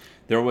camera.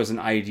 There was an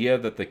idea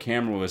that the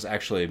camera was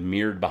actually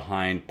mirrored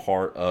behind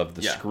part of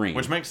the screen.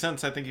 Which makes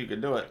sense. I think you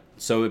could do it.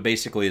 So it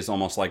basically is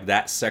almost like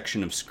that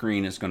section of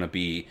screen is going to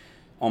be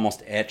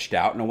almost etched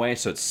out in a way,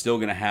 so it's still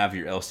going to have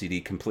your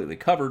LCD completely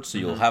covered, so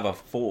you'll have a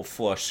full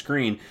flush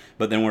screen,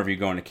 but then whenever you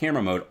go into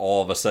camera mode,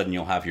 all of a sudden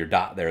you'll have your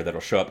dot there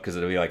that'll show up because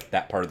it'll be like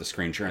that part of the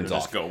screen turns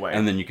off, just go away,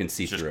 and then you can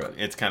see through it.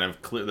 It's kind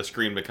of clear. The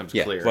screen becomes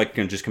clear. Yeah, like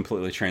just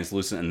completely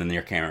translucent, and then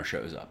your camera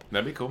shows up.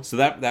 That'd be cool. So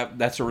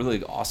that's a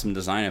really awesome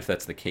design if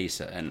that's the case,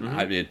 and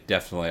I've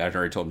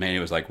already told Manny,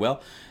 was like,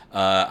 well,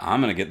 I'm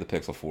gonna get the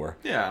Pixel 4.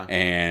 Yeah,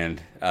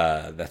 and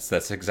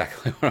that's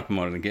exactly what I'm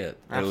gonna get.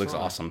 Absolutely. It looks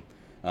awesome.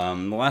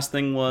 The last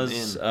thing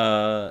was,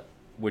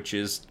 which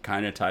is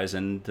kind of ties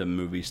into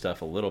movie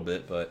stuff a little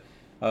bit, but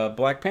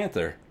Black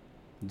Panther.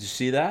 Did you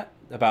see that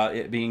about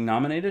it being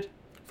nominated?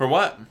 For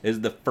what?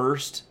 Is the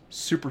first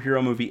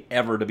superhero movie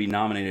ever to be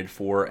nominated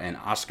for an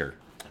Oscar.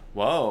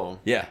 Whoa.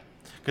 Yeah.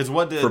 Because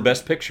what did for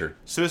Best Picture?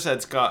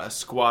 Suicide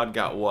Squad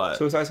got what?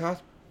 Suicide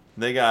Squad.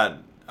 They got.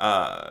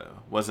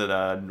 Was it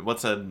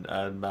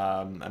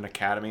an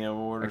Academy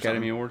Award?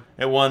 Academy Award.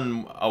 It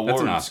won awards.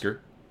 That's an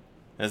Oscar.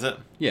 Is it?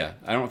 Yeah,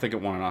 I don't think it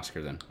won an Oscar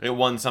then. It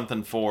won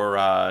something for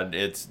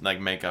its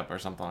like makeup or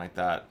something like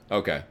that.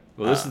 Okay.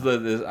 Well, this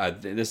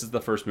is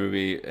the first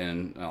movie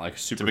in like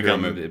superhero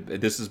movie.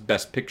 This is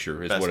Best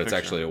Picture is what it's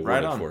actually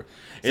awarded for.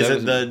 So is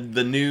it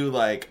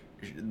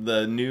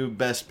the new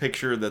Best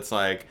Picture that's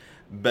like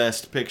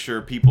Best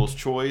Picture People's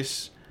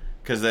Choice?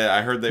 Because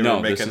I heard they were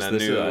making a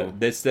new.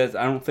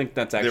 I don't think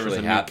that's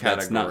actually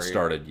that's not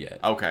started yet.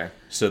 Okay.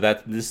 So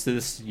that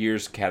this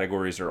year's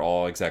categories are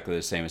all exactly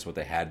the same as what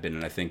they had been,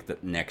 and I think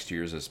that next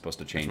year's is supposed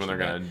to change. When they're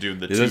going to do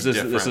the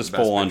this is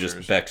full on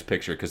just Best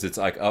Picture because it's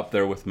like up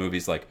there with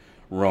movies like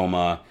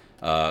Roma,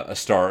 A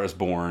Star Is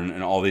Born,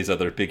 and all these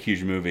other big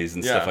huge movies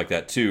and stuff like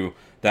that too.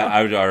 That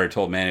I already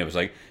told Manny, it was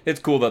like it's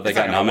cool that they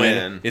got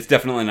nominated. It's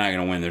definitely not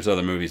going to win. There's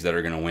other movies that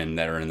are going to win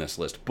that are in this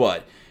list,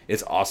 but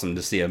it's awesome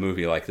to see a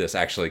movie like this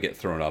actually get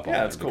thrown up.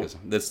 Yeah, it's cool.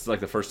 This is like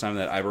the first time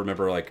that I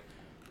remember like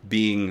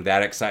being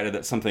that excited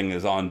that something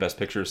is on Best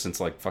Picture since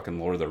like fucking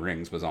Lord of the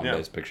Rings was on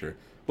Best Picture,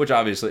 which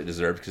obviously it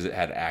deserved because it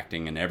had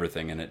acting and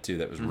everything in it too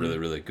that was really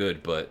really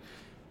good. But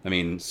I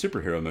mean,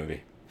 superhero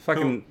movie,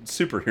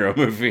 superhero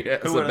movie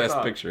as the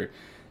Best Picture.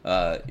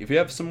 If you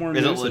have some more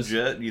news, is it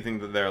legit? Do you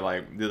think that they're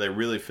like, do they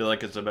really feel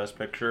like it's the Best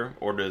Picture,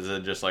 or is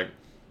it just like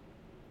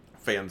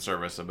fan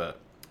service a bit?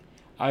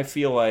 I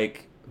feel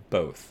like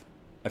both.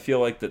 I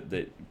feel like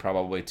that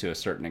probably to a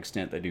certain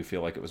extent they do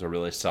feel like it was a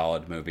really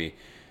solid movie.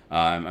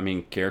 I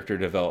mean, character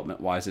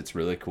development wise, it's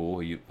really cool.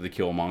 The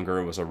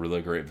Killmonger was a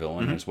really great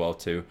villain as well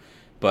too.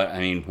 But I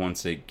mean,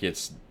 once it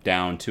gets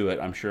down to it,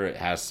 I'm sure it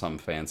has some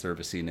fan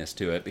serviciness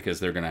to it because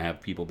they're gonna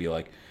have people be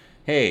like,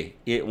 hey,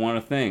 it won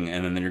a thing,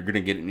 and then you're going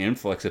to get an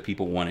influx of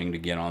people wanting to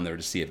get on there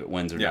to see if it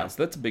wins or not.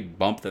 So that's a big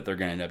bump that they're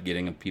going to end up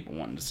getting of people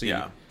wanting to see.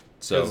 Yeah.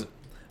 So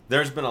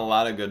there's been a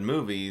lot of good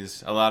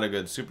movies, a lot of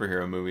good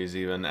superhero movies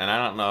even, and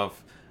I don't know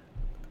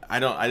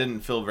I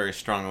didn't feel very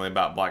strongly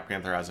about Black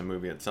Panther as a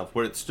movie itself,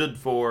 what it stood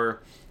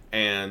for,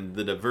 and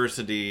the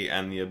diversity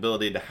and the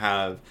ability to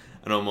have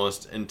an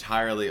almost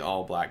entirely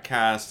all black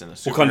cast and a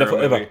Wakanda superhero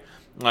forever. movie,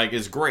 like,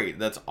 is great.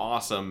 That's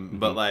awesome.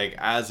 But like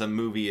as a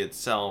movie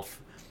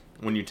itself,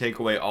 when you take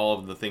away all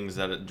of the things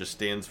that it just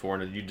stands for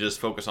and you just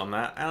focus on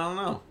that, I don't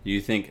know. Do you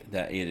think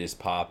that it is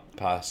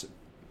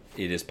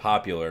it is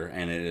popular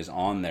and it is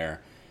on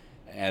there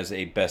as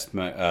a best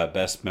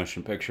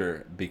motion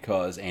picture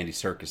because Andy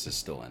Serkis is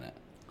still in it?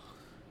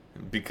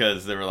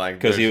 Because they were like,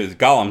 Because he was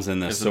Gollum's in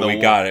this, This is so the we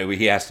one- got it.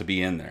 He has to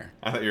be in there.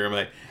 I thought you were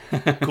like,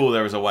 cool.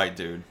 There was a white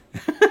dude.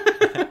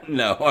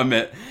 No, I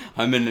meant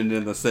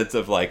in the sense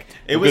of like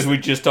It because was- we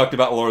just talked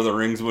about Lord of the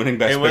Rings winning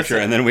Best It was- Picture,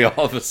 and then we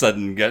all of a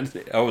sudden got.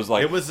 I was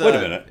like, It was. wait a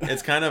minute.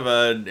 It's kind of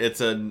a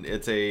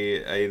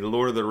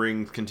Lord of the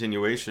Rings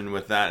continuation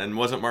with that. And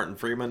wasn't Martin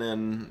Freeman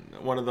in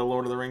one of the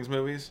Lord of the Rings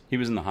movies? He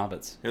was in the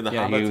Hobbits. In the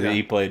yeah, Hobbits, yeah.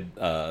 he played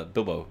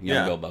Bilbo,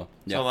 young Bilbo.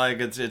 Yeah, So like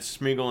it's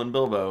Smeagol and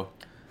Bilbo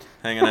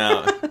hanging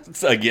out.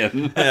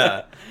 again.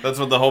 Yeah, that's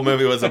what the whole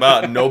movie was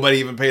about. And nobody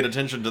even paid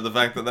attention to the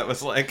fact that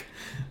was like,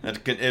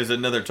 it was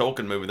another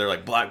Tolkien movie. They're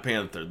like, Black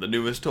Panther, the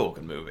newest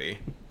Tolkien movie.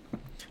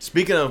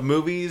 Speaking of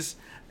movies,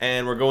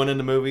 and we're going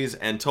into movies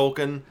and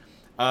Tolkien,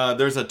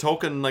 there's a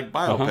Tolkien like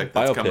biopic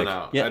that's coming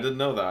out. Yeah. I didn't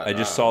know that. I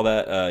just saw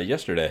that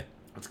yesterday.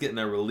 It's getting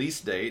a release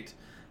date.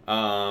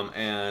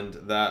 And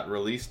that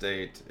release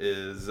date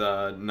is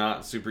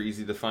not super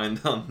easy to find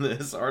on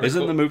this article.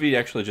 Isn't the movie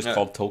actually just Yeah.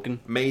 called Tolkien?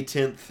 May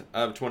 10th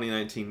of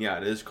 2019. Yeah,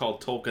 it is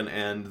called Tolkien,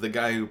 and the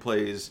guy who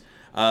plays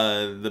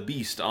the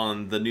Beast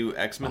on the new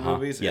X-Men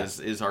movies yeah.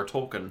 is our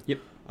Tolkien. Yep.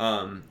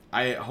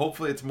 I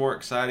hopefully it's more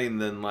exciting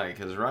than like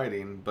his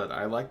writing, but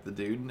I like the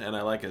dude and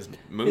I like his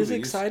movies. His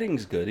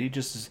exciting's good.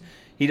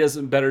 He does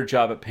a better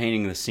job at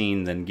painting the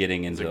scene than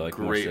getting into He's a like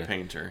more great shit.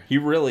 painter. He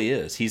really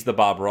is. He's the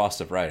Bob Ross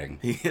of writing.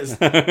 He is.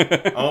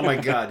 Oh my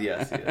God,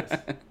 yes, he is.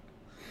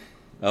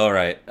 All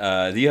right.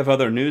 Do you have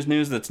other news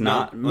that's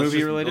not No, let's movie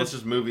just- related? Let's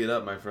just movie it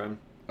up, my friend.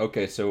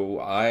 Okay, so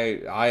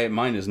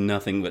mine is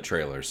nothing but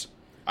trailers.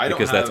 I don't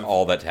because that's have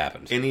all that's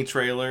happened. any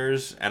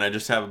trailers, and I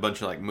just have a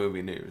bunch of like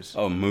movie news.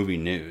 Oh, movie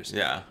news.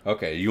 Yeah,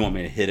 Okay, you want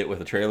me to hit it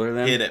with a trailer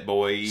then? hit it,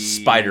 boy.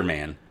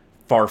 Spider-Man: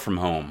 Far From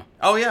Home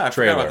Oh yeah, I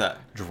trailer forgot about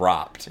that.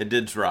 dropped. It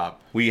did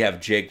drop. We have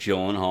Jake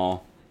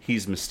Gyllenhaal.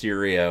 He's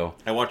Mysterio.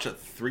 I watched it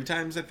 3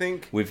 times, I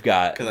think. We've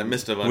got 'Cause I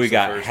missed a bunch We the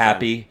got first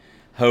Happy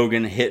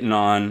Hogan hitting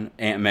on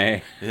Aunt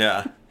May.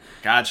 Yeah.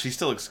 God, she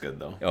still looks good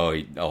though. Oh,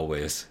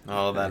 always.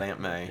 Oh, that Aunt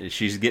May.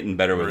 She's getting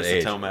better with Marissa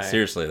age. Tomei.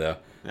 Seriously though,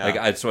 Yeah. like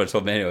that's what I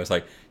told Manny. I was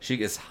like, she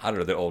gets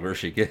hotter the older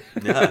she gets.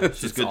 Yeah, it's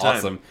she's just good time.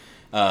 awesome.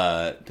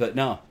 But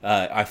no,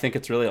 I think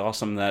it's really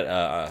awesome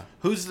that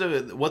What's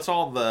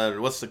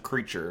the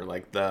creature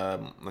like the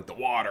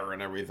water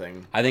and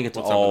everything? I think it's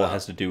What's up all with that?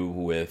 has to do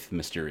with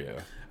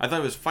Mysterio. I thought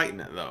he was fighting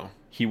it though.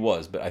 He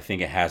was, but I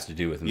think it has to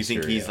do with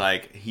Mysterio. You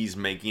think he's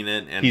making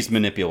it and he's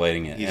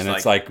manipulating it, he's and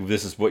it's like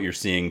this is what you're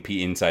seeing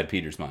inside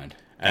Peter's mind,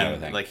 kind of a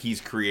and thing. like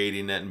he's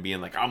creating it and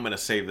being like, I'm gonna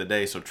save the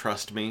day, so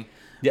trust me.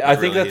 Yeah, But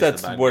I think really, he's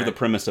that's the bad where guy. the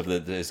premise of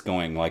it is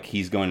going. Like,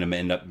 he's going to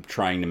end up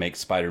trying to make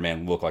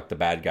Spider-Man look like the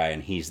bad guy,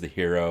 and he's the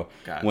hero.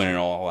 Gotcha. When in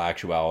all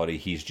actuality,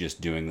 he's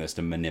just doing this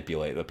to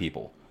manipulate the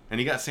people. And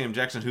you got Sam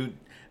Jackson, who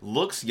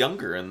looks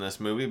younger in this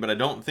movie, but I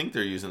don't think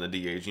they're using the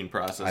de-aging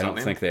process. I don't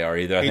think they are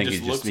either. I He think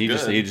just looks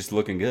he's good. just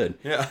looking good.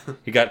 Yeah,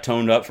 He got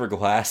toned up for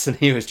Glass, and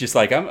he was just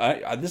like,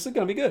 this is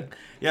gonna be good.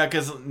 yeah.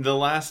 Because the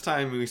last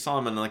time we saw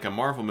him in like a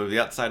Marvel movie,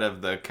 outside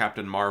of the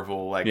Captain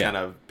Marvel like Yeah. kind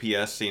of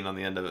PS scene on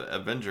the end of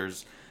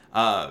Avengers,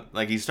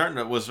 like was starting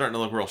to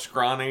look real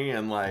scrawny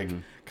and like Mm-hmm.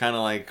 kind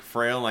of like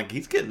frail. Like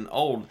he's getting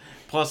old.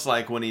 Plus,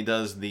 like when he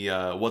does the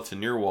 "What's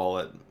in Your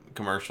Wallet"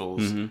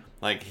 commercials,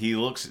 like he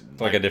looks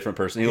Like a different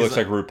person. He he's looks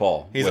like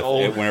RuPaul. he's with,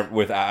 old.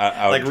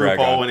 Without like drag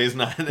RuPaul on. when he's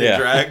not in Yeah.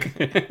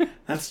 drag.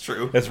 That's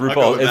true. It's I'll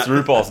go RuPaul. with It's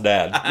that. RuPaul's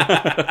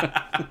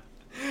dad.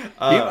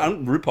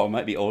 RuPaul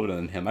might be older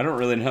than him. I don't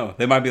really know.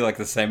 They might be like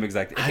the same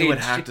exact age. I would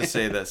have to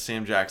say that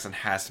Sam Jackson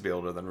has to be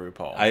older than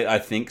RuPaul. I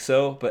think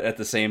so, but at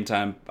the same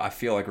time, I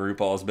feel like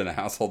RuPaul has been a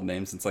household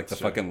name since like the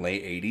Sure. fucking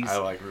late 80s. I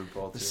like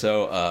RuPaul too.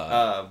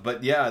 So,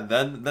 But yeah,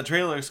 then the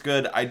trailer looks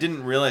good. I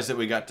didn't realize that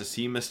we got to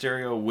see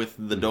Mysterio with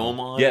the dome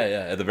on. yeah,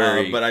 at the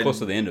very but close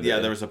to the end of it. Yeah,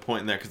 there was a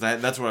point in there because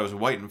that's what I was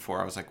waiting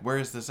for. I was like, "Where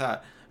is this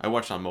at?" I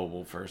watched on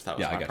mobile first. That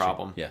was Yeah, I my got you.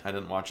 problem. Yeah. I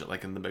didn't watch it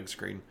like in the big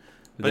screen.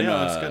 But Then, yeah,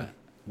 that's good.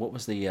 What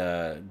was the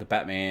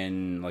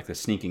Batman, like the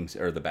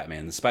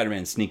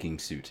Spider-Man sneaking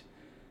suit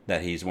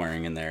that he's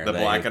wearing in there? The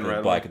black and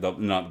red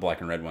one? not the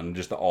black and red one,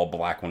 just the all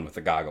black one with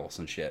the goggles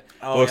and shit.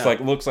 Oh, looks yeah.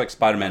 like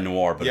Spider-Man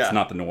Noir, but Yeah. it's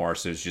not the Noir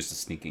suit. It's just a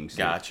sneaking suit.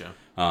 Gotcha.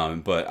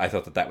 But I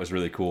thought that was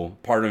really cool.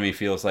 Part of me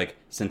feels like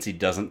since he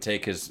doesn't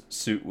take his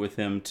suit with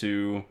him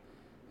to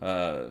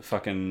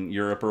fucking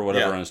Europe or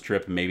whatever Yeah. on his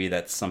trip, maybe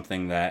that's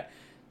something that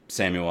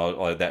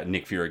that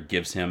Nick Fury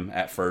gives him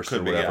at first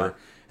Could or be, whatever, yeah.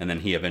 and then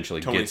he eventually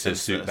Tony gets his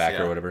sensed suit this, back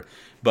yeah. or whatever.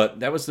 But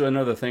that was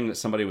another thing that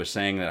somebody was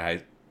saying that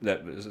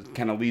that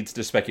kind of leads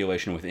to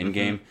speculation with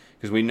Endgame,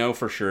 because we know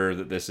for sure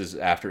that this is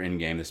after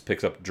Endgame. This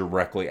picks up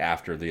directly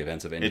after the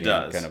events of Endgame, It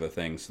does. kind of a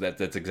thing. So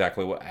that's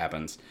exactly what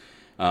happens.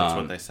 That's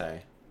what they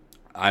say.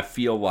 I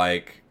feel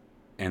like,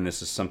 and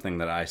this is something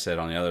that I said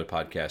on the other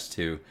podcast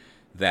too,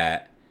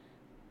 that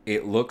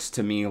it looks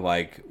to me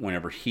like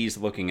whenever he's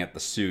looking at the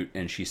suit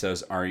and she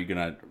says, "Are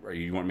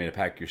you want me to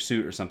pack your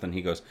suit or something?"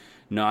 He goes,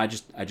 "No, I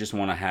just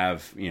want to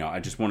have, I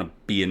just want to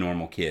be a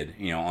normal kid,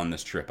 on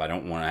this trip. I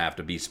don't want to have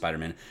to be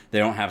Spider-Man." They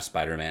don't have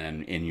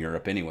Spider-Man in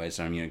Europe anyways,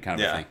 so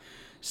kind of a thing.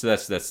 So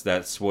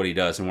that's what he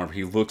does. And whenever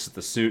he looks at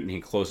the suit and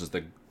he closes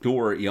the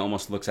door, he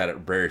almost looks at it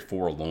very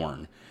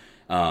forlorn.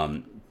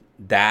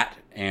 That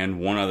and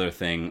one other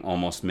thing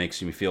almost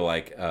makes me feel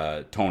like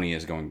Tony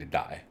is going to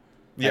die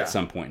at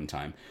some point in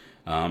time.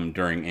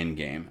 During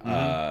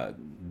Endgame,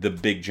 the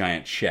big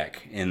giant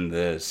check in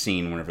the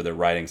scene whenever they're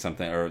writing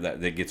something or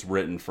that gets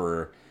written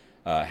for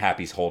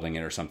Happy's holding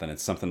it or something.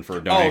 It's something for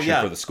a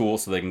donation for the school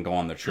so they can go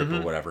on their trip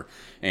or whatever.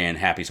 And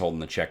Happy's holding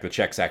the check. The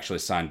check's actually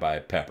signed by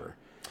Pepper.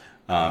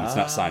 It's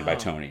not signed by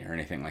Tony or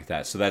anything like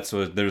that. So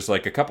there's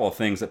like a couple of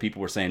things that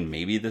people were saying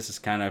maybe this is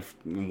kind of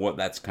what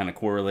that's kind of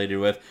correlated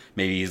with.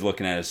 Maybe he's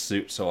looking at his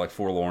suit so like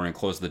forlorn and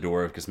closed the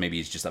door because maybe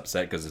he's just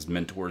upset because his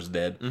mentor's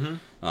dead.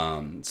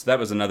 So that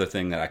was another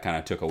thing that I kind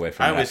of took away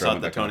from it. I always thought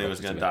that Tony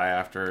was going to die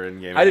after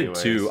Endgame. I did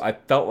too. I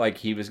felt like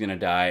he was going to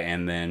die,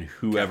 and then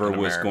whoever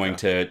was going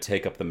to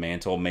take up the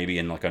mantle, maybe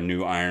in like a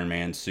new Iron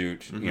Man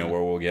suit, where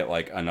we'll get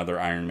like another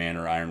Iron Man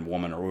or Iron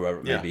Woman or whoever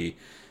it may be,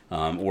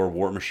 or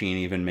War Machine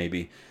even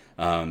maybe.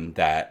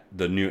 That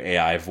the new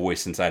AI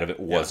voice inside of it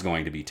was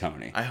going to be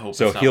Tony. I hope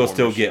so. He'll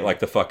still Machine. get like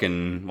the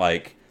fucking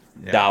like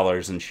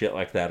dollars and shit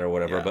like that or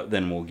whatever. But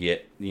then we'll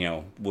get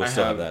we'll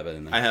still have that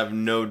in there. I have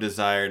no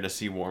desire to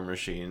see War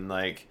Machine.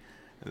 Like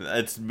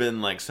it's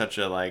been like such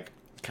a like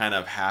kind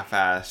of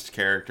half-assed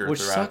character,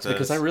 which throughout sucks this.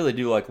 because I really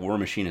do like War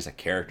Machine as a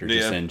character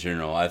just in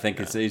general. I think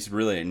it's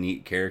really a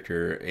neat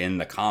character in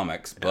the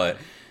comics, but.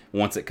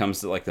 Once it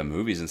comes to like the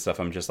movies and stuff,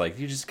 I'm just like,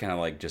 you just kind of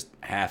like just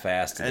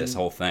half-assed this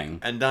whole thing.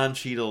 And Don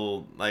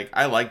Cheadle, like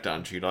I like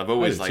Don Cheadle. I've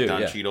always liked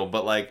Don Cheadle,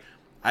 but like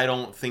I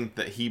don't think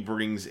that he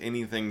brings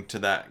anything to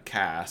that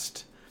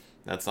cast.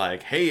 That's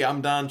like, hey,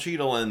 I'm Don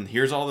Cheadle, and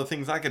here's all the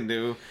things I can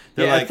do.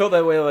 They're like, I felt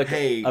that way like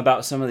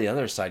about some of the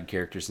other side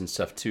characters and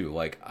stuff too.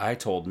 Like I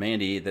told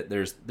Mandy that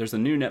there's a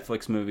new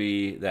Netflix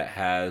movie that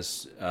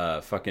has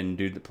fucking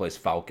dude that plays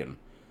Falcon.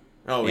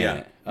 Oh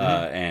yeah,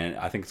 and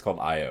I think it's called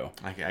IO.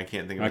 I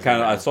can't think of it.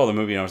 I saw the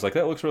movie and I was like,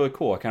 that looks really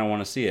cool. I kind of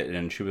want to see it.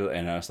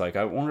 And I was like,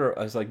 I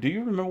was like, do you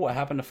remember what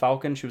happened to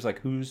Falcon? She was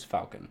like, who's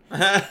Falcon?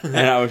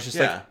 And I was just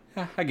like,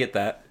 I get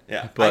that.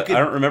 Yeah, but I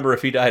don't remember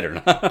if he died or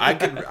not.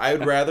 I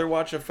would rather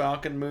watch a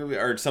Falcon movie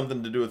or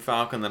something to do with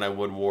Falcon than I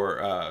would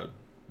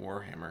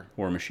Warhammer.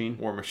 War Machine.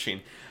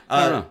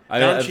 I don't know.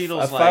 Don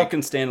Cheadle's a Falcon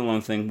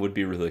standalone thing would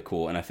be really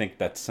cool, and I think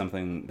that's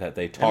something that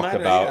they talked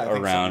about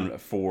around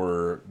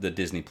for the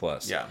Disney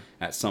Plus.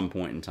 At some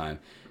point in time.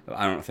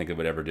 I don't think it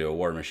would ever do a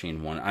War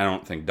Machine one. I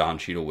don't think Don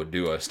Cheadle would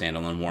do a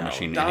standalone War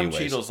Machine. Don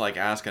Cheadle's like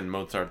asking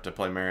Mozart to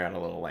play Marietta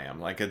Little Lamb.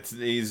 Like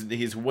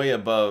he's way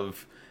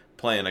above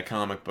playing a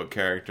comic book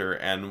character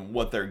and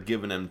what they're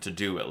giving him to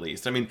do. At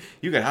least, I mean,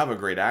 you could have a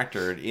great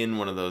actor in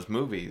one of those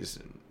movies.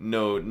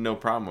 No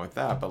problem with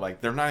that. But like,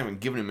 they're not even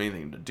giving him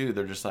anything to do.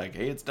 They're just like,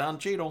 hey, it's Don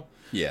Cheadle.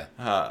 Yeah.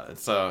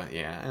 So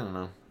yeah, I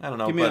don't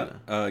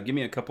know. Give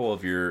me a couple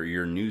of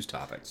your news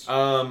topics.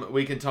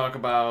 We can talk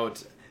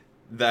about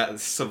that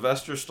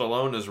Sylvester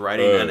Stallone is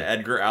writing an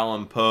Edgar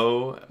Allan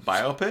Poe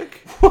biopic.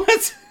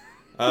 What?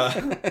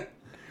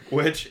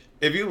 Which,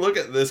 if you look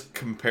at this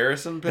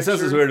comparison picture, it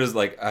sounds as weird as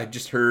like I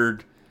just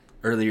heard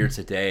earlier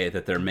today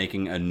that they're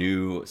making a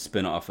new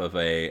spin-off of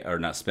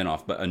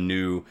a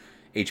new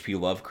H.P.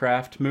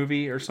 Lovecraft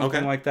movie or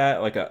something like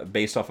that, like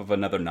based off of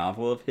another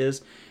novel of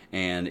his,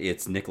 and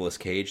it's Nicolas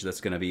Cage that's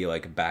going to be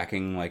like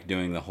backing, like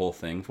doing the whole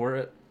thing for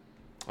it.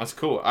 That's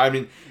cool. I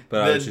mean,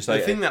 but the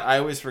thing that I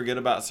always forget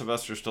about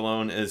Sylvester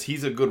Stallone is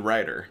he's a good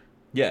writer.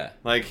 Yeah,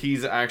 like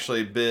he's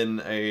actually been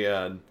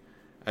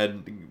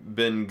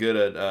been good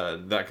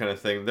at that kind of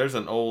thing. There's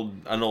an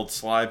old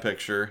Sly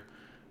picture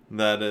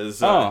that is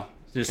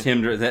just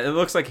him. It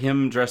looks like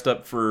him dressed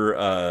up for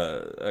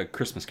a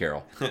Christmas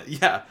Carol.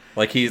 Yeah,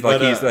 like he's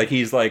not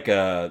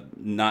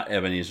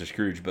Ebenezer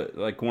Scrooge, but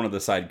like one of the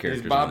side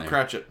characters. He's Bob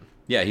Cratchit.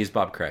 Yeah, he's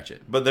Bob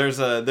Cratchit. But there's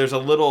a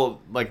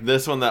little like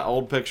this one, that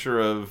old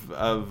picture of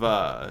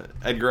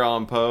Edgar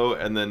Allan Poe,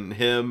 and then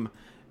him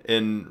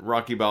in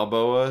Rocky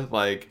Balboa.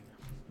 Like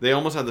they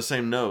almost have the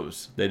same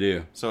nose. They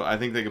do. So I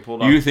think they could pull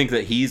it off. You think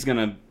that he's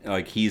gonna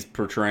he's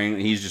portraying,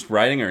 he's just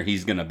writing, or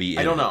he's gonna be?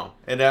 I don't know.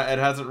 It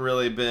hasn't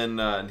really been.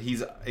 He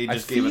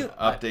just gave an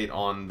update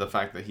on the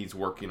fact that he's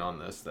working on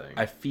this thing.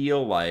 I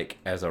feel like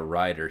as a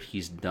writer,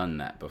 he's done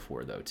that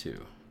before though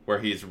too. Where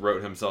he's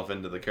wrote himself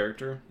into the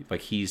character?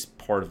 Like he's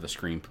part of the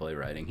screenplay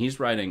writing.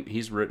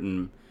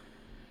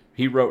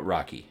 He wrote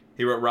Rocky.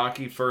 He wrote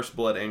Rocky, First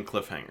Blood, and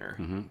Cliffhanger.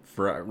 Mm-hmm.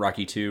 For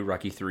Rocky 2,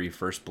 Rocky 3,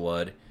 First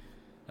Blood,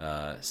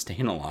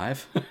 Staying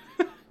Alive.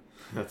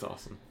 That's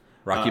awesome.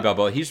 Rocky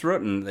Balboa. He's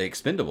written The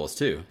Expendables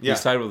too. Yeah.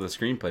 He's tied with the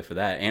screenplay for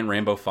that, and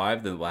Rambo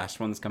 5, the last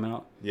one that's coming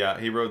out. Yeah,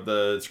 he wrote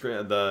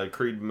the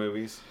Creed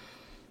movies.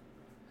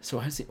 So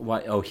why is he?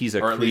 Why? Oh, he's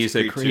Or at least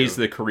Creed 2.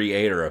 the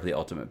creator of the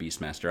Ultimate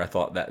Beastmaster. I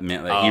thought that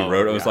meant that he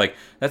wrote it. I was yeah. like,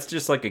 that's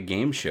just like a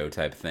game show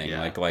type thing.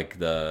 Yeah.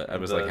 I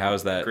was like, how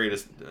is that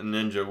greatest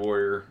Ninja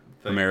Warrior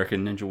thing?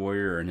 American Ninja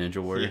Warrior or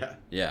Ninja Warrior? Yeah.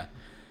 Yeah.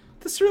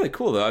 That's really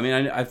cool though. I mean,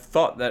 I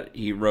thought that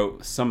he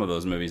wrote some of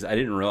those movies. I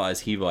didn't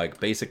realize he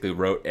like basically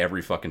wrote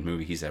every fucking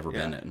movie he's ever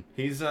been in.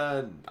 He's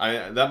that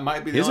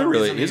might be the He's only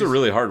reason a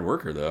really hard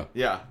worker though.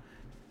 Yeah.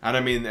 And I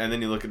mean, and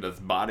then you look at his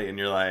body and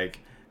you're like,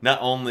 not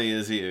only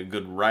is he a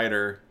good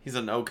writer, he's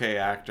an okay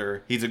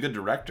actor, he's a good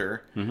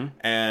director,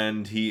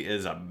 and he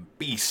is a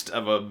beast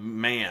of a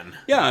man.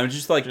 Yeah, I'm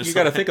just like, you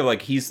got to think of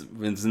like he's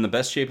in the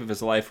best shape of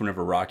his life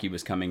whenever Rocky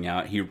was coming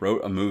out. He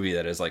wrote a movie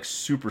that is like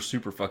super,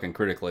 super fucking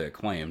critically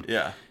acclaimed.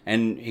 Yeah.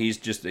 And he's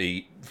just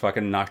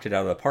fucking knocked it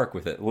out of the park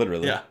with it,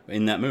 literally,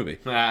 in that movie.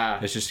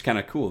 It's just kind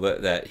of cool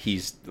that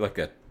he's like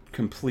a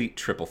complete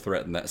triple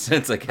threat in that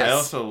sense, I guess. I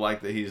also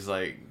like that he's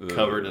like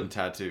covered in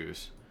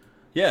tattoos.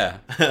 Yeah.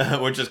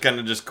 Which is kind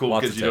of just cool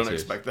Lots because of you don't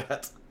tattoos. expect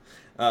that.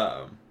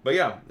 But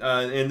yeah,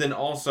 and then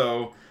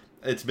also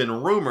it's been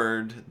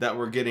rumored that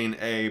we're getting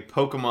a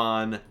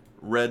Pokemon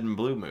Red and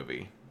Blue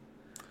movie.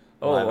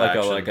 Oh, Live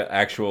action. like an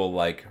actual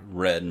like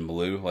red and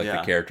blue, like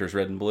the characters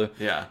red and blue.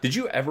 Yeah. Did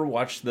you ever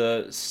watch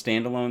the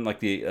standalone, like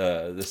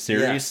the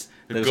series? Yes.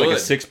 There's like a Good.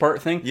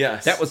 6-part thing.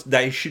 Yes.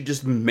 They should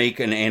just make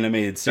an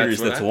animated series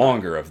what that's I thought.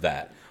 longer of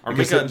that. Or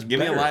Because give it's me a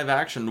better. live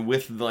action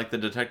with like the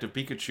Detective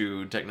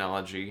Pikachu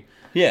technology.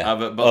 Yeah,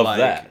 of it, but of like,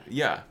 that.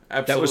 yeah, That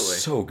absolutely.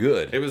 was so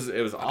good. It was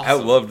awesome. I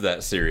loved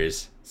that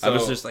series. I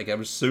was So- just like, I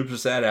was super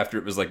sad after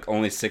it was like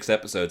only 6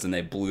 episodes and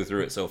they blew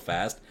through it so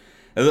fast.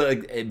 And,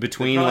 like,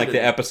 between probably like the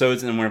did.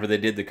 episodes and whenever they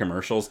did the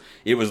commercials,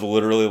 it was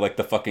literally like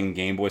the fucking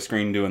Game Boy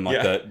screen doing like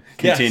Yeah. the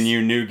Yes.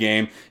 continue new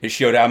game. It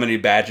showed how many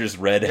badges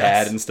Red Yes.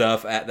 had and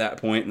stuff at that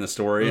point in the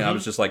story. And I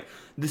was just like,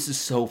 this is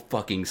so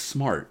fucking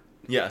smart.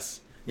 Yes.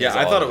 Yeah, That's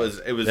I all thought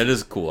it it was That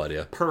is a cool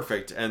idea.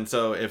 perfect. And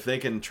so if they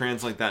can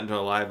translate that into a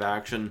live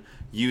action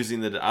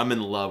using I'm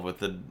in love with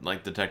the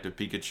like Detective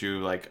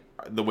Pikachu, like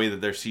the way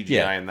that they're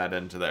CGI-ing that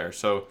into there.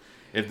 So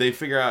if they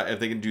figure out if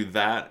they can do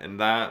that and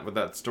that with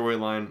that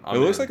storyline, It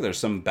looks like there's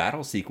some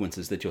battle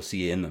sequences that you'll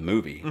see in the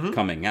movie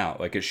coming out.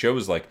 Like it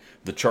shows like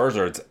the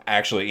Charizard's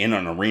actually in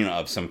an arena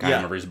of some kind Yeah.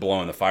 whenever he's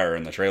blowing the fire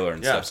in the trailer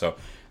and Yeah. stuff. So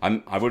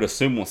I would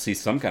assume we'll see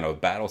some kind of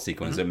battle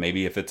sequence, and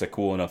maybe if it's a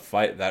cool enough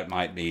fight, that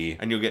might be.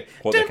 and you'll get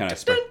what they kind of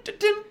expect.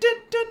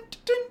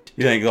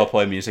 You think they'll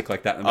play music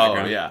like that in the Oh,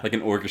 background? yeah. Like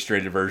an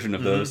orchestrated version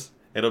of those?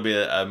 It'll be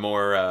a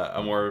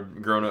more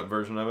grown up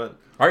version of it.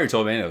 I already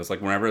told Vanna, it was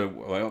like whenever,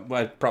 well,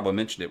 I probably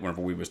mentioned it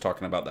whenever we was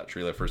talking about that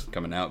trailer first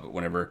coming out, but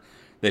whenever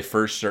they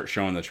first start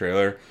showing the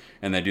trailer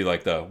and they do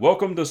like the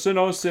welcome to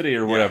Sinnoh City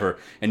or whatever,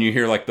 and you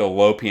hear like the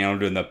low piano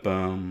doing the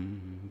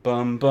bum,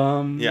 bum,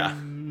 bum, Yeah.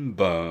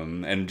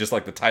 bum, and just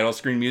like the title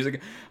screen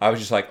music, I was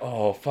just like,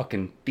 oh,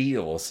 fucking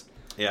feels.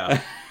 Yeah.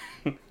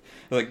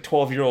 Like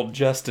 12-year-old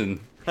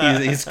Justin,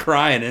 he's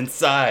crying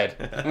inside.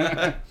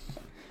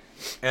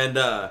 And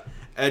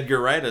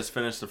Edgar Wright has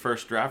finished the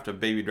first draft of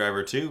Baby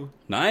Driver 2.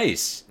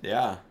 Nice.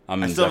 Yeah.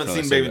 I'm I still haven't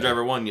definitely seen saying Baby that.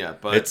 Driver 1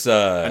 yet, but It's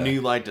I knew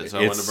you liked it, so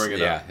I wanted to bring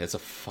it up. Yeah, it's a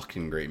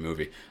fucking great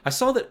movie. I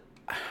saw that.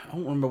 I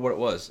don't remember what it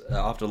was.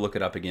 I'll have to look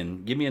it up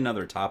again. Give me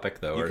another topic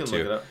though, You or can two,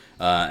 look it up.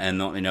 And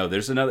let me know.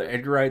 There's another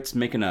Edgar Wright's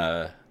making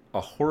a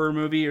horror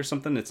movie or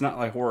something. It's not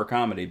like horror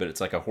comedy, but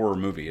it's like a horror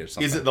movie or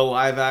something. Is it the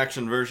live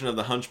action version of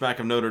The Hunchback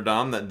of Notre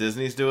Dame that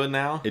Disney's doing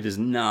now? It is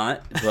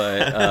not,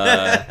 but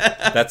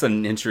that's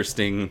an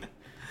interesting.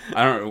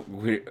 I don't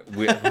know.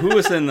 Who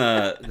was in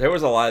the? There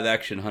was a live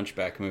action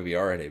Hunchback movie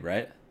already,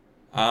 right?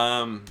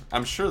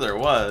 I'm sure there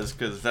was,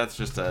 because that's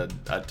just a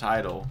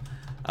title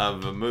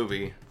of a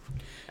movie.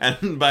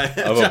 And by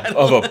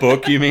Of a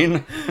book, you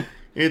mean?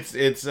 it's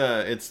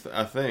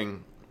a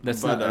thing.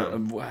 That's But,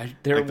 not.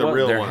 There, like the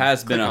real there one.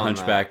 has been Click a on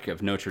Hunchback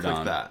of Notre Click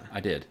Dame. that. I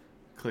did.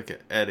 Click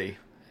it, Eddie.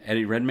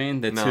 Eddie Redmayne.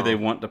 That's who No. they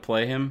want to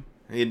play him.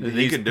 He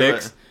These could do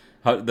picks.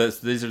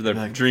 it. These are the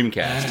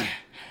Dreamcast.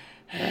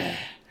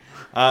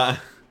 I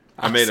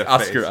made a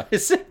Oscar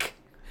face. Isaac.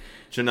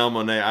 Janelle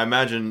Monáe. I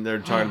imagine they're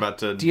talking about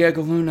to.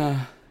 Diego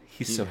Luna.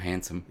 He's so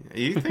handsome.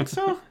 You think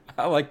so?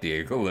 I like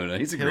Diego Luna.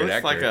 He's a He great looks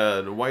actor. like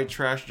a white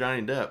trash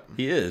Johnny Depp.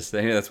 He is.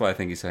 That's why I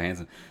think he's so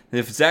handsome.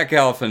 If Zach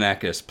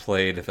Galifianakis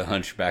played the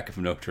Hunchback of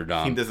Notre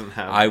Dame, He doesn't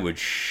have- I would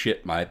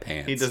shit my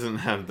pants. He doesn't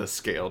have the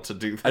scale to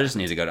do that. I just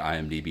need to go to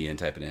IMDb and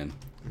type it in.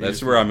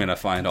 That's where I'm going to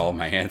find all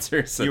my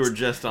answers. You were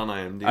just on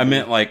IMDb. I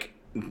meant like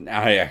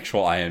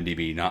actual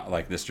IMDb, not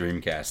like this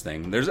Dreamcast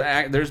thing.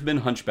 There's been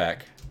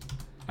Hunchback.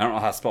 I don't know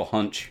how to spell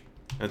hunch.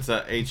 It's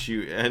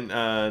H-U-N...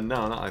 no,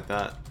 not like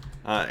that.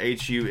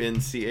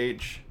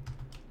 H-U-N-C-H.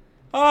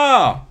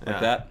 Oh,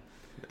 like Yeah.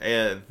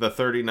 that? The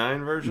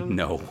 39 version?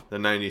 No, The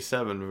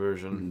 97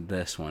 version.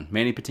 this one.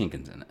 Manny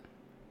Patinkin's in it.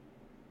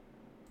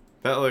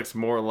 That looks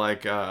more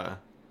like...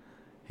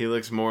 he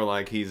looks more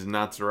like he's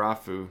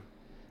Natsurafu.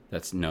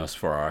 That's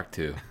Nosferatu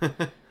too.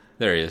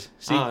 There he is.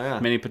 See, Oh, yeah.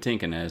 Manny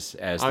Patinkin as Oh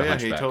the yeah,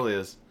 Hunchback. he totally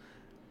is.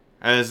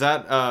 And is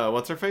that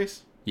what's her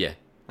face? Yeah,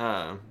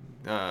 Selma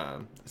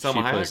she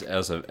Hayek. plays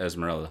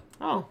Esmeralda.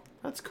 Oh,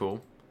 that's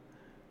cool.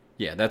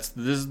 Yeah, this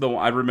is the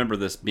one. I remember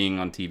this being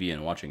on TV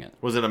and watching it.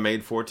 Was it a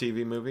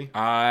made-for-TV movie?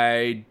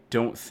 I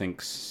don't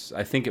think.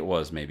 I think it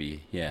was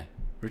maybe. Yeah,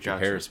 Richard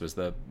Gotcha. Harris was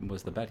the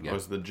bad guy.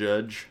 Was the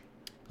judge?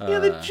 You're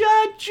the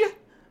judge.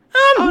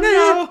 Oh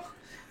no!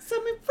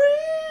 Set me free.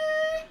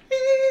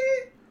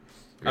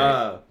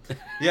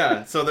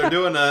 Yeah. So they're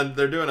doing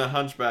a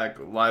Hunchback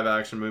live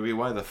action movie.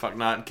 Why the fuck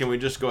not? Can we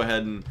just go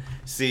ahead and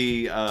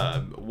see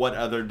what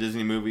other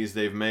Disney movies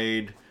they've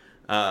made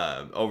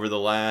over the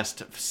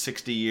last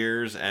 60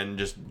 years and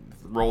just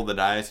roll the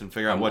dice and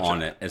figure out I'm what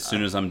on it as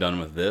soon as I'm done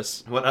with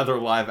this. what other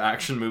live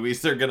action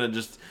movies they're gonna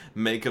just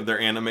make of their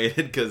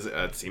animated, because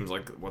it seems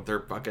like what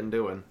they're fucking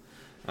doing.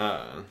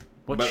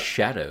 What but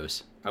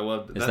Shadows? I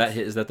love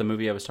Is that the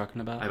movie I was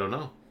talking about? I don't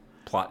know.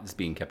 Plot is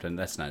being kept in.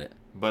 That's not it.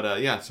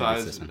 But yeah, so Maybe I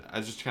it's was this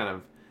one. just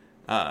kind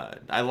of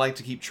I like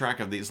to keep track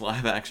of these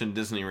live action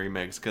Disney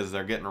remakes because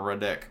they're getting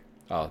ridiculous.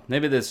 Oh,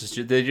 maybe they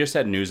just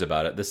had news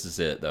about it. This is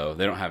it though.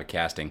 They don't have a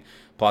casting.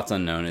 Plot's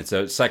unknown. It's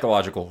a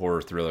psychological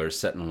horror thriller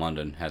set in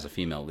London. Has a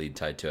female lead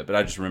tied to it. But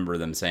I just remember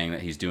them saying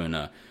that he's doing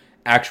a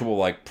actual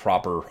like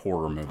proper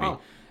horror movie. Oh,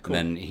 cool.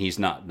 And then he's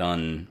not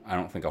done. I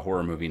don't think a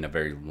horror movie in a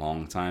very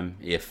long time,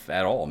 if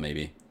at all,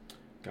 maybe.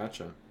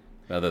 Gotcha.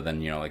 Other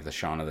than like the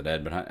Shaun of the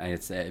Dead. But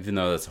it's even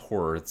though that's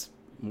horror, it's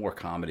more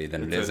comedy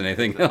than it is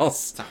anything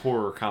else. It's a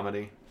horror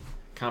comedy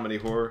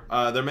horror.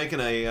 They're making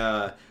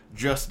a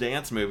Just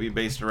Dance movie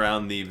based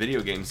around the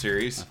video game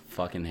series. I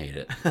fucking hate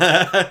it.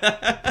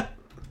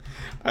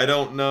 I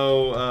don't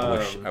know.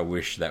 I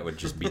wish that would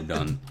just be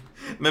done.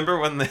 Remember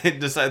when they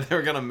decided they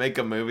were gonna make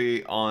a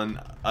movie on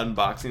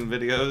unboxing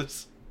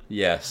videos?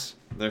 Yes.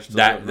 They're still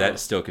That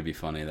still could be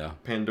funny though.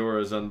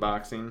 Pandora's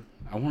unboxing.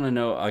 I want to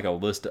know like a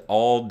list of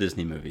all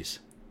Disney movies.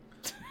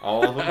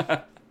 All of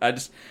them.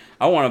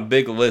 I want a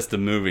big list of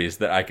movies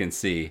that I can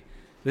see.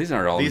 These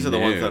aren't all. These are the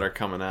new. ones that are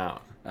coming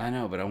out. I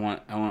know, but I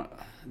want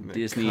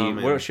Disney.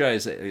 coming. What should I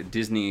say?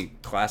 Disney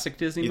classic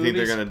Disney You movies.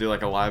 think they're gonna do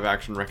like a live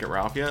action Wreck-It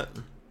Ralph yet?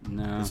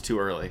 No. It's too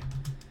early.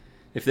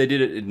 If they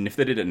did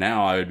it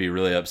now, I would be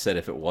really upset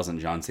if it wasn't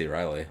John C.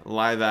 Reilly.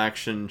 Live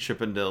action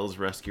Chippendales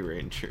Rescue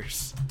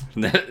Rangers.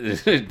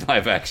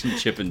 Live action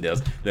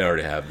Chippendales. They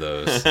already have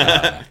those.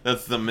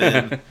 That's the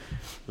men.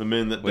 The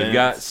men that We've dance.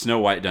 got Snow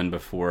White done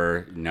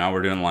before. Now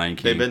we're doing Lion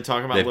King. They've been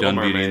talking about They've Little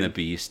done Beauty and Mermaid. the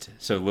Beast.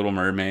 So Little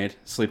Mermaid,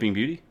 Sleeping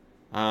Beauty.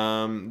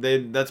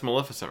 That's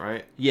Maleficent,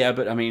 right? Yeah,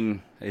 but I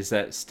mean, is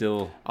that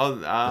still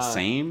the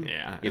same?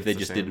 Yeah. If they it's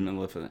just the did same.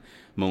 Maleficent,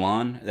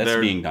 Mulan, that's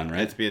They're- being done,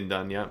 right? It's being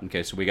done, yeah.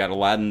 Okay, so we got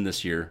Aladdin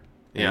this year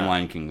and Yeah.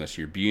 Lion King this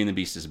year. Beauty and the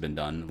Beast has been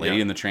done. Lady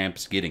Yeah. and the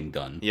Tramp's getting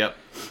done. Yep.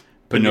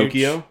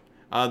 Pinocchio.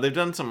 They've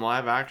done some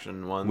live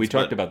action ones. We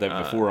talked but, about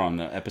that before on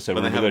the episode.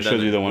 but they Remember I haven't showed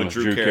done you it the one with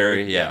with Drew Drew Carey.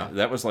 Carey? Yeah, Yeah.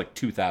 that was like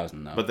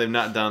 2000 though. But they've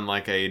not done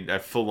like a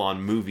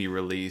full-on movie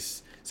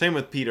release. Same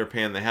with Peter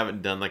Pan. They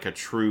haven't done like a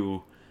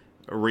true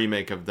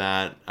remake of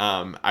that.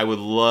 I would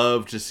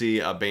love to see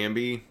a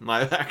Bambi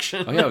live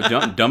action. Oh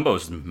yeah,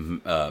 Dumbo's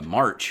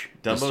March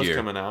this Dumbo's year.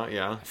 coming out,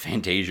 yeah.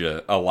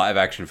 Fantasia, a live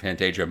action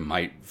Fantasia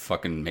might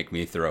fucking make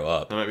me throw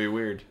up. That might be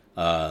weird.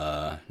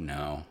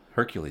 No.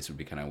 Hercules would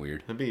be kind of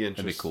weird. That'd be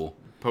interesting. That'd be cool.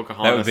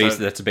 Pocahontas.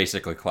 That's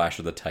basically Clash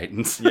of the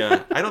Titans.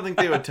 Yeah, I don't think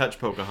they would touch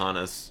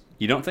Pocahontas.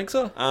 You don't think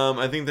so?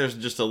 I think there's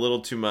just a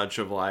little too much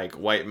of like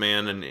white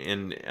man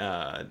and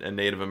a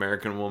Native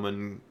American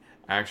woman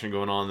action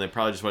going on. They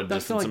probably just want to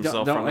distance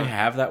themselves don't from they it.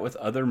 have that with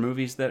other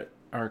movies that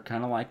are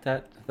kind of like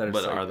that?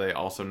 But are they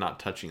also not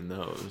touching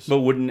those? But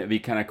wouldn't it be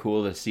kind of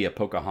cool to see a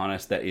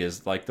Pocahontas that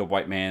is like the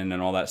white man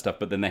and all that stuff,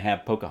 but then they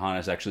have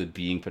Pocahontas actually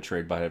being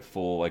portrayed by a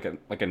full like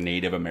a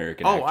Native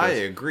American Oh, I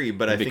actress? agree,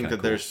 but I That'd be think kinda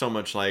that cool. there's so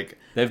much like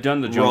They've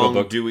done the Jungle Book.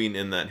 wrongdoing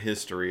in that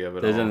history of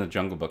it They've all. done the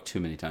Jungle Book too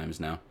many times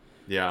now.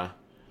 Yeah.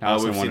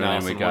 Alice in We've seen Wonderland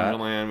Alice we in got.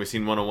 Wonderland. We've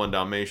seen 101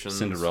 Dalmatians.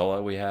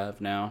 Cinderella we have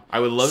now. I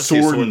would love to see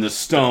a Sword in the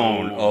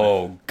Stone.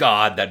 Oh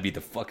God, that'd be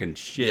the fucking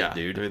shit, yeah,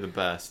 dude. they're the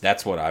best.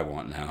 That's what I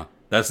want now.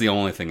 That's the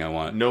only thing I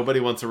want. Nobody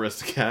wants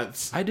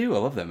Aristocats, I do. I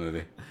love that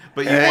movie.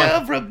 but you want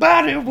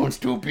Everybody wants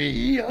to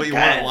be a but you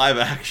want it live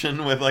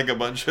action with like a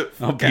bunch of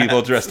Oh, cats.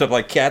 people dressed up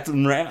like cats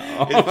and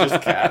round. It's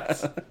just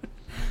cats.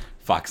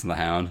 Fox and the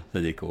Hound.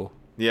 That'd be cool.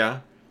 Yeah,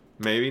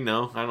 maybe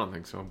no, I don't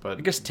think so. But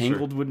I guess sure.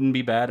 Tangled wouldn't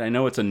be bad. I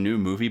know it's a new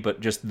movie, but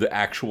just the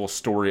actual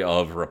story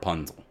of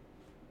Rapunzel.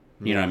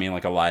 You know what I mean?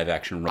 Like a live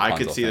action Rapunzel. I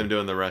could see thing. them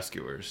doing the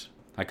Rescuers.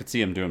 I could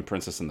see him doing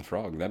Princess and the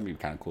Frog. That'd be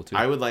kind of cool too.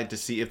 I would like to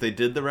see if they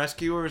did the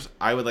Rescuers.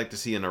 I would like to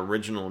see an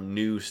original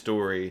new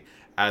story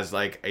as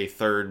like a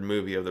third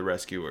movie of the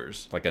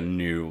Rescuers. Like a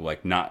new,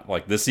 like not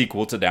like the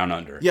sequel to Down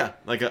Under. Yeah,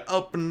 like a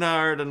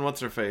Upnard and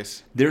what's her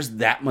face. There's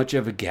that much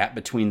of a gap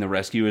between the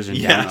Rescuers and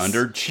Yes. Down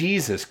Under.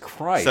 Jesus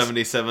Christ.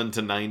 77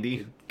 to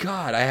 90.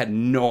 God, I had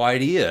no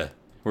idea.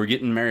 We're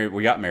getting married.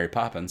 We got Mary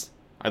Poppins.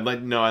 I'd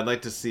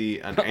like to see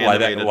an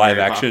animated Live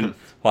Mary action,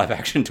 Poppins. live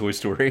action Toy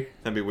Story.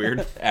 That'd be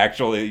weird.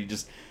 Actually,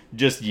 just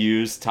just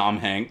use Tom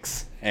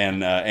Hanks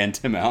and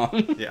Tim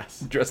Allen.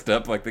 Yes. Dressed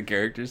up like the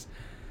characters.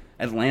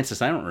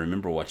 Atlantis, I don't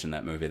remember watching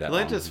that movie that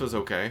Atlantis long. was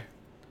okay.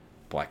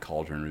 Black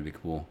Cauldron would be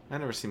cool. I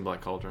never seen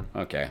Black Cauldron.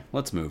 Okay,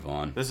 let's move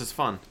on. This is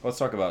fun. Let's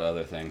talk about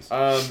other things.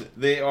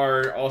 They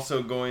are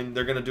also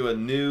they're going to do a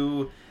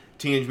new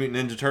Teenage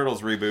Mutant Ninja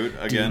Turtles reboot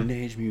again.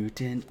 Teenage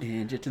Mutant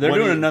Ninja. They're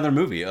doing another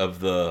movie of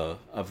the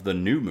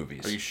new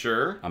movies. Are you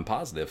sure? I'm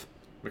positive.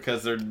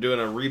 Because they're doing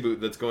a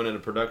reboot that's going into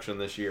production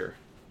this year.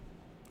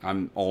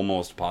 I'm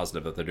almost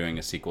positive that they're doing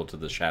a sequel to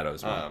the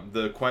Shadows one.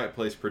 The Quiet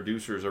Place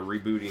producers are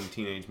rebooting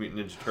Teenage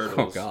Mutant Ninja Turtles.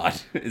 Oh God,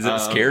 is it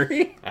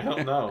scary? I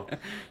don't know.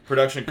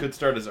 Production could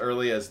start as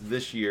early as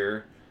this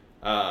year.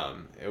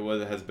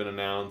 Has been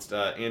announced.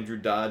 Andrew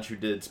Dodge, who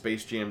did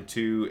Space Jam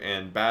 2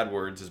 and Bad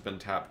Words, has been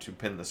tapped to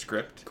pen the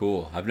script.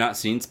 Cool. I've not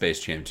seen Space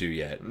Jam 2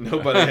 yet.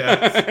 Nobody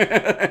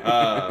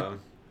has.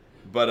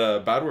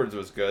 But Bad Words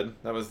was good.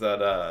 That was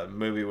that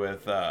movie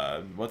with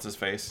what's his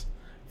face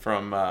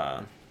from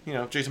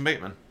Jason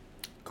Bateman.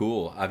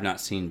 Cool. I've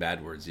not seen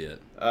Bad Words yet.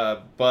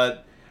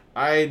 But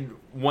I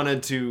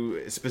wanted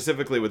to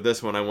specifically with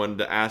this one. I wanted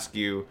to ask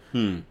you,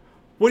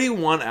 what do you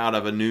want out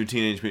of a new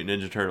Teenage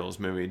Mutant Ninja Turtles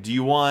movie? Do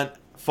you want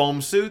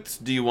foam suits?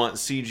 Do you want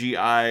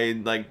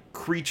CGI like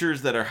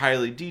creatures that are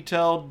highly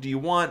detailed? Do you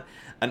want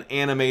an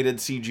animated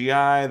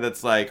CGI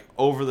that's like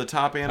over the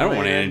top animated? I don't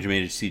want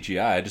animated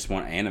CGI. I just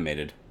want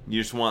animated.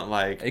 You just want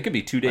like it could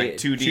be 2D. like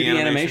 2D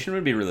animation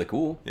would be really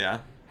cool. Yeah.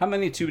 How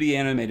many 2D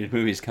animated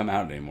movies come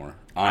out anymore?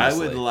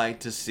 Honestly, I would like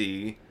to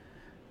see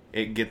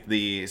it get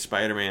the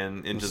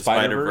Spider-Man into the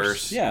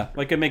Spider-Verse. Yeah,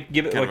 like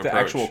give it like the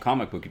actual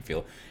comic booky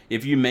feel.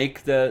 If you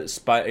make the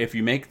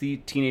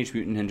Teenage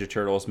Mutant Ninja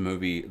Turtles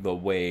movie the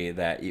way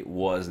that it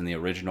was in the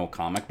original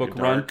comic book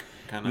run,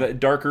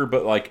 darker,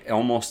 but like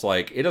almost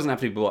like it doesn't have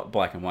to be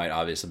black and white,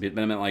 obviously.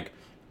 But I meant like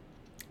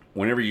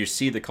whenever you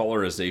see the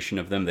colorization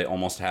of them, they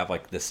almost have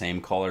like the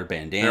same color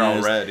bandanas. They're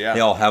all red, yeah. They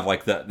all have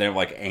like they're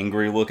like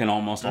angry looking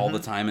almost all the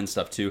time and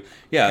stuff too.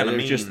 Yeah,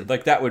 it's just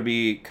like that would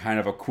be kind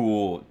of a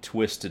cool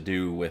twist to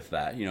do with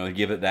that. You know,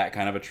 give it that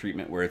kind of a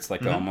treatment where it's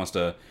like almost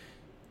a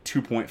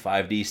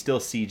 2.5D, still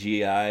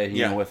CGI,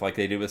 you know, with like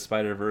they did with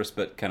Spider-Verse,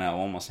 but kind of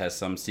almost has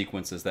some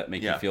sequences that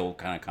make you feel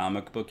kind of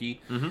comic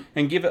booky,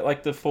 and give it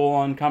like the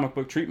full-on comic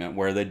book treatment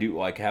where they do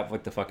like have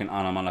like the fucking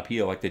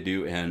onomatopoeia like they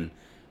do in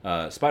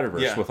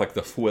Spider-Verse with like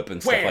the whip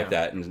and stuff like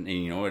that, and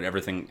you know, and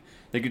everything.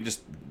 They could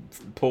just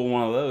pull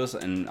one of those,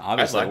 and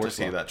obviously I'd like to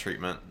see that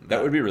treatment.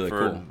 That would be really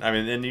cool. I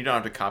mean, and you don't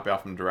have to copy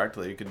off them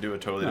directly. You could do a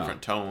totally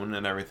different tone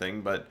and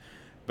everything, but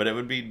it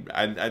would be.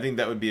 I think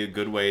that would be a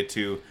good way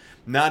to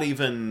not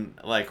even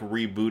like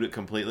reboot it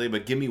completely,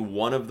 but give me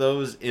one of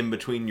those in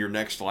between your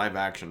next live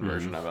action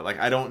version of it. Like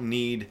I don't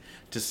need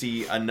to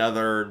see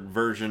another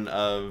version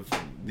of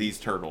these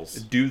turtles.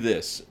 Do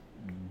this.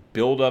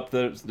 Build up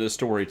the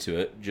story to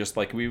it, just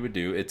like we would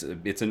do.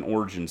 It's an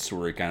origin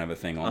story kind of a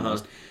thing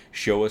almost.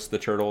 Show us the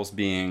turtles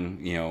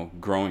being, you know,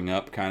 growing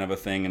up kind of a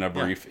thing in a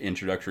brief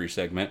introductory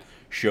segment.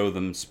 Show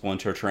them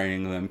Splinter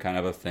training them kind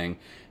of a thing.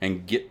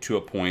 And get to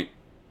a point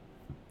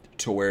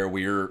to where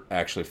we're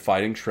actually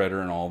fighting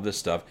Shredder and all this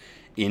stuff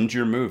in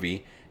your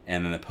movie.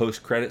 And in the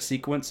post-credit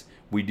sequence,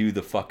 we do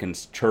the fucking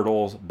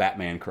Turtles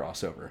Batman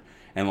crossover.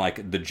 And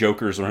like the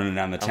Joker's running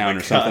down the town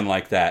or something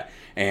like that,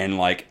 and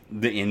like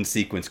the end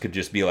sequence could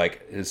just be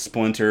like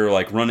Splinter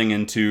like running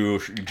into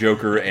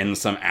Joker in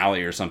some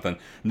alley or something,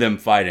 them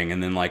fighting,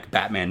 and then like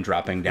Batman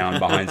dropping down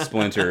behind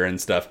Splinter and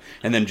stuff,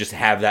 and then just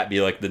have that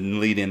be like the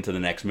lead into the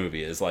next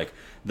movie is like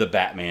the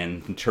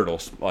Batman and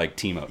Turtles like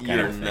team up kind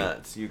of thing. You're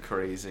nuts, you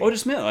crazy. Well,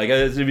 just meant like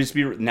it just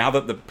be now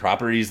that the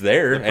property's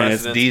there and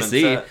it's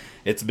DC.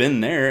 It's been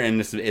there, and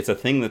it's a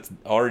thing that's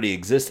already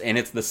exists, and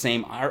it's the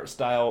same art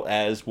style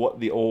as what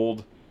the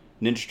old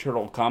Ninja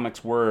Turtle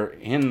comics were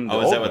in.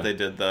 Is that what they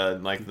did? The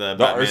Batman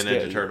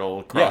Ninja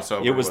Turtle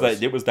crossover. Yeah,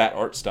 it was that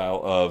art style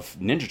of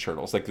Ninja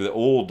Turtles, like the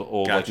old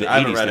gotcha. like the I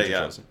haven't 80s read Ninja it yet.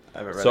 Turtles. I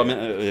haven't read so it I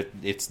mean,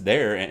 it's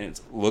there, and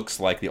it looks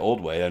like the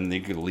old way, and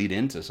they could lead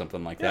into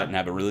something like that and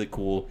have a really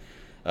cool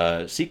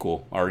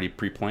sequel already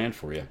pre-planned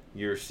for you.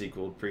 Your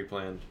sequel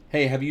pre-planned.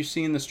 Hey, have you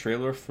seen this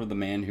trailer for The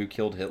Man Who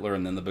Killed Hitler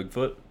and Then the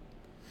Bigfoot?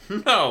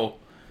 No.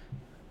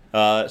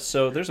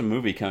 So there's a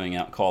movie coming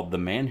out called The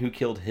Man Who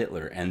Killed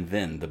Hitler and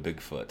Then the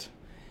Bigfoot.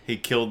 He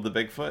killed the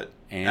Bigfoot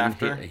and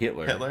after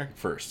Hitler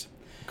first.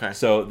 Okay.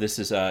 So this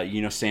is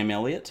Sam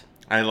Elliott?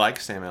 I like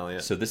Sam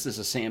Elliott. So this is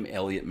a Sam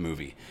Elliott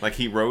movie. Like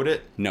he wrote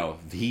it? No,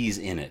 he's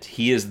in it.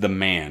 He is the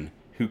man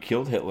who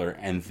killed Hitler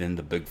and then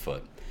the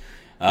Bigfoot.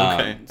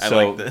 Okay, I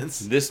like this.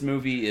 This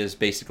movie is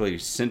basically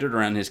centered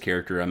around his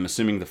character. I'm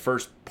assuming the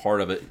first part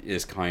of it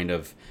is kind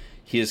of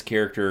his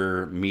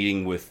character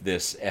meeting with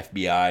this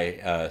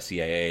FBI,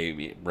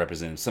 CIA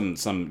representative,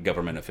 some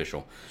government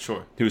official.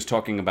 Sure. Who's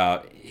talking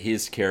about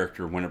his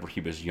character whenever he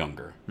was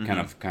younger, kind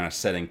of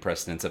setting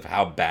precedence of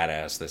how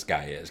badass this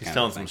guy is. He's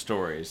telling some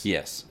stories.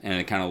 Yes, and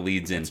it kind of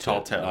leads into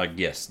tall tale.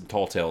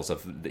 Tall tales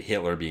of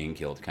Hitler being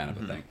killed, kind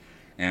of a thing.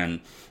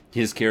 And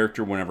his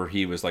character, whenever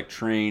he was like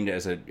trained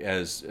as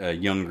a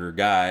younger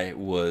guy,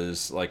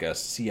 was like a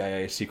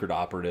CIA secret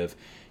operative.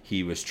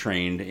 He was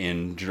trained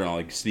in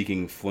like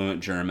speaking fluent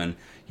German.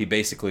 He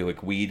basically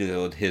like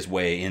wheedled his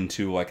way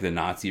into like the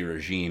Nazi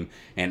regime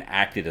and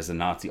acted as a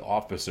Nazi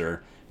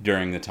officer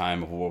during the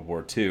time of World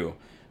War II.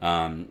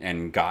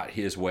 And got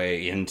his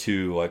way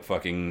into like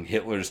fucking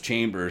Hitler's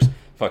chambers,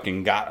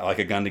 fucking got like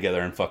a gun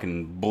together and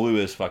fucking blew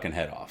his fucking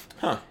head off.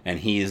 Huh. And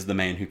he is the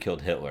man who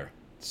killed Hitler.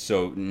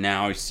 So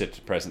now he's set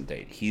to present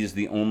date. He is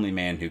the only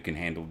man who can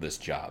handle this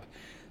job.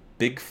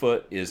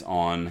 Bigfoot is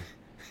on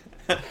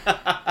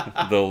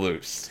the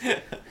loose,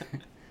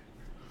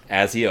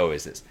 as he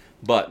always is.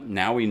 But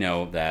now we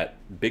know that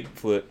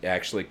Bigfoot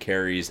actually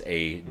carries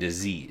a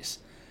disease.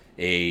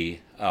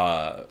 They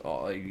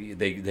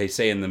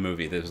say in the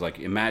movie, there's like,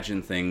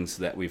 imagine things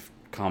that we've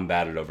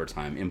combated over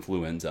time: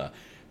 influenza,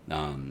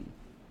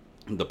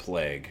 the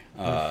plague,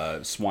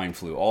 swine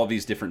flu, all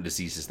these different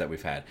diseases that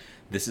we've had.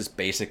 This is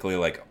basically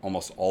like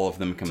almost all of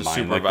them combined.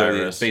 Super like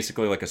virus. It's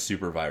basically like a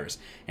super virus.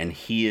 And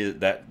he is,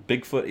 that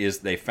Bigfoot is,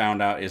 they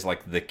found out, is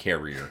like the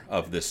carrier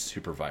of this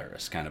super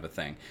virus kind of a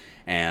thing.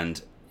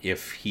 And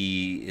if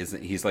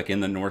he's like in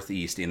the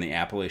Northeast, in the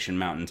Appalachian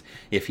Mountains,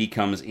 if he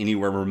comes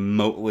anywhere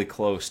remotely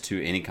close to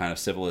any kind of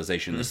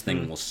civilization, this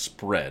thing will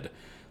spread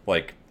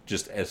like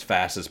just as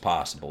fast as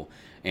possible,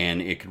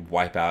 and it could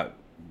wipe out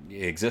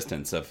the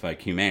existence of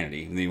like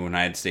humanity. The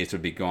United States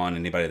would be gone.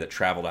 Anybody that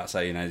traveled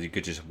outside the United States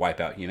could just wipe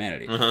out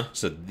humanity.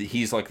 So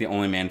he's like the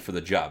only man for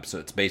the job. So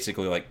it's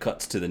basically like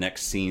cuts to the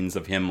next scenes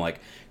of him like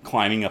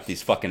climbing up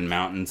these fucking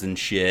mountains and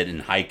shit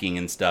and hiking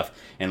and stuff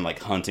and like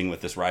hunting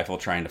with this rifle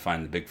trying to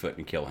find the Bigfoot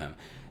and kill him.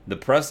 The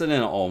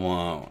precedent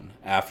alone,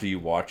 after you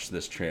watch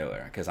this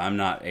trailer, because I'm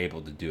not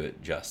able to do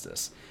it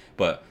justice,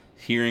 but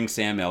hearing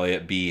Sam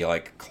Elliott be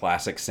like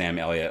classic Sam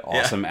Elliott,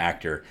 awesome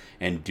actor,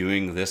 and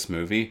doing this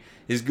movie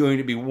is going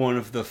to be one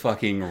of the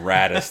fucking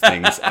raddest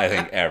things I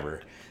think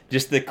ever.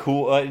 Just the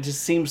cool, it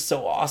just seems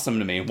so awesome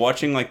to me.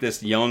 Watching like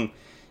this young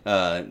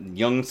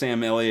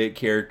Sam Elliott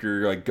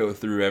character like go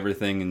through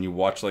everything, and you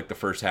watch like the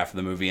first half of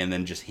the movie, and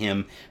then just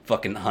him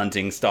fucking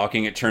hunting,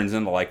 stalking. It turns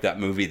into like that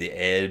movie The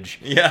Edge,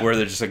 where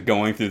they're just like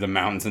going through the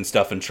mountains and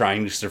stuff and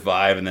trying to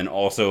survive, and then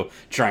also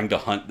trying to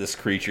hunt this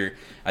creature.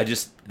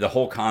 The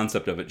whole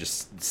concept of it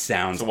just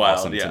sounds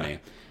awesome to me.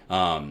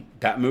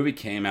 That movie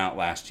came out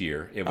last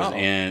year. It was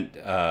in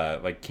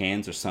like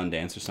Cannes or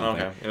Sundance or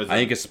something. Okay. I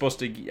think it's supposed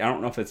to. I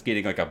don't know if it's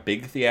getting like a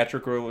big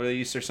theatrical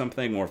release or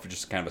something, or if it's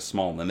just kind of a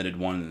small limited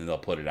one, and then they'll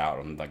put it out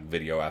on like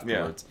video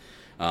afterwards.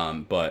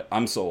 But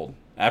I'm sold.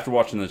 After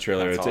watching the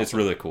trailer, it's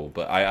really cool.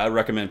 But I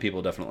recommend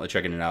people definitely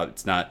checking it out.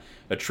 It's not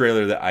a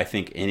trailer that I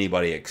think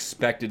anybody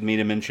expected me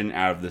to mention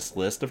out of this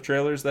list of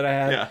trailers that I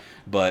had.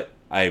 But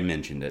I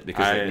mentioned it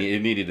because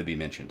it needed to be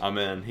mentioned. I'm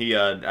in. He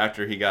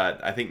after he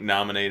got, I think,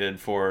 nominated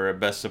for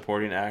Best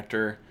Supporting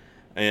Actor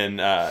in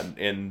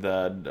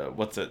the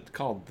what's it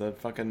called, the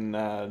fucking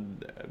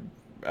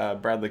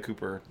Bradley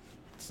Cooper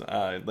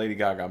Lady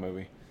Gaga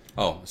movie.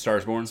 Oh,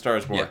 Stars Born?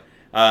 Stars Born.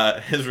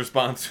 His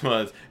response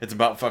was, "It's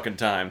about fucking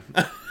time."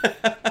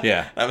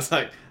 Yeah. I was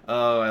like,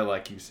 "Oh, I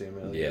like you, Sam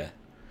Elliott." Yeah,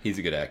 he's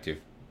a good actor.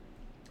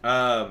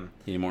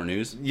 Any more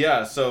news?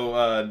 Yeah,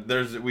 so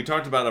we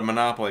talked about a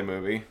Monopoly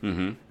movie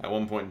at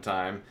one point in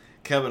time.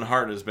 Kevin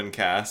Hart has been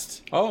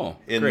cast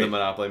in the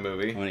Monopoly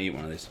movie. I want to eat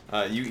one of these.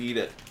 You eat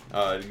it.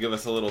 Give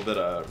us a little bit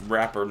of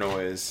rapper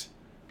noise.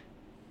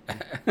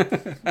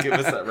 Give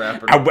us that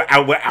rapper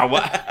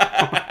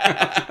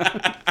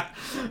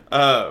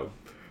noise.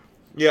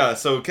 Yeah,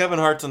 so Kevin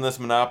Hart's in this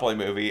Monopoly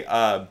movie.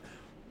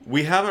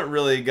 We haven't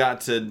really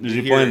got to Is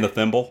he playing the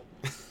thimble?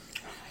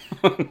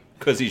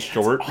 Because he's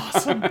short?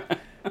 Awesome.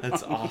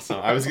 That's awesome.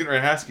 I was going to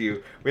ask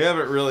you, we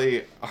haven't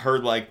really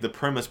heard like the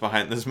premise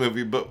behind this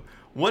movie, but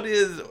what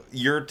is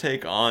your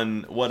take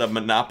on what a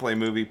Monopoly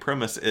movie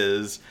premise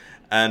is?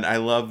 And I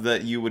love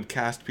that you would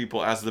cast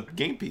people as the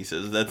game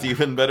pieces. That's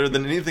even better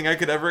than anything I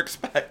could ever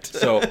expect.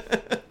 So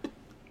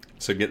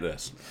get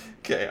this.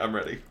 Okay, I'm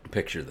ready.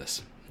 Picture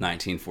this.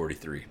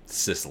 1943,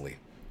 Sicily.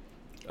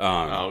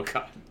 Oh,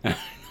 God.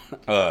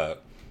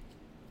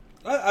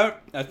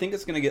 I think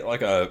it's going to get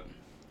like a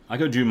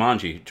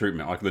Jumanji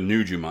treatment, like the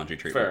new Jumanji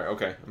treatment. Fair,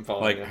 okay. I'm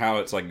following like how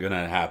it's like going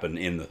to happen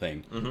in the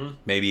thing. Mm-hmm.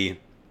 Maybe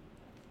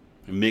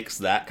mix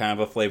that kind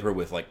of a flavor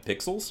with like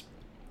Pixels.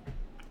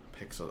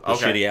 The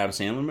shitty Adam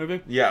Sandler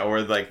movie. Yeah,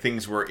 or like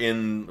things were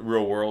in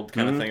real world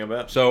kind of thing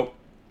about. So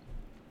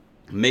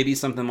maybe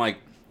something like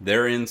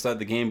they're inside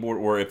the game board,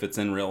 or if it's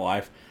in real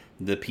life,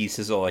 the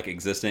pieces are like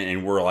existent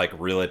and we're like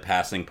really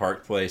passing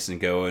Park Place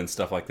and Go and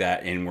stuff like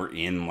that, and we're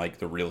in like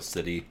the real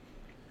city.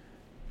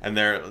 And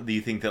do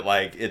you think that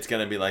like it's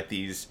gonna be like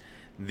these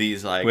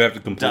like we have to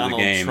complete Donald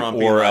the game,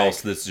 Trump-y, or like, else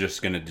this is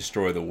just gonna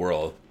destroy the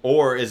world?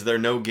 Or is there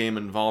no game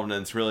involved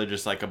and it's really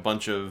just like a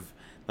bunch of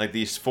like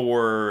these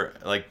four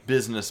like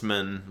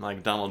businessmen,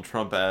 like Donald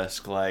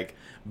Trump-esque, like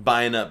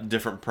buying up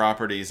different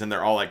properties, and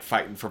they're all like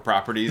fighting for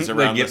properties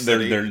around the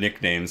city. Their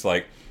nicknames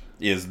like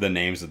is the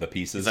names of the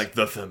pieces. It's like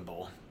the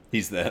Thimble.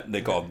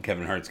 They called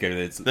Kevin Hart's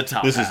character. It's the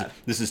top.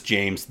 This is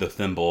James the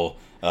Thimble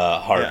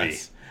Harvey.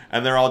 Yes.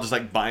 And they're all just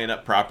like buying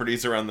up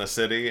properties around the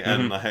city,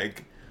 and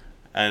like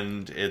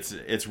and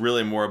it's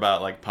really more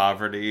about like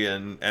poverty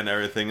and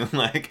everything. And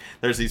like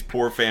there's these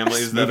poor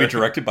families that Movie are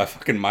directed by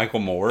fucking Michael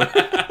Moore.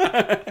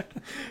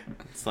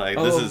 It's like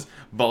this is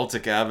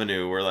Baltic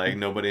Avenue where like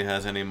nobody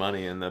has any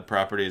money and the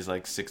property is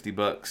like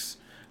 $60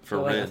 for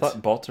Well, I rent.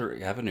 thought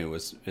Baltic Avenue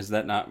is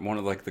that not one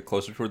of like the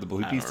closer toward the blue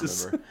I don't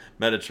pieces? remember.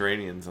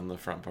 Mediterranean's on the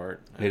front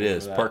part. I It remember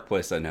is. that. Park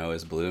Place I know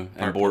is blue, and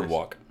Park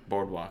Boardwalk. Place.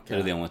 Boardwalk. They're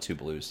Yeah. the only two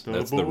blues. The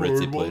That's the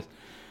ritzy Boardwalk.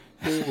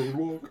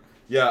 place.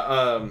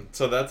 Yeah.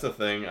 So that's a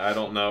thing. I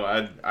don't know.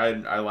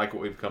 I like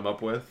what we've come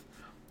up with.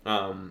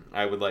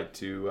 I would like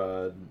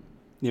to.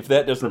 If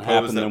that doesn't Propose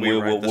happen, that then we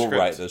we'll write the script.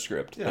 write the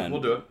script. Yeah, and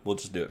we'll do it. We'll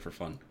just do it for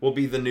fun. We'll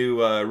be the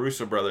new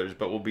Russo brothers,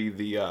 but we'll be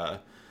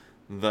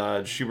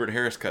the Schubert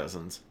Harris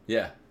cousins.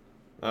 Yeah.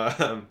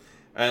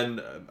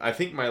 And I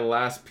think my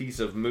last piece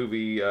of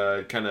movie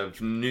kind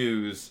of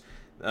news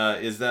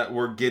is that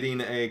we're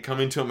getting a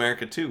Coming to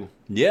America 2.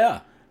 Yeah.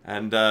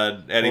 And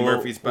Eddie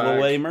Murphy's back.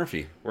 Little Eddie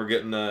Murphy. We're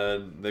getting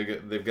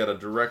they've got a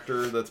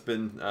director that's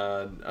been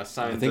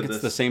assigned I think to it's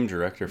this the same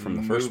director from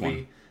the first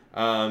movie.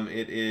 one.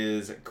 It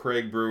is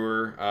Craig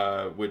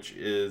Brewer, which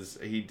is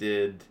he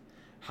did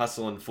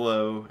Hustle and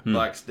Flow,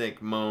 Black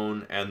Snake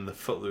Moan, and the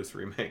Footloose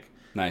remake.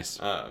 Nice.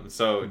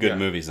 So Good yeah.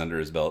 movies under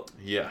his belt.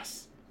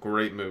 Yes,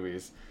 great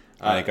movies.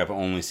 I think I've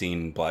only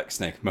seen Black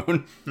Snake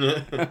Moan.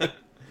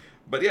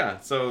 But yeah,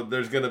 so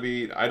there's gonna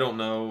be. I don't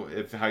know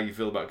how you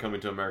feel about Coming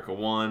to America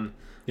 1.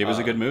 It was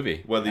a good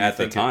movie Whether you at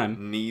the think time. it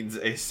needs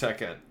a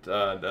second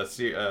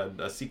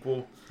a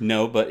sequel.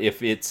 No, but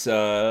if it's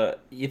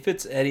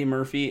Eddie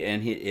Murphy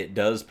and it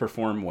does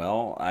perform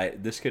well,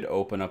 this could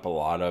open up a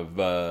lot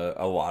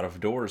of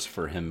doors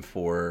for him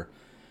for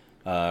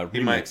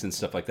remakes and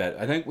stuff like that.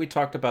 I think we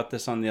talked about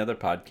this on the other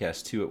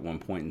podcast too at one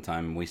point in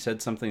time. We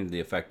said something to the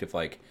effect of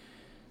like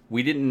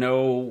we didn't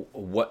know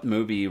what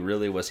movie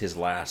really was his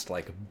last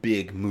like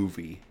big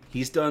movie.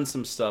 He's done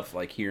some stuff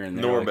like here and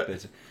there. Norbit. Like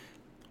this.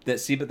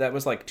 But that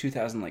was like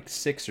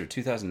 2006 or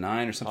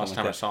 2009 or something Last like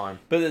time that. I saw him.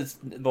 But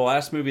the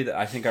last movie that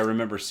I think I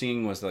remember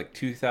seeing was like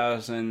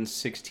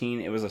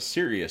 2016. It was a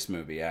serious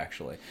movie,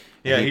 actually.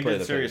 Yeah, And he played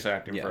did the serious big-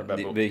 acting yeah, for a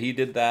bit. but he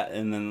did that,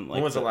 and then like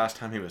When was the last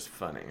time he was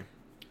funny?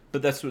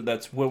 But that's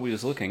what we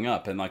was looking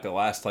up, and like the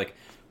last like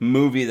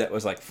movie that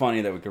was like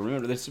funny that we could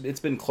remember. It's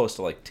been close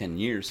to like 10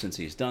 years since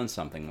he's done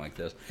something like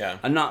this. Yeah.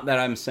 And not that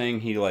I'm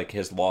saying he like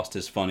has lost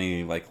his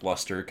funny like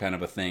luster kind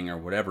of a thing or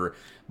whatever,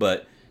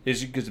 but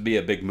it's going to be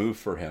a big move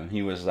for him.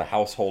 He was a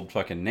household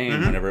fucking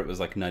name whenever it was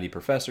like Nutty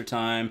Professor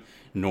time.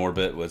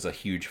 Norbit was a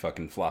huge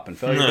fucking flop and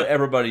failure, but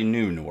everybody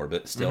knew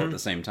Norbit still at the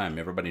same time.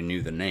 Everybody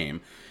knew the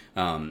name,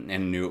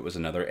 and knew it was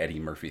another Eddie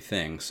Murphy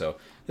thing. So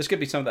this could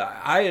be something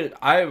that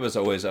I was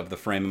always of the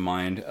frame of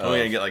mind of, We're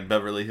gonna get like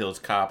Beverly Hills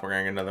Cop. We're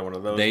gonna get another one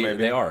of those. they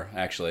maybe. are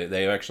actually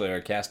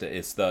are cast it.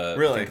 It's the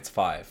Really? I think it's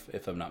 5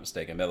 if I'm not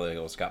mistaken. Beverly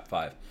Hills Cop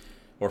 5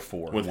 or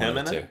 4 With one him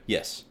of the in two. it?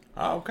 Yes.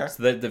 Oh, okay.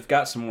 So they've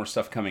got some more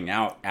stuff coming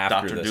out after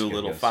Doctor this.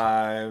 Doolittle goes.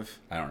 5.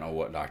 I don't know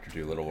what Dr.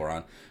 Doolittle we're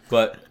on.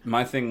 But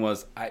my thing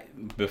was,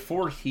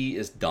 before he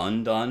is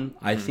done,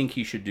 I think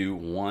he should do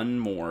one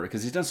more.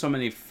 Because he's done so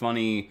many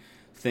funny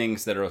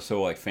things that are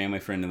so like family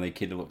friendly,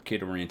 kid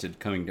oriented.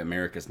 Coming to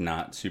America is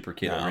not super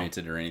kid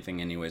oriented or anything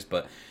anyways.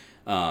 But,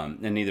 and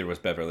neither was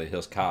Beverly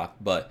Hills Cop.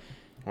 But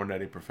Or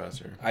Nutty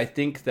Professor. I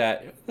think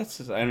that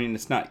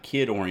it's not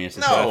kid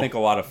oriented, No. but I think a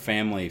lot of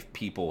family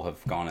people have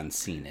gone and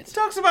seen it. It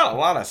talks about a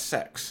lot of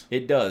sex.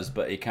 It does,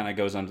 but it kind of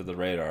goes under the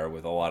radar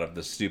with a lot of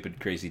the stupid,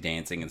 crazy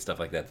dancing and stuff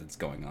like that that's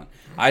going on.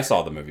 I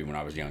saw the movie when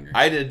I was younger.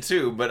 I did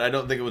too, but I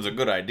don't think it was a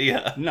good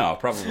idea. No,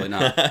 probably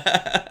not.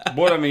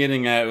 What I'm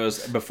getting at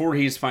was before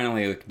he's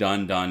finally like,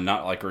 done,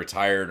 not like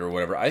retired or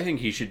whatever. I think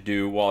he should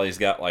do while he's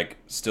got like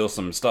still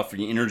some stuff for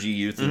energy,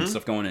 youth, and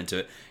stuff going into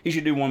it. He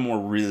should do one more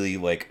really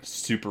like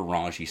super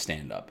raunchy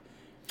stand up,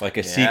 like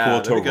a sequel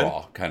that'd to be good.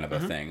 Raw kind of a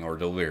thing or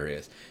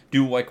Delirious.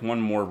 Do like one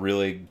more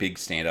really big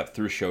stand up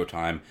through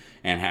Showtime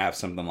and have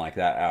something like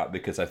that out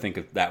because I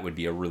think that would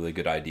be a really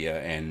good idea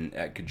and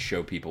that could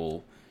show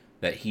people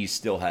that he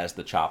still has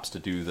the chops to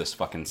do this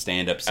fucking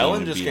stand-up scene. Ellen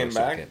and just be came like, so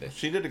back. okay, bitch.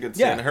 She did a good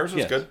scene. Hers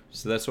was yes. good.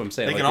 So that's what I'm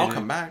saying. They Like, can all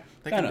come back.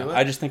 They can do it.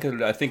 I just think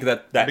I think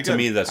that be to good.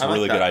 me that's I a like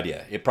really good that.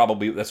 idea. It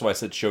probably that's why I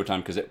said Showtime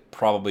because it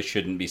probably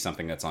shouldn't be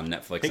something that's on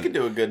Netflix. He and could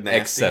do a good nasty.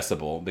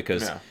 accessible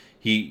because Yeah.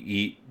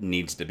 he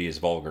needs to be as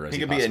vulgar as He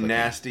he could be a possibly can.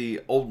 nasty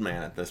old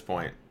man at this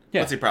point. Yeah.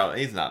 What's he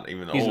probably? He's not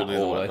even He's old. not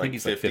old. What, I think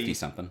he's like 50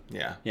 something.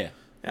 Yeah. Yeah,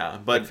 Yeah.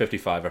 But like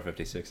 55 or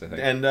 56. I think.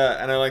 and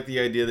I like the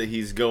idea that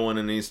he's going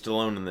and he's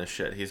Stallone in this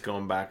shit. He's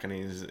going back and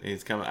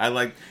he's coming.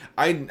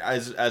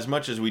 As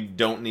much as we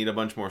don't need a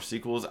bunch more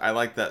sequels, I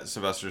like that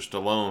Sylvester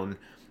Stallone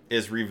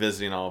is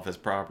revisiting all of his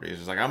properties.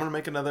 He's like, I'm gonna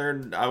make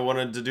another. I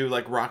wanted to do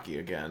like Rocky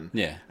again.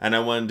 Yeah. And I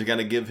wanted to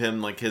kind of give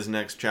him like his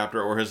next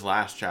chapter or his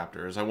last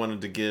chapters. I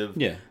wanted to give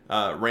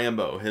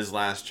Rambo his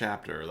last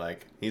chapter.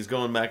 Like he's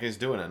going back and he's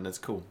doing it, and it's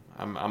cool.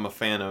 I'm a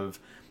fan of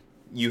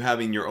you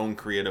having your own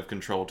creative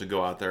control to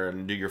go out there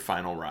and do your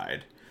final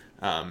ride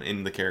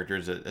in the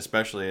characters,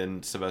 especially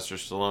in Sylvester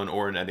Stallone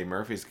or in Eddie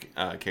Murphy's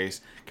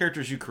case,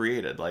 characters you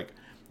created. Like,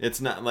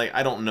 it's not like,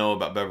 I don't know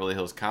about Beverly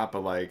Hills Cop, but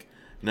like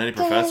Nutty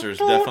Professor is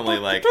definitely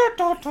like,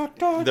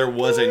 there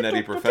was a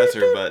Nutty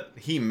Professor, but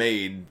he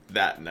made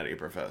that Nutty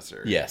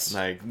Professor. Yes.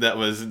 Like, that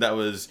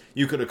was,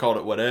 you could have called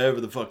it whatever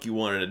the fuck you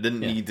wanted. It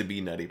didn't need to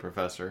be Nutty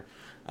Professor.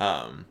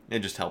 It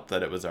just helped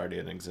that it was already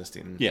an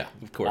existing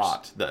of course.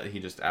 plot that he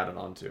just added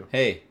on to.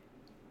 Hey,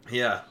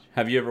 Yeah.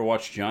 have you ever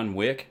watched John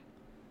Wick?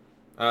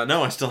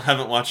 No, I still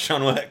haven't watched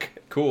John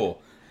Wick.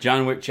 Cool.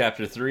 John Wick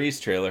Chapter 3's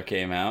trailer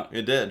came out.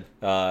 It did.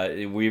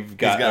 We've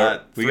got He's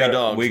got three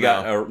dogs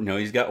now. No,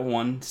 he's got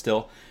one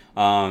still.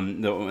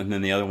 And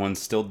then the other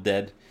one's still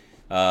dead.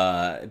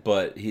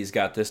 But he's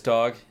got this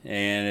dog,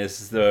 and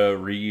it's the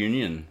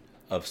reunion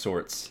of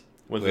sorts.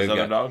 With his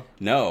other dog?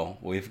 No,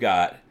 we've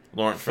got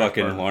Lawrence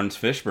fucking Fishburne. Lawrence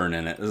Fishburne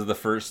in it. This is the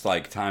first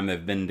time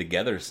they've been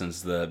together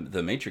since the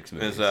Matrix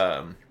movies.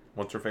 Is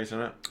what's her face in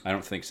it? I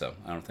don't think so.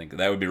 I don't think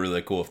that would be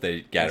really cool if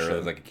they got her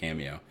as like a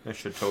cameo. It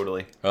should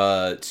totally.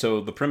 So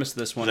the premise of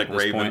this one Like at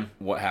this Raven, point,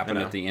 what happened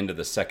at the end of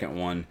the second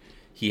one,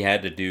 he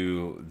had to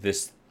do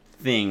this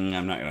thing.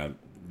 I'm not gonna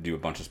do a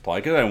bunch of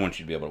spoilers because I want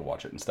you to be able to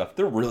watch it and stuff.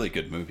 They're really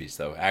good movies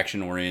though,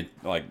 action oriented.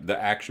 Like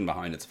the action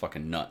behind it's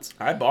fucking nuts.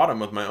 I bought them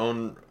with my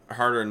own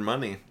hard-earned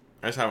money.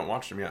 I just haven't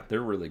watched them yet. They're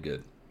really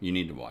good. You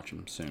need to watch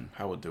them soon.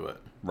 I will do it.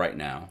 Right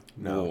now,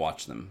 we'll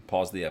watch them.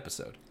 Pause the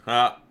episode.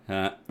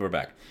 We're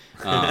back.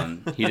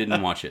 He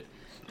didn't watch it.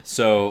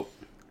 So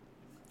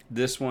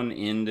this one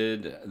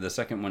ended, the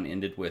second one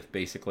ended with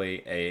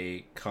basically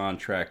a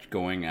contract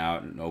going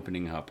out and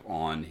opening up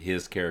on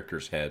his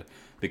character's head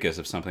because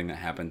of something that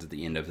happens at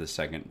the end of the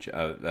second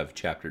of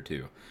chapter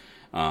 2.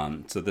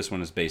 So this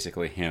one is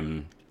basically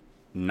him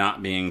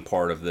not being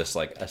part of this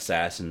like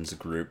assassins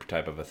group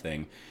type of a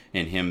thing,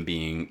 and him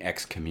being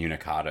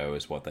excommunicado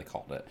is what they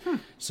called it.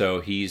 So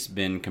he's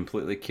been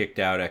completely kicked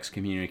out,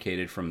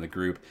 excommunicated from the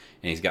group,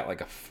 and he's got like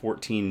a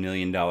 $14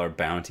 million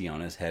bounty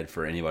on his head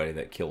for anybody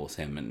that kills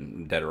him,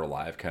 and dead or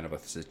alive kind of a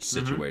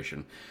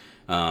situation.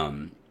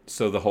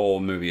 So the whole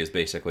movie is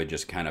basically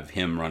just kind of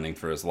him running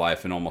for his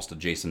life and almost a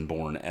Jason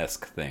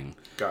Bourne-esque thing.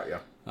 Got ya.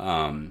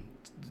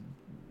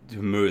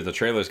 The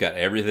trailer's got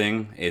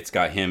everything. It's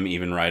got him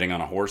even riding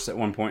on a horse at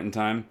one point in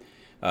time,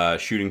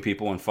 shooting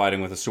people and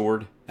fighting with a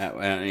sword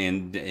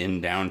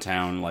in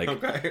downtown, like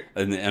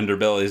in the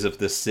underbellies of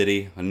this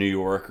city, New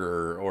York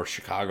or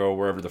Chicago,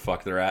 wherever the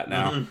fuck they're at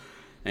now.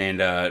 And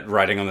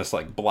riding on this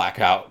like blacked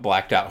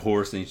out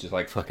horse, and he's just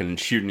like fucking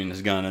shooting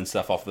his gun and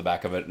stuff off the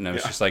back of it. And it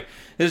was just like,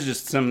 this is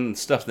just some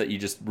stuff that you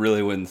just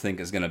really wouldn't think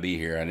is going to be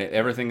here, and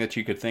everything that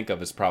you could think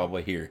of is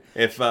probably here.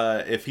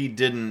 If he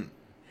didn't.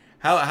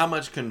 How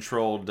much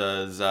control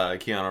does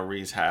Keanu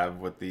Reeves have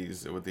with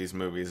these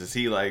movies? Is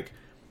he like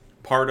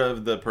part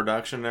of the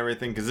production and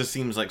everything? Because this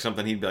seems like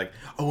something he'd be like,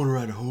 I want to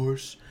ride a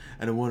horse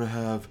and I want to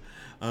have.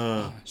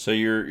 So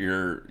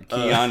your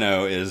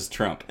Keanu is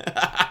Trump,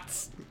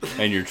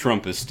 and your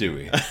Trump is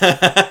Stewie.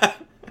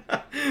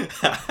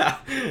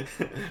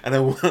 And I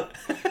want.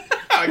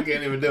 I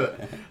can't even do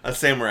it. A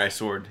samurai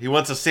sword. He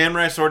wants a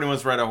samurai sword and he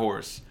wants to ride a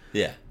horse.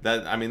 Yeah,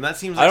 that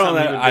seems like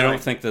something I don't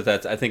think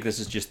that's. I think this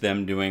is just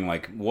them doing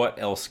like, what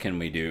else can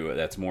we do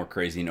that's more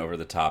crazy and over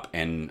the top,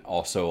 and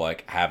also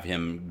like have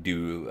him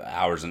do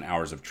hours and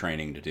hours of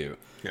training to do.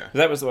 Yeah,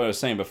 that was what I was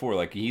saying before.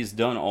 Like he's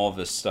done all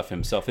this stuff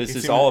himself. This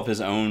is all of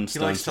his own stunts. He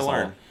likes to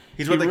learn.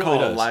 He's what they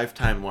call a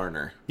lifetime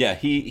learner. Yeah,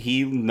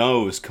 he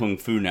knows kung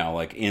fu now,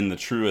 like in the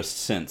truest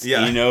sense.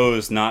 Yeah. He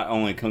knows not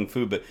only kung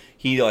fu, but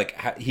he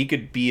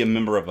could be a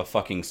member of a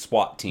fucking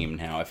SWAT team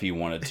now if he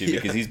wanted to,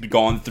 because he's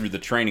gone through the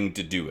training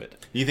to do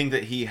it. You think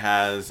that he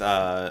has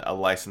a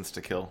license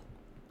to kill?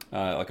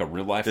 Like a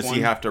real life one? Does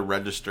he have to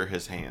register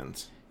his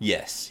hands?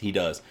 Yes, he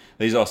does.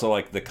 He's also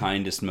like the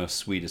kindest, most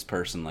sweetest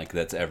person like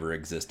that's ever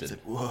existed.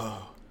 It's like, whoa.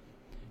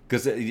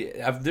 Because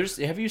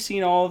have you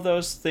seen all of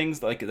those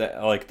things like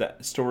that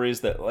stories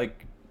that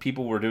like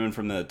people were doing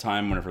from the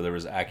time whenever there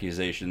was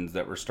accusations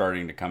that were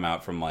starting to come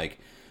out from like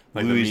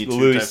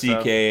Louis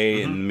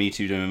C.K. and Me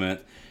Too movement,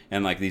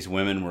 and like these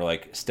women were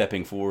like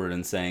stepping forward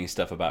and saying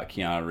stuff about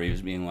Keanu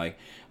Reeves, being like,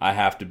 I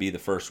have to be the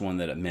first one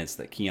that admits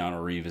that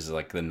Keanu Reeves is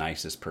like the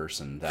nicest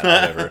person that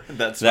I've ever.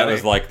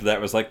 that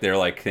was like their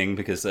like thing,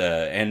 because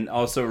and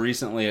also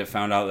recently it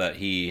found out that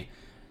he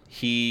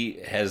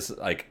has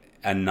like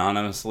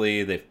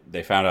anonymously,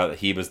 they found out that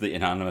he was the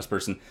anonymous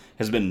person,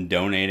 has been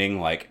donating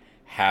like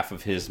half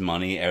of his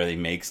money he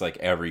makes like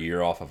every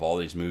year off of all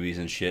these movies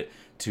and shit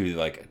to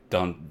like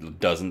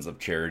dozens of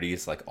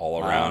charities like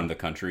all around the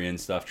country and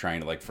stuff,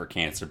 trying to like for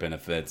cancer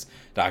benefits,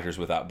 Doctors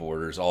Without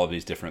Borders, all of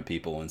these different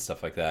people and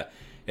stuff like that.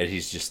 And he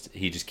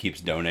just keeps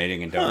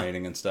donating and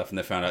donating and stuff, and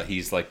they found out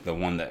he's like the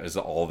one that was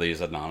all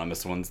these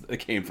anonymous ones that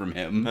came from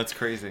him. That's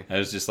crazy. I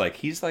was just like,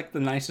 he's like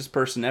the nicest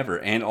person ever,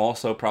 and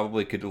also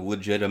probably could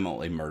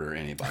legitimately murder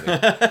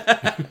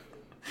anybody.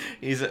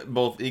 He's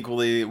both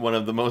equally one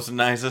of the most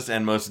nicest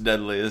and most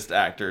deadliest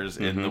actors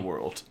in the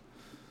world.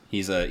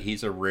 He's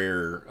a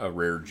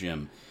rare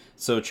gem.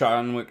 So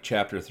John Wick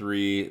Chapter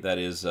 3, that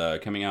is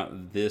coming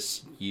out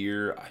this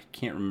year. I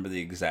can't remember the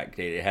exact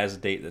date. It has a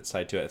date that's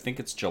tied to it. I think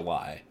it's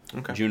July.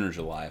 Okay. June or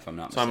July, if I'm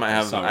not So I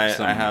mistaken.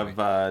 might have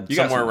I have You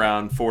got somewhere some-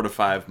 around 4 to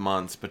 5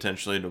 months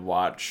potentially to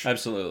watch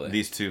Absolutely.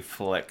 these two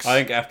flicks. I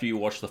think after you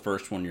watch the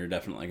first one, you're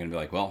definitely going to be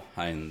like, well,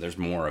 there's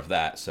more of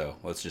that, so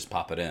let's just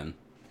pop it in.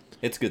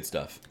 It's good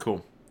stuff.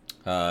 Cool.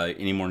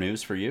 Any more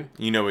news for you?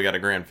 You know we got a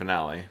grand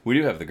finale. We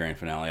do have the grand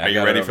finale. Are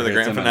you ready for the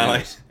grand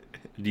finale?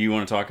 Do you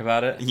want to talk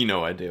about it? You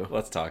know I do.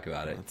 Let's talk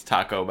about it. Let's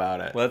taco about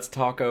it. Let's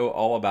taco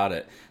all about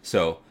it.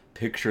 So,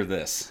 picture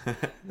this.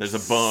 There's a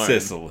barn.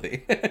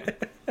 Sicily.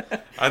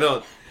 I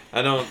don't.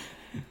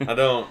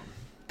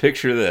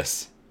 Picture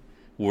this.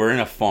 We're in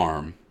a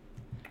farm,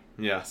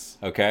 Yes.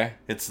 okay?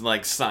 It's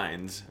like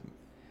signs.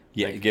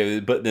 Yeah,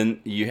 but then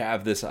you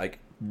have this like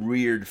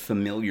weird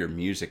familiar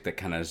music that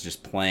kind of is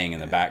just playing in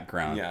the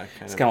background. Yeah,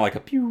 it's kind of like a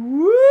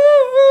pew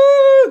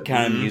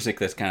kind of music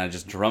that's kind of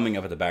just drumming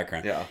up at the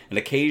background. Yeah. And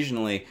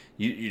occasionally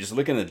you just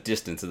look in the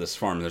distance of this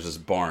farm. There's this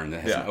barn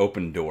that has Yeah. an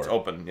open door. It's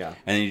open, yeah.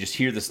 And then you just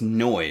hear this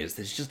noise.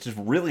 It's just this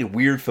really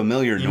weird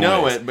familiar noise. You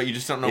know it, but you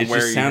just don't know It where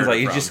just you sounds heard like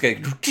it you from. just get,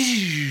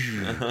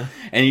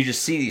 and you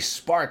just see these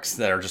sparks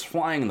that are just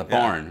flying in the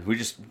barn. We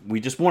just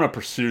want to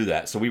pursue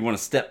that, so we want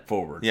to step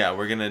forward. Yeah,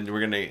 we're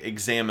gonna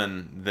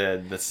examine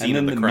the scene And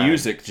then of the the crime.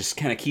 music just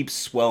kind of keeps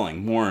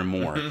swelling more and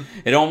more.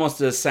 It almost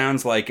just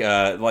sounds like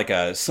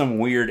some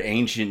weird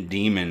ancient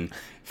demon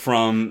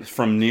from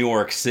New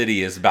York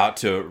City is about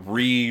to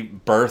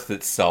rebirth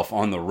itself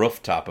on the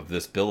rooftop of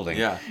this building.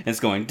 Yeah. And it's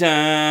going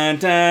dun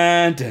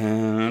dun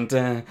dun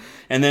dun,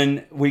 and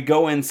then we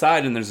go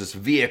inside and there's this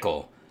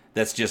vehicle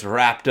that's just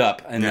wrapped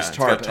up in this it's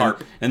got tarp,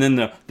 tarp. And then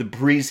the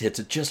breeze hits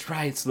it just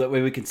right, so that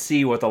way we can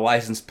see what the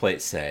license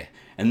plates say.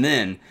 And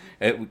then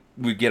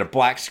we get a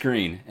black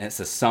screen and it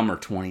says summer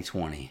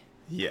 2020.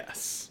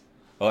 Yes.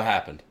 What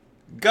happened?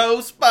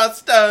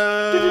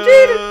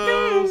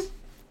 Ghostbusters!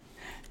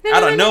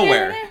 Out of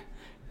nowhere.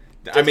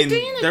 I mean,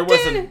 there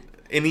wasn't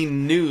any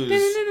news.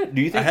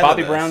 Do you think ahead of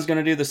Bobby this. Brown's going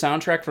to do the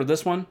soundtrack for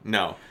this one?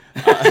 No.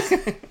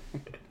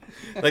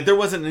 Like, there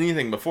wasn't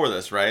anything before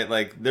this, right?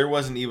 Like, there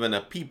wasn't even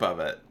a peep of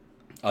it.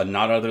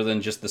 Not other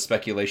than just the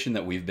speculation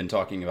that we've been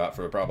talking about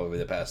for probably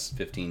the past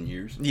 15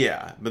 years.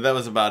 Yeah, but that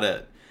was about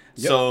it.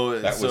 So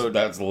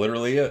That's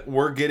literally it.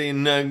 we're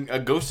getting a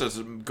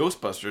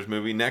Ghostbusters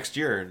movie next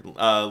year,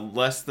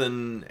 less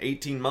than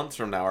 18 months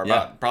from now, or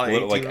about probably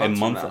 18 like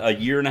months from now. a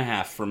year and a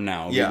half from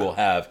now, Yeah. we will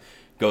have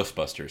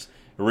Ghostbusters.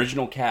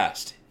 Original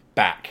cast,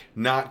 back.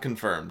 Not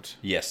confirmed.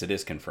 Yes, it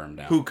is confirmed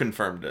now. Who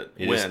confirmed it?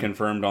 It is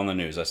confirmed on the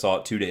news. I saw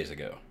it 2 days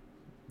ago.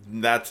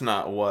 That's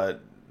not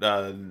what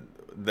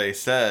they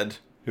said.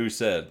 Who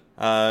said?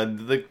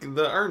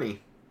 The Ernie.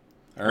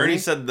 Ernie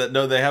said that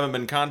no, they haven't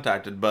been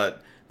contacted,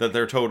 but that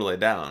they're totally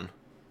down.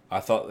 I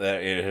thought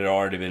that it had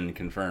already been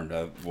confirmed.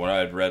 What I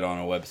had read on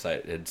a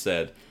website had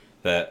said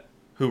that.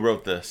 Who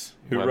wrote this?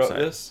 Who website? wrote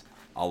this?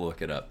 I'll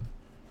look it up.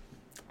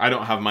 I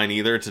don't have mine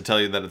either to tell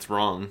you that it's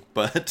wrong,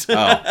 but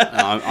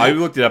I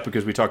looked it up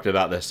because we talked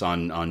about this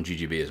on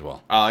GGB as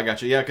well. Oh, I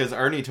got you. Yeah, because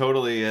Ernie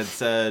totally had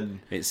said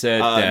It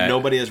said that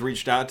nobody has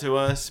reached out to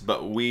us,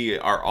 but we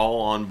are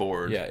all on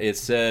board. Yeah, it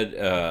said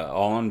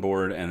all on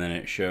board, and then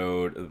it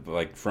showed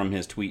like from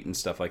his tweet and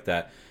stuff like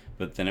that.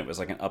 But then it was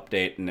like an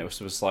update, and it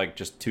was like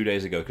just 2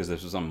 days ago because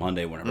this was on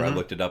Monday. Whenever I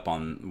looked it up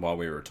on while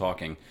we were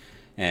talking,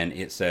 and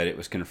it said it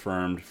was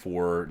confirmed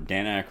for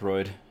Dan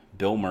Aykroyd,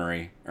 Bill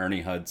Murray,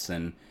 Ernie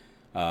Hudson,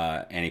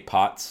 Annie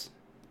Potts,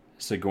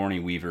 Sigourney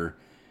Weaver,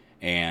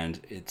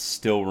 and it's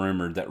still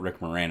rumored that Rick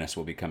Moranis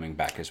will be coming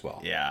back as well.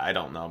 Yeah, I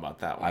don't know about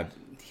that one.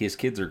 His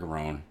kids are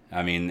grown.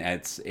 I mean,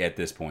 it's at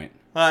this point.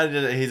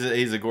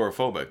 He's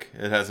agoraphobic.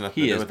 It has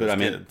nothing He to do is, with but his I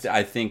mean, kids.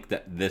 I think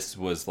that this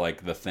was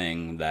like the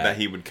thing That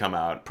he would come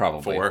out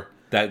probably for.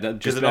 that Because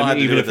just it all had to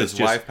even do if with it's his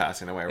just wife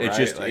passing away, right?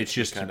 it's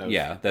just kind of-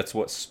 yeah, that's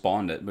what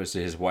spawned it was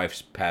his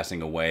wife's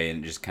passing away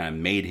and just kind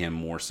of made him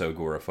more so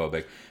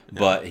agoraphobic.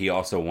 But he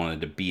also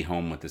wanted to be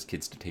home with his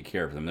kids to take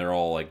care of them. They're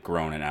all like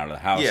grown and out of the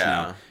house Yeah.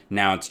 now.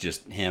 Now it's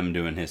just him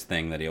doing his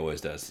thing that he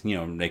always does. You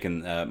know,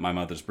 making my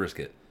mother's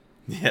brisket.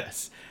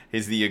 Yes.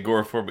 He's the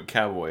agoraphobic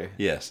cowboy.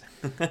 Yes.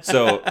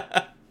 So,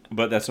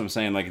 but that's what I'm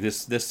saying. Like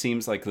this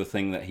seems like the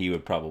thing that he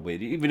would probably,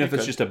 even if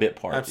it's could. just a bit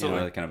part, Absolutely. you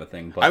know, that kind of a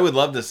thing. But I would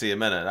love to see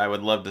him in it. I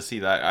would love to see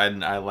that.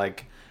 I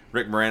like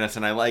Rick Moranis,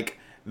 and I like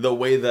the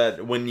way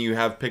that when you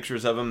have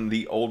pictures of him,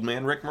 the old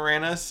man Rick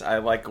Moranis, I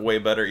like way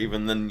better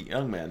even than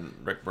young man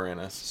Rick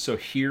Moranis. So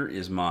here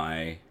is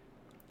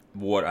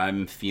what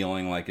I'm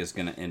feeling like is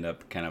going to end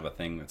up kind of a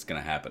thing that's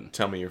going to happen.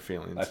 Tell me your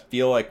feelings. I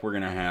feel like we're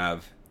going to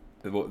have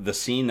the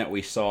scene that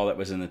we saw that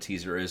was in the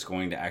teaser is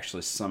going to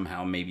actually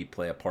somehow maybe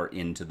play a part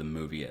into the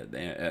movie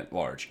at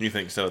large. You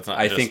think so? It's not.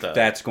 I just think a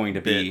that's going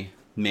to bit. be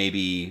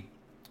maybe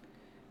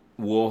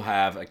we'll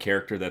have a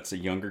character that's a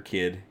younger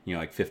kid, you know,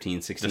 like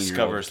 15, 16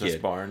 discovers year old this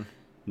kid. barn.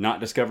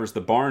 Not discovers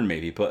the barn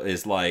maybe, but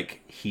is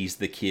like he's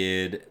the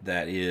kid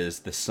that is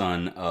the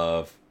son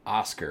of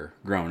Oscar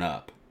grown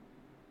up.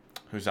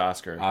 Who's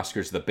Oscar?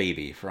 Oscar's the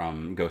baby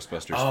from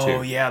Ghostbusters 2.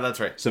 Oh, yeah, that's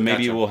right. So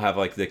maybe Gotcha. we'll have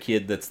like the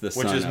kid that's the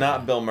son Which is of-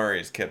 not Bill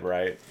Murray's kid,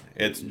 right?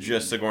 It's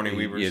just Sigourney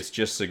Weaver's. It's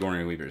just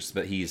Sigourney Weaver's,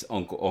 but he's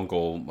Uncle.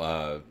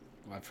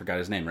 I forgot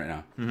his name right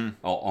now. Mm-hmm.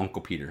 Oh,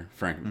 Uncle Peter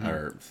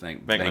Venkman.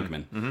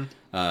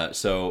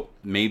 So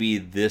maybe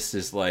this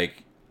is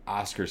like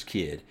Oscar's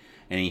kid,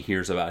 and he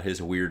hears about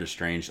his weird,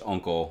 estranged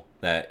uncle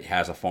that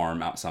has a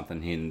farm out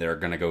something, and they're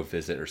gonna go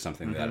visit or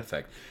something to that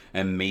effect.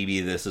 And maybe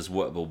this is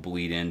what will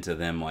bleed into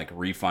them like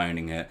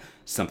refinding it.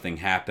 Something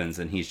happens,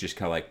 and he's just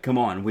kind of like, "Come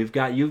on, you've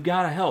got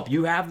to help.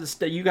 You have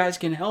the you guys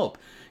can help.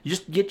 You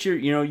just get your,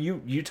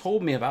 you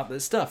told me about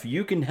this stuff.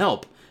 You can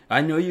help.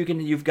 I know you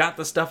can. You've got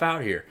the stuff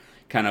out here."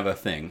 Kind of a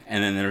thing.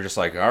 And then they're just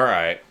like, all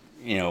right,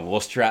 we'll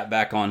strap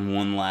back on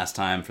one last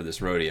time for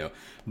this rodeo.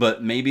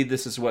 But maybe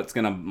this is what's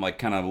going to like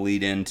kind of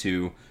lead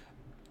into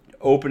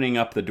opening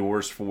up the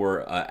doors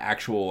for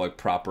actual like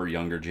proper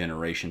younger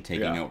generation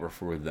taking over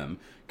for them,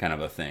 kind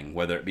of a thing.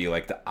 Whether it be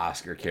like the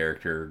Oscar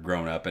character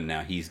grown up and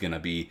now he's going to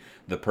be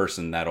the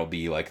person that'll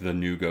be like the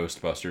new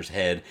Ghostbusters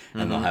head,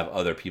 and they'll have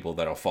other people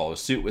that'll follow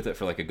suit with it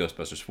for like a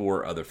Ghostbusters 4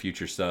 or other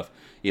future stuff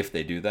if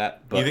they do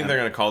that. But you think they're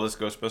going to call this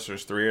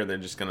Ghostbusters 3, or are they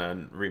just going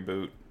to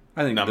reboot?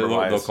 I think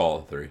they'll call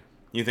it 3.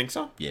 You think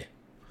so? Yeah.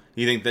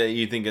 You think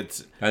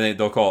it's I think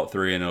they'll call it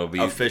 3, and it'll be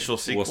official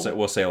sequel?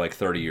 We'll say like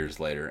 30 years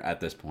later at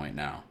this point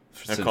now.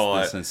 They'll call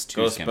it since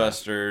 2's came out.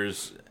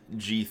 Ghostbusters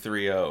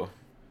G30.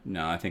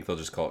 No, I think they'll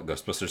just call it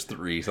Ghostbusters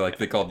 3. So like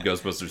they called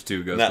Ghostbusters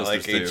 2, Ghostbusters Not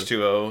like 2.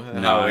 H2O.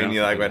 No, Halloween,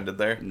 you like what I did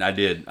there? I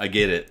did. I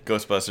get it.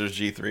 Ghostbusters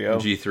G30.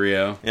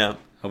 G30. Yeah.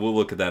 We'll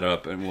look at that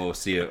up, and we'll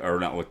see it, or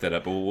not look that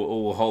up, but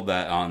we'll hold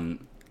that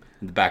on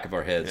the back of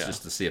our heads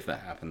just to see if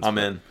that happens. I'm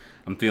but in.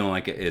 I'm feeling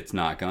like it's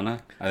not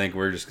gonna. I think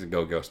we're just gonna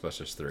go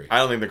Ghostbusters 3. I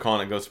don't think they're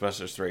calling it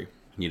Ghostbusters 3.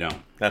 You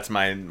don't. That's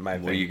my thing.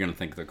 What are you gonna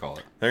think they'll call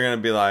it? They're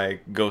gonna be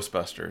like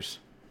Ghostbusters.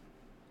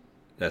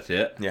 That's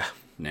it? Yeah.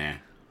 Nah.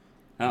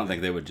 I don't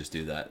think they would just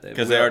do that.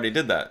 Because they already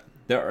did that.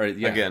 They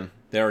already Again.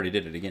 They already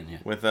did it again. Yeah.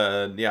 With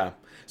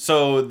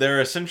So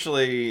they're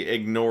essentially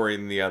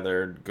ignoring the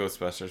other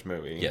Ghostbusters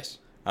movie. Yes.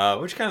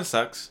 Which kind of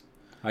sucks.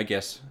 I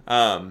guess.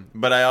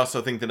 But I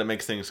also think that it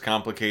makes things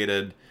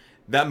complicated.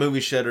 That movie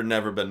should have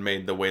never been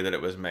made the way that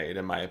it was made,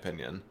 in my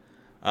opinion.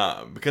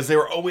 Because they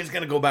were always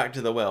going to go back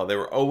to the well. They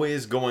were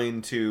always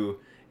going to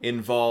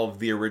involve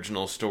the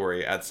original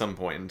story at some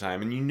point in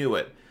time, and you knew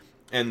it.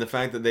 And the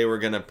fact that they were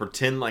going to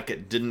pretend like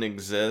it didn't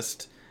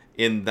exist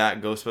in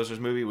that Ghostbusters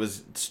movie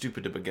was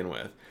stupid to begin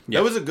with. Yeah.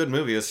 That was a good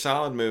movie, a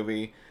solid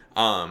movie.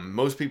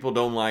 Most people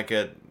don't like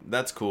it.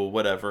 That's cool,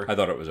 whatever. I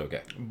thought it was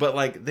okay. But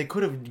like they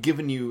could have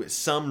given you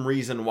some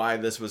reason why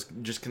this was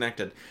just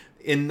connected.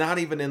 And not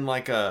even in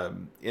like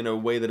in a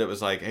way that it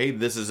was like, hey,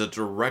 this is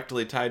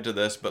directly tied to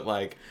this, but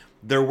like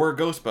there were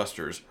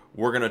Ghostbusters.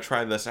 We're going to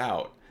try this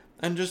out.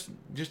 And just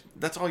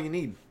that's all you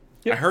need.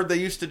 Yep. I heard they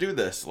used to do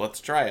this.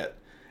 Let's try it.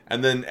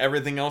 And then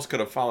everything else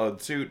could have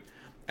followed suit.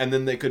 And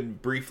then they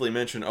could briefly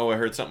mention, oh, I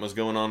heard something was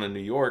going on in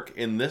New York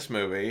in this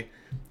movie.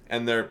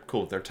 And they're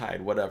cool. They're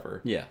tied.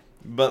 Whatever. Yeah.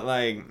 But,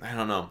 like, I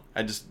don't know.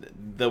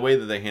 The way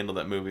that they handled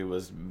that movie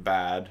was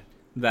bad.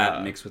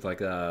 That mixed with, like,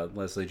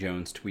 Leslie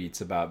Jones' tweets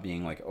about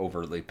being, like,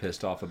 overtly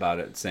pissed off about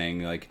it,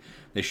 saying, like,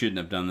 they shouldn't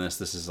have done this.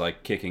 This is,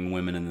 like, kicking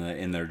women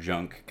in their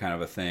junk kind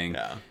of a thing.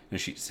 Yeah. And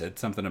she said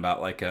something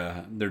about, like,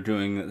 they're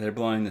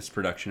blowing this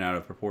production out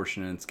of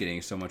proportion and it's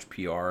getting so much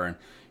PR. And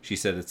she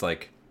said it's,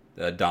 like,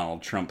 a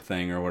Donald Trump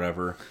thing or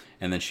whatever.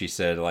 And then she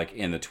said, like,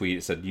 in the tweet,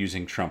 it said,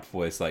 using Trump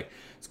voice, like,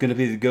 it's going to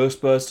be the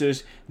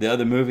Ghostbusters. The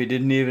other movie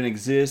didn't even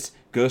exist.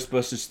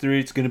 Ghostbusters 3,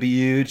 it's going to be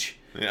huge.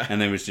 Yeah. And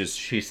then it was just,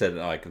 she said,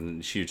 like,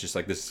 she was just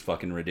like, this is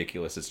fucking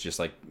ridiculous. It's just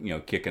like,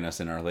 kicking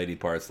us in our lady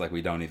parts like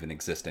we don't even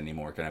exist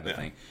anymore kind of a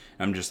thing.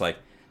 And I'm just like,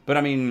 but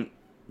I mean,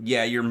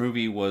 yeah, your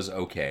movie was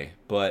okay.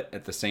 But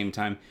at the same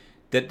time,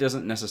 that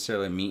doesn't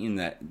necessarily mean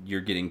that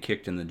you're getting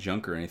kicked in the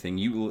junk or anything.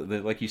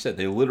 Like you said,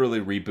 they literally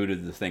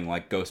rebooted the thing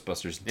like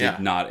Ghostbusters did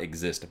not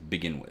exist to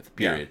begin with,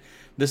 period. Yeah.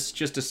 This is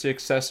just a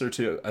successor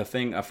to a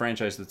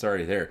franchise that's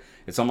already there.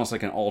 It's almost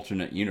like an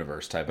alternate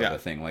universe type of a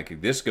thing.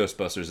 Like, this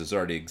Ghostbusters has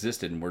already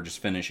existed and we're just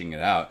finishing it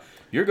out.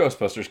 Your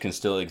Ghostbusters can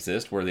still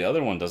exist where the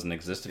other one doesn't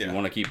exist if you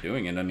want to keep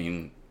doing it. I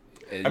mean,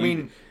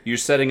 you're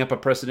setting up a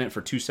precedent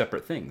for two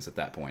separate things at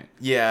that point.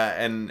 Yeah,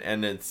 and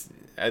it's,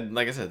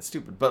 like I said, it's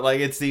stupid. But,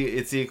 like, it's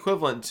the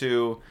equivalent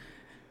to,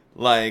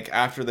 like,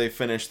 after they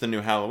finished the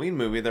new Halloween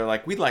movie, they're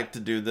like, we'd like to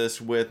do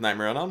this with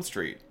Nightmare on Elm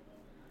Street.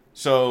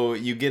 So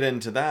you get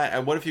into that,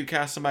 and what if you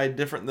cast somebody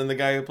different than the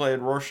guy who played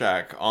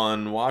Rorschach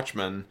on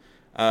Watchmen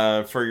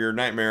for your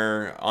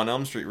Nightmare on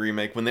Elm Street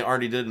remake when they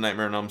already did a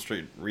Nightmare on Elm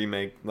Street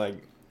remake, like,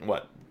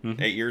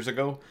 8 years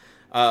ago?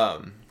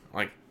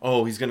 Like,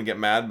 oh, he's going to get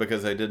mad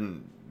because they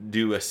didn't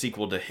do a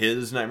sequel to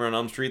his Nightmare on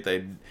Elm Street.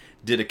 They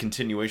did a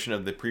continuation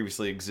of the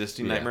previously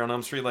existing Nightmare on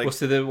Elm Street. Like, well,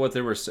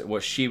 so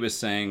what she was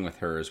saying with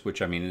hers,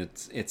 which I mean,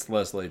 it's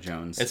Leslie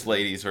Jones. It's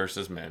ladies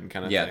versus men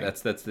kind of thing. Yeah,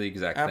 that's the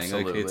exact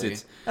Absolutely. thing.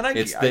 Like, And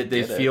I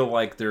they feel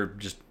like they're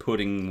just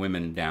putting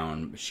women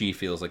down. She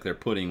feels like they're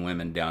putting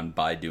women down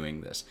by doing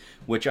this,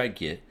 which I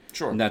get.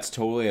 Sure. And that's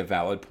totally a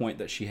valid point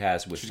that she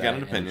has with She's that. got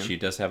an opinion. And she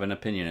does have an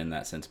opinion in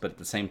that sense. But at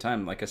the same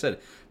time, like I said,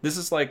 this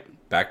is like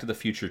Back to the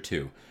Future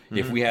 2.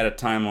 If we had a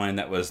timeline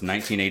that was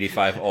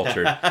 1985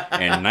 altered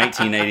and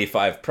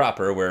 1985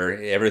 proper, where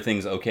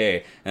everything's okay,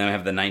 and then we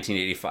have the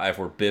 1985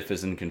 where Biff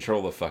is in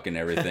control of fucking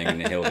everything in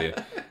Hillview,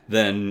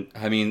 then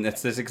I mean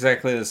that's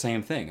exactly the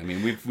same thing. I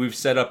mean we've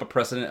set up a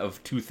precedent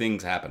of two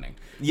things happening.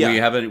 Yeah.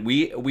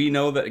 We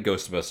know that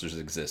Ghostbusters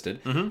existed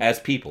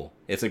as people.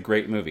 It's a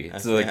great movie.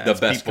 It's like the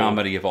as best people.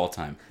 comedy of all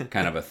time,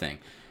 kind of a thing.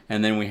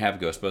 And then we have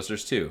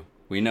Ghostbusters 2.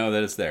 We know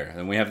that it's there.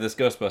 And we have this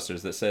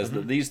Ghostbusters that says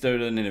that these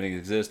don't even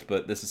exist,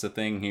 but this is a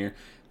thing here.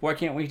 Why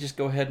can't we just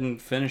go ahead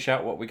and finish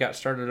out what we got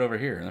started over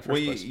here in the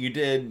first place? You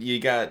did. You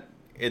got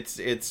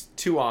it's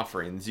two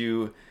offerings.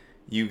 You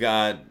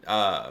got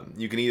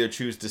you can either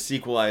choose to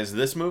sequelize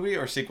this movie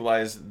or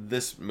sequelize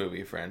this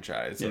movie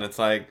franchise, and it's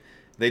like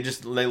they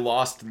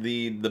lost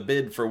the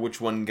bid for which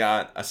one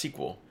got a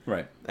sequel.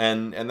 Right.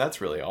 And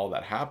that's really all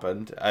that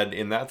happened. And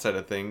in that side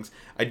of things,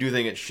 I do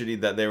think it's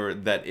shitty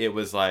that it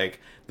was like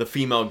the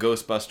female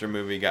Ghostbuster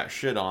movie got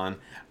shit on.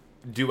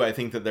 Do I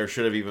think that there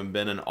should have even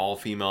been an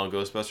all-female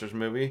Ghostbusters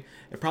movie?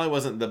 It probably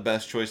wasn't the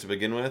best choice to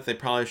begin with. They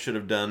probably should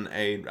have done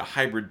a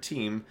hybrid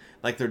team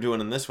like they're doing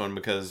in this one,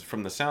 because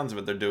from the sounds of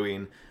it, they're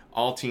doing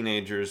all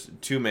teenagers,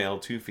 2 male,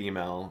 2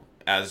 female,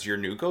 as your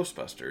new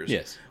Ghostbusters.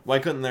 Yes. Why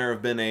couldn't there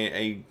have been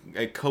a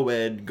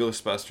co-ed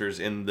Ghostbusters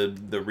in the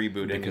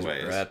reboot Because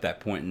anyways? we're at that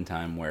point in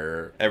time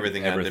where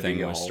Everything had to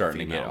be was all starting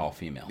to female. get all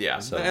female. Yeah,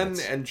 So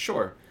and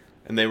sure.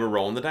 And they were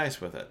rolling the dice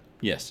with it.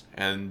 yes.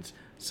 And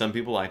some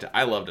people liked it.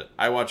 I loved it.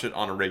 I watch it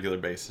on a regular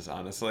basis,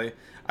 honestly.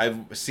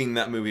 I've seen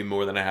that movie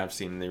more than I have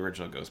seen the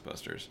original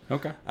Ghostbusters.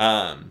 Okay.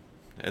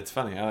 It's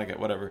funny. I like it,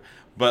 whatever.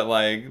 But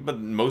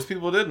most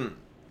people didn't.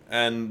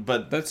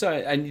 But That's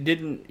and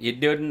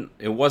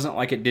it wasn't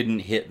like it didn't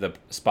hit the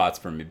spots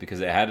for me,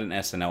 because it had an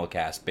SNL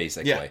cast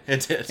basically yeah,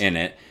 it did. in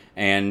it,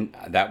 and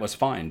that was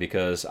fine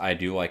because I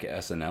do like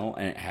SNL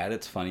and it had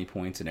its funny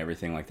points and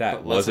everything like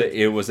that. But Was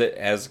it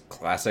as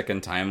classic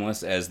and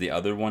timeless as the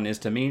other one is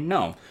to me?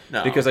 No,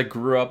 because I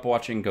grew up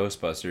watching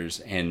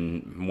Ghostbusters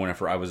and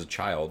whenever I was a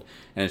child,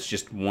 and it's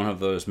just one of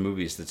those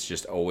movies that's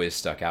just always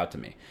stuck out to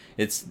me.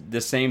 It's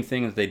the same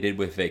thing that they did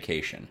with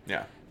Vacation.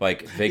 Yeah.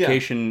 Like,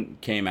 Vacation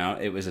came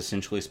out. It was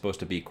essentially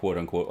supposed to be,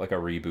 quote-unquote, like a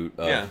reboot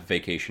of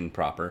Vacation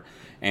proper.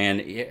 And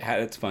it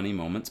had its funny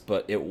moments,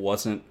 but it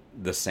wasn't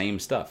the same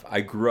stuff. I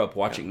grew up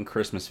watching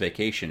Christmas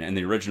Vacation and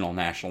the original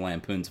National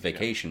Lampoon's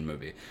Vacation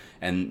movie.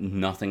 And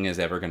nothing is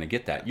ever going to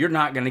get that. You're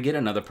not going to get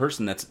another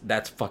person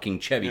that's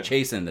fucking Chevy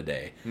Chase in the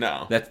day.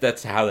 No.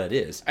 That's how that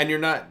is. And you're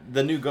not...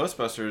 The new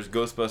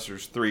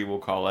Ghostbusters 3, we'll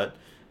call it,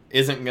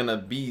 isn't going to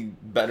be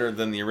better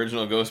than the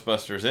original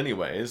Ghostbusters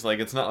anyways. Like,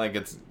 it's not like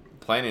it's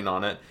planning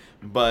on it,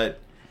 but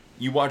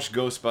you watch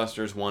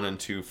Ghostbusters 1 and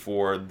 2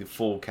 for the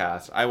full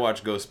cast. I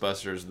watched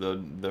Ghostbusters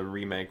the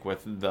remake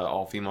with the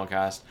all-female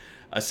cast,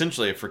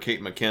 essentially for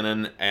Kate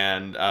McKinnon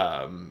and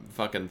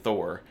fucking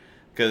Thor,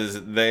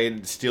 because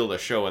they steal the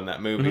show in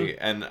that movie.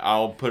 And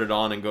I'll put it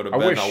on and go to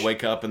bed, and I'll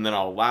wake up and then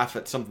I'll laugh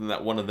at something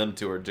that one of them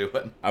two are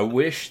doing. I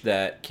wish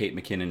that Kate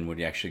McKinnon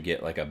would actually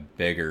get like a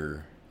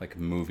bigger like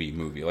movie,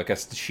 like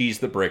she's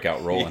the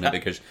breakout role in it,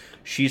 because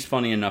she's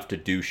funny enough to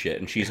do shit,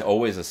 and she's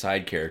always a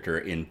side character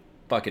in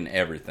fucking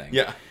everything.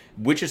 Yeah,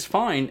 which is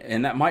fine,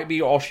 and that might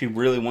be all she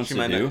really wants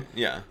to do.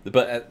 Yeah,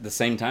 but at the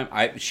same time,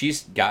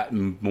 she's got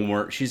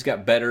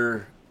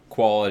better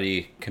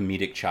quality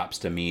comedic chops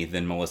to me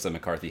than Melissa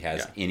McCarthy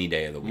has any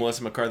day of the week.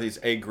 Melissa McCarthy's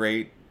a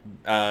great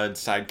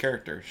side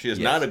character. She is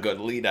not a good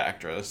lead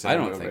actress. I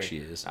don't think she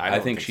is. I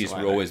think she's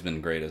always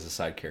been great as a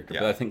side character.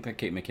 But I think that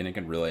Kate McKinnon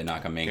can really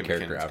knock a main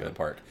character out of the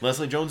park.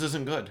 Leslie Jones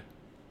isn't good.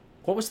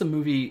 What was the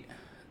movie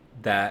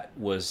that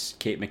was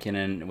Kate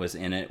McKinnon was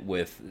in it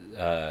with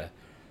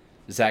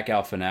Zach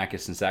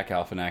Galifianakis, and Zach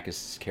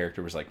Galifianakis'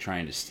 character was like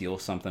trying to steal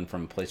something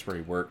from a place where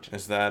he worked?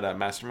 Is that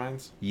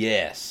Masterminds?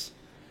 Yes.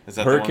 Is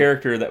that her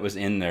character that was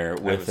in there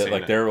with it,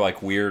 like their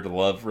like weird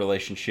love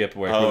relationship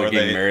where they're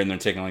getting married and they're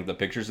taking like the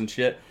pictures and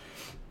shit,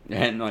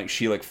 and like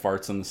she like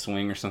farts on the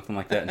swing or something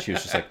like that, and she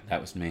was just like, that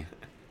was me.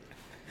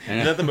 And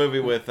is that the movie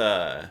with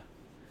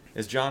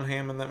is John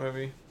Hamm in that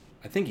movie?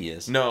 I think he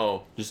is.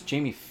 No, just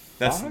Jamie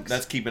Foxx.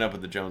 That's Keeping Up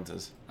with the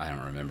Joneses. I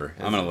don't remember.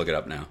 I'm gonna look it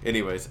up now.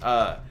 Anyways,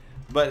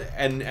 but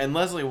and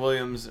Leslie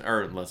Owen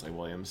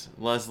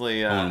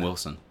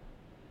Wilson.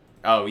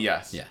 Oh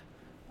yes. Yeah.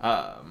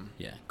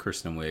 Yeah,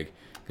 Kristen Wiig.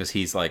 Because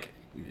he's like,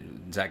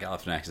 Zach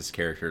Galifianakis'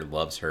 character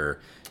loves her.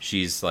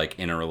 She's like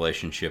in a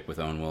relationship with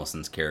Owen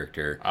Wilson's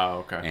character. Oh,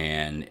 okay.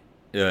 And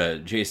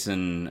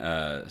Jason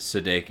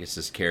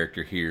Sudeikis'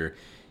 character here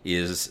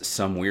is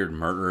some weird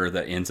murderer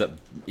that ends up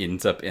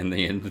in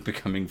the end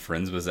becoming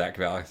friends with Zach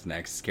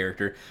Galifianakis'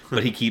 character.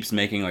 But he keeps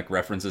making like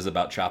references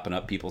about chopping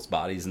up people's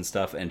bodies and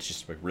stuff, and it's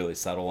just like really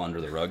subtle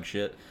under the rug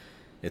shit.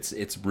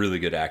 It's really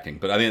good acting.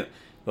 But I mean,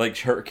 like,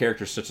 her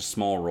character's such a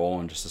small role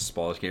and just a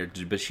small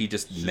character, but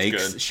she's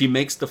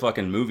makes the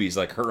fucking movies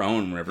like her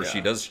own whenever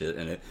she does shit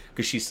in it,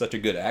 because she's such a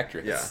good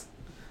actress. Yeah.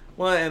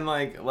 Well, and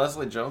like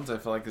Leslie Jones, I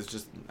feel like is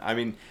just. I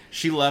mean,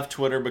 she left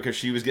Twitter because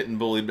she was getting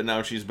bullied, but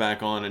now she's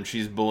back on and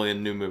she's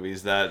bullying new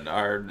movies that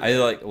are. I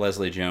like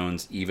Leslie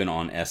Jones, even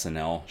on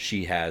SNL.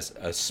 She has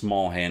a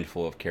small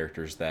handful of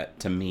characters that,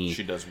 to me,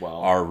 She does well.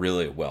 are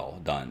really well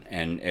done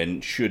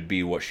and should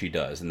be what she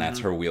does, and that's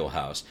her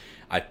wheelhouse.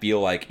 I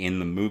feel like in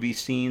the movie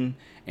scene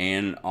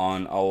and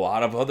on a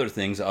lot of other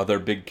things, other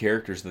big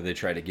characters that they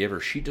try to give her,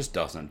 she just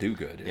doesn't do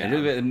good. Yeah.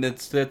 And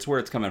that's where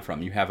it's coming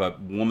from. You have a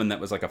woman that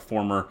was like a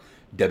former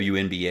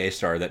WNBA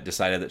star that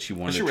decided that she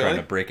wanted to try really?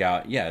 to break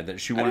out. Yeah, that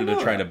she didn't wanted to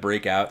know try that. to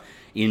break out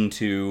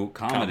into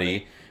comedy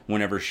Comedy.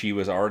 whenever she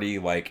was already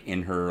like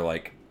in her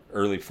like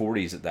early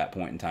 40s at that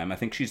point in time. I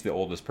think she's the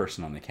oldest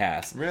person on the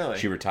cast. Really?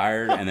 She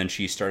retired and then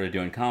she started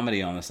doing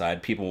comedy on the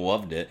side. People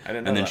loved it. I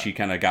didn't know and then that. she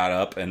kind of got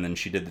up and then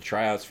she did the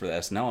tryouts for the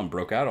SNL and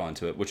broke out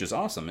onto it, which is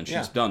awesome. And she's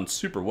Yeah. done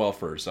super well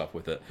for herself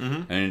with it.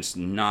 And it's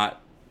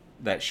not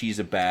that she's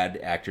a bad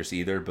actress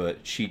either, but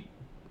she,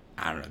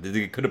 I don't know,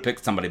 they could have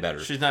picked somebody better.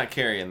 She's not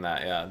carrying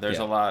that. Yeah, there's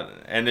Yeah. a lot,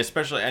 and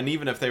especially, and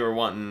even if they were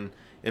wanting,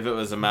 if it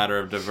was a matter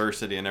of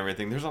diversity and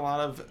everything, there's a lot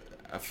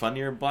of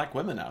funnier black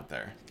women out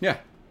there. Yeah.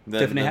 than-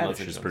 Tiffany than Haddish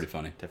Leslie is Jones. pretty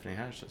funny. Tiffany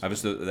Haddish. Is I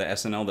was the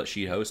SNL that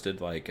she hosted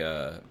like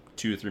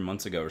 2 or 3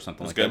 months ago or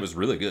something like that. good? It was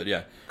really good.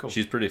 Yeah, Cool.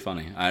 She's pretty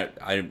funny. I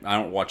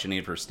don't watch any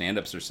of her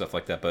stand-ups or stuff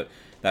like that, but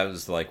that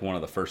was like one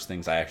of the first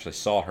things I actually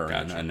saw her in,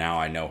 Gotcha. and now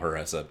I know her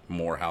as a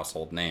more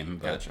household name.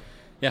 But Gotcha.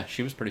 yeah,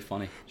 she was pretty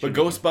funny. But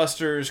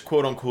Ghostbusters,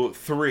 quote unquote,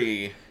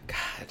 3. God,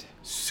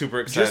 Super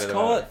excited. just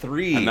call about it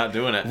 3. I'm not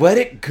doing it. Let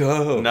it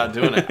go. I'm not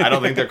doing it. I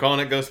don't think they're calling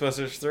it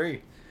Ghostbusters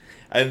 3.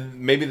 And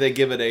maybe they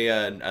give it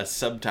a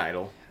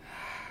subtitle.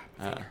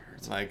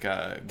 Like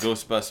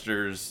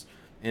Ghostbusters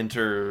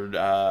Enter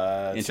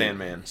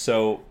Sandman.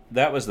 So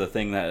that was the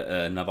thing that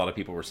a lot of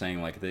people were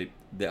saying. Like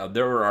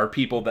there are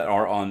people that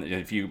are on,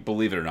 if you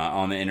believe it or not,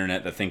 on the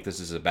internet that think this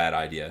is a bad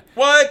idea.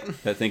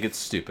 What? That think it's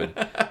stupid.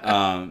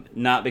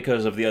 Not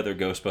because of the other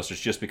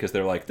Ghostbusters, just because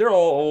they're like, they're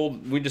all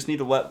old. We just need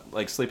to let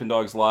like Sleeping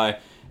Dogs lie.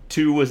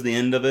 2 was the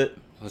end of it.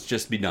 Let's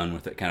just be done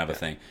with it, kind of a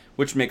thing.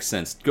 Which makes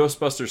sense.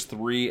 Ghostbusters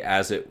 3,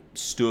 as it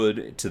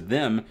stood to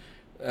them,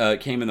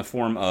 came in the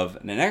form of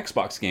an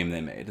Xbox game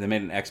they made. They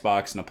made an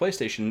Xbox and a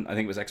PlayStation. I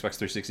think it was Xbox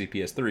 360,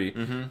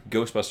 PS3.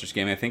 Ghostbusters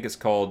game. I think it's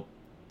called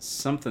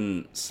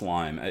something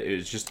Slime. It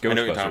was just Ghostbusters. I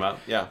know what you're talking about.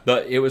 Yeah.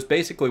 But it was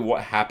basically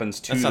what happens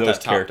to That's not those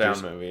that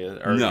characters. top-down movie.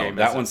 Or No, game,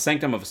 that is it? one's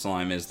Sanctum of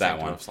Slime is that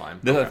Sanctum one. of Slime.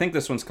 I Okay. think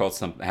this one's called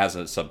has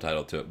a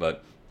subtitle to it,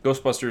 but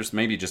Ghostbusters,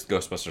 maybe just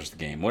Ghostbusters the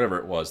game, whatever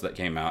it was that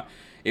came out.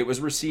 It was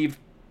received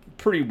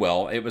pretty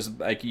well. It was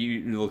like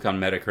you look on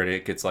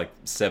Metacritic, it's like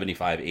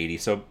 75, 80,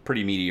 so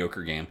pretty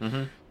mediocre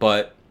game.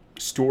 But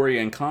story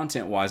and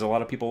content wise, a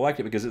lot of people liked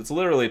it because it's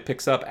literally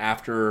picks up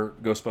after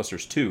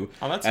Ghostbusters 2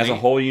 Oh, that's as a neat.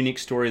 whole unique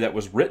story that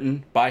was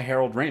written by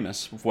Harold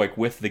Ramis, like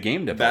with the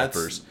game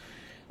developers.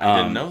 I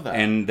didn't know that.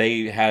 And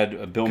they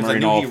had Bill Because Murray I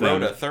and knew all he of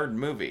them. wrote a third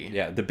movie.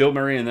 Yeah, the Bill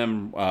Murray and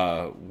them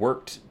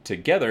worked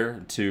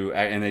together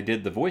and they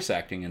did the voice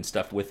acting and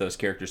stuff with those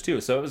characters too.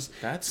 So it was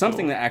That's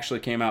something cool. that actually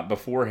came out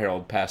before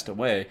Harold passed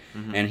away,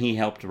 and he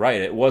helped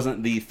write it. It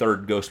wasn't the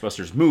third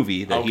Ghostbusters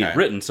movie that he'd Okay.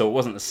 written, so it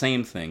wasn't the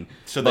same thing.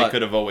 So they But-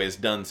 could have always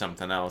done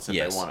something else if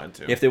Yes. they wanted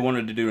to. If they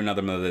wanted to do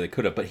another movie, they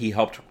could have. But he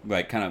helped,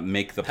 like, kind of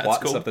make the plot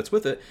and cool. stuff that's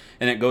with it,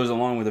 and it goes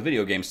along with the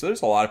video game. So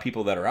there's a lot of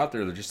people that are out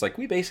there that are just like,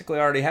 we basically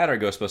already had our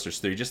Ghostbusters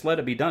 3. Just let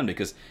it be done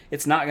because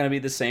it's not going to be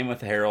the same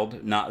with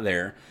Harold not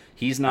there.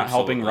 He's not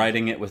helping Absolutely.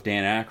 writing it with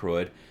Dan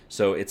Aykroyd,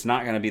 so it's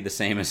not going to be the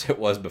same as it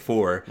was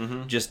before.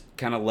 Just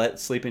kind of let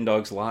Sleeping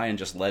Dogs lie and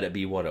just let it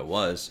be what it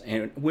was,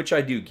 and which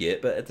I do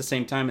get. But at the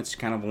same time, it's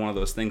kind of one of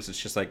those things. It's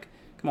just like,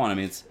 come on. I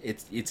mean,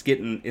 it's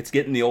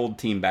getting the old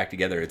team back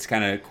together. It's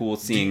kind of cool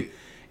seeing.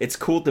 It's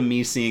cool to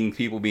me seeing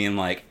people being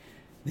like,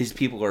 these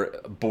people are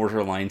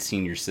borderline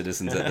senior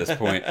citizens at this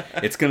point.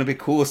 It's going to be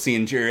cool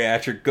seeing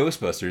geriatric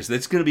Ghostbusters.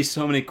 There's going to be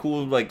so many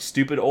cool, like,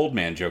 stupid old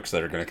man jokes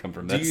that are going to come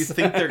from Do this. you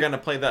think they're going to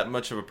play that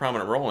much of a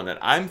prominent role in it?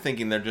 I'm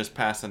thinking they're just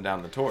passing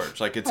down the torch.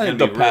 Like it's I going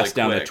think to they'll be pass really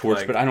down the quick. torch,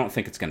 Like, but I don't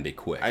think it's going to be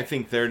quick. I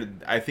think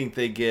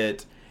they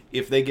get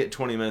if they get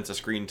 20 minutes of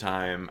screen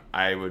time,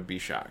 I would be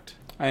shocked.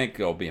 I think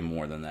it'll be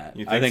more than that.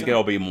 You I think think so?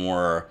 it'll be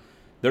more.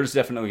 There's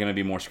definitely going to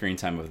be more screen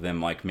time with them,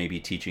 like maybe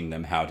teaching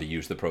them how to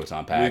use the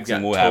proton packs. We've got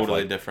and we'll totally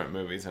have, like, different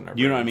movies in our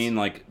you know what I brains. mean?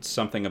 Like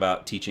something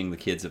about teaching the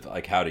kids of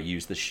like how to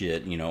use the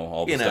shit. You know,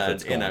 all the stuff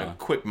that's going in a on.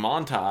 quick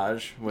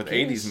montage with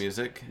Yes. 80s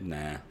music.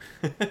 Nah,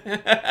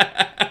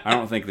 I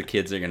don't think the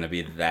kids are going to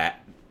be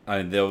that.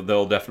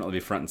 They'll definitely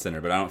be front and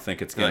center, but I don't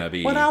think it's going to Like,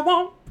 be. what I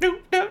want.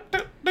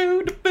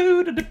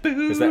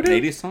 Is that an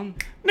 80s song?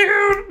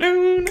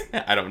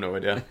 I don't know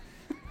idea.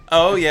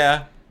 Oh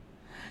yeah.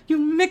 You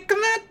make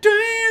my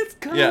dreams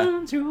come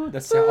Yeah. true.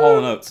 That's all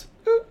the notes.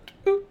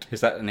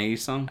 Is that an 80s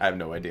song? I have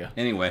no idea.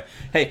 Anyway,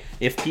 hey,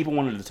 if people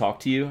wanted to talk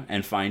to you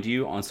and find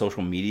you on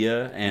social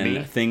media and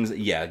Me? things,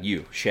 yeah,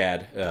 you,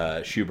 Shad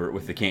Schubert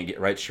with the Can't Get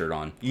Right shirt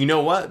on. You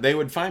know what? They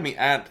would find me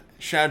at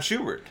Shad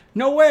Schubert.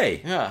 No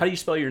way. Yeah. How do you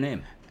spell your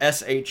name?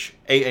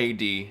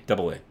 SHAAD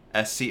Double A.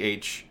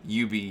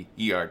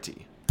 SCHUBERT.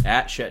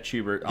 At Chet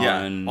Schubert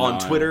on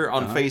Twitter,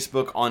 on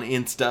Facebook, on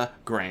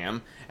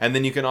Instagram. And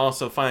then you can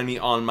also find me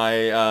on my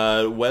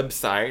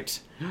website,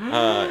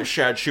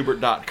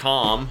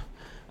 shadschubert.com.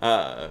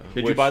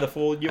 Did you buy the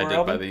full URL? I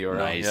did buy the URL,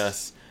 nice.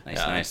 yes.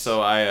 Nice.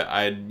 So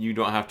you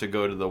don't have to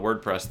go to the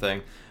WordPress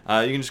thing.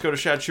 You can just go to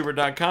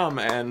shadschubert.com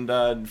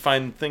and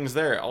find things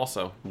there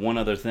also. One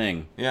other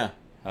thing. Yeah.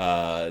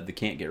 The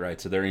Can't Get Right.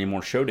 So are there any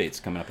more show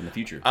dates coming up in the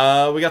future?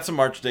 We got some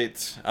March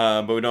dates,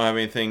 but we don't have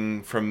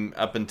anything from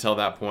up until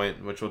that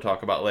point, which we'll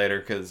talk about later,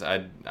 because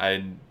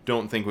I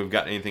don't think we've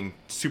got anything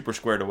super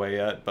squared away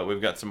yet, but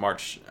we've got some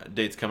March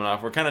dates coming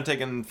off. We're kind of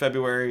taking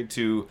February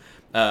to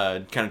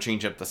kind of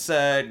change up the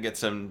set,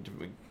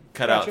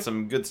 cut out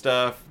some good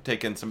stuff,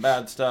 take in some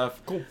bad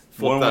stuff, cool.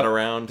 Flip that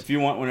around. If you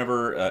want,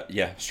 whenever,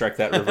 strike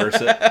that,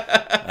 reverse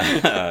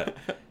it.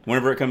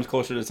 Whenever it comes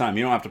closer to time,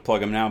 you don't have to plug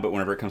them now, but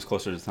whenever it comes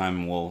closer to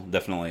time, we'll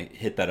definitely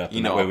hit that up.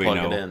 And that way we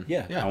know. It in.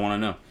 Yeah, I want to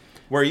know.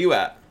 Where are you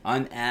at?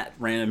 I'm at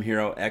Random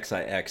Hero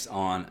XIX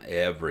on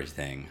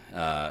everything,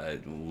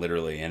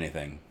 literally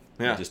anything.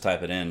 Yeah. Just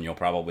type it in. You'll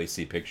probably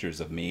see pictures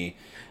of me.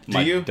 Do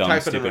My you dumb,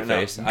 type it in stupid right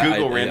face. now?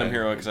 Google Random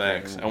Hero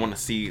XIX. I want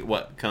to see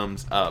what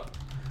comes up.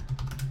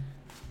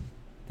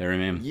 There, I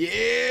mean.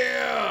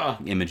 Yeah.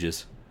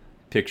 Images,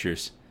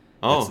 pictures.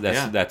 Oh,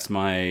 that's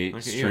my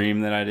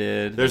stream that I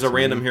did. There's a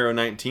Random Hero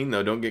 19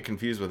 though. Don't get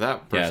confused with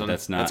that person. Yeah,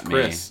 that's not me.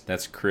 Chris.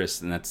 That's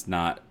Chris, and that's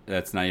not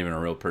even a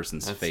real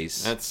person's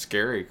face. That's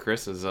scary.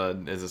 Chris is a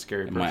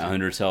scary person. My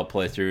Undertale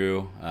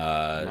playthrough.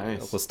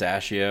 Nice.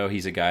 Pistachio.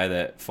 He's a guy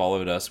that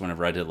followed us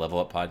whenever I did Level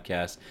Up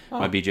podcast.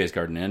 My BJ's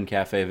Garden Inn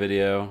Cafe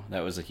video.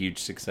 That was a huge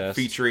success.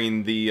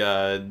 Featuring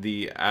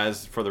the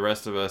As for the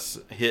Rest of Us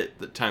hit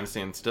that Time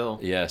Stands Still.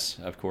 Yes,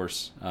 of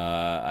course.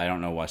 I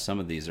don't know why some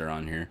of these are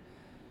on here.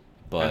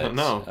 But, I don't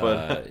know,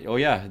 but oh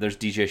yeah, there's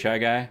DJ Shy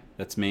Guy.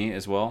 That's me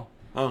as well.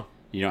 Oh,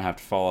 you don't have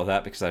to follow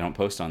that because I don't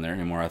post on there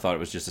anymore. I thought it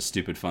was just a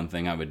stupid fun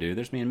thing I would do.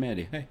 There's me and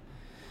Mandy. Hey,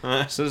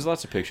 so there's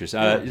lots of pictures.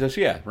 So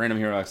yeah, Random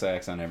Hero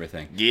XIX on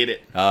everything. Get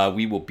it.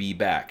 We will be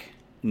back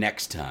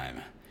next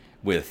time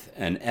with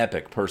an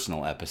epic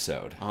personal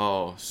episode.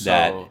 Oh, so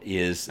that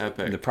is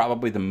epic.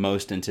 Probably the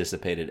most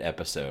anticipated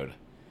episode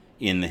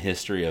in the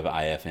history of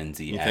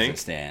IFNZ as it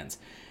stands.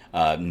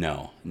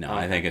 No. Okay.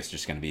 I think it's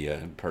just going to be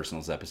a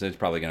personals episode. It's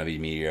probably going to be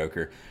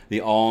mediocre.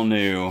 The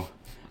all-new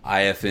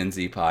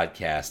IFNZ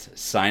podcast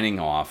signing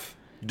off.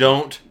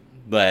 Don't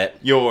let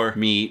your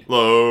meat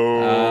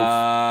loaf.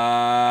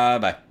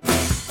 Bye.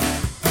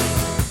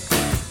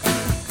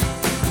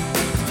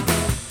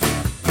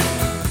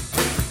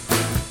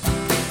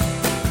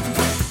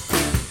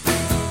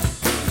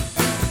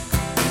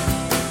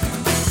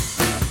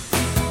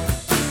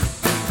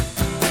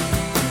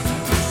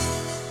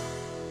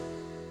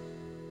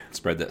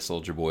 Spread that,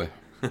 soldier boy.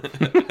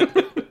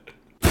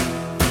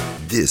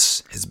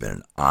 This has been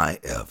an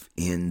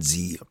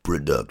IFNZ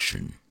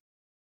production.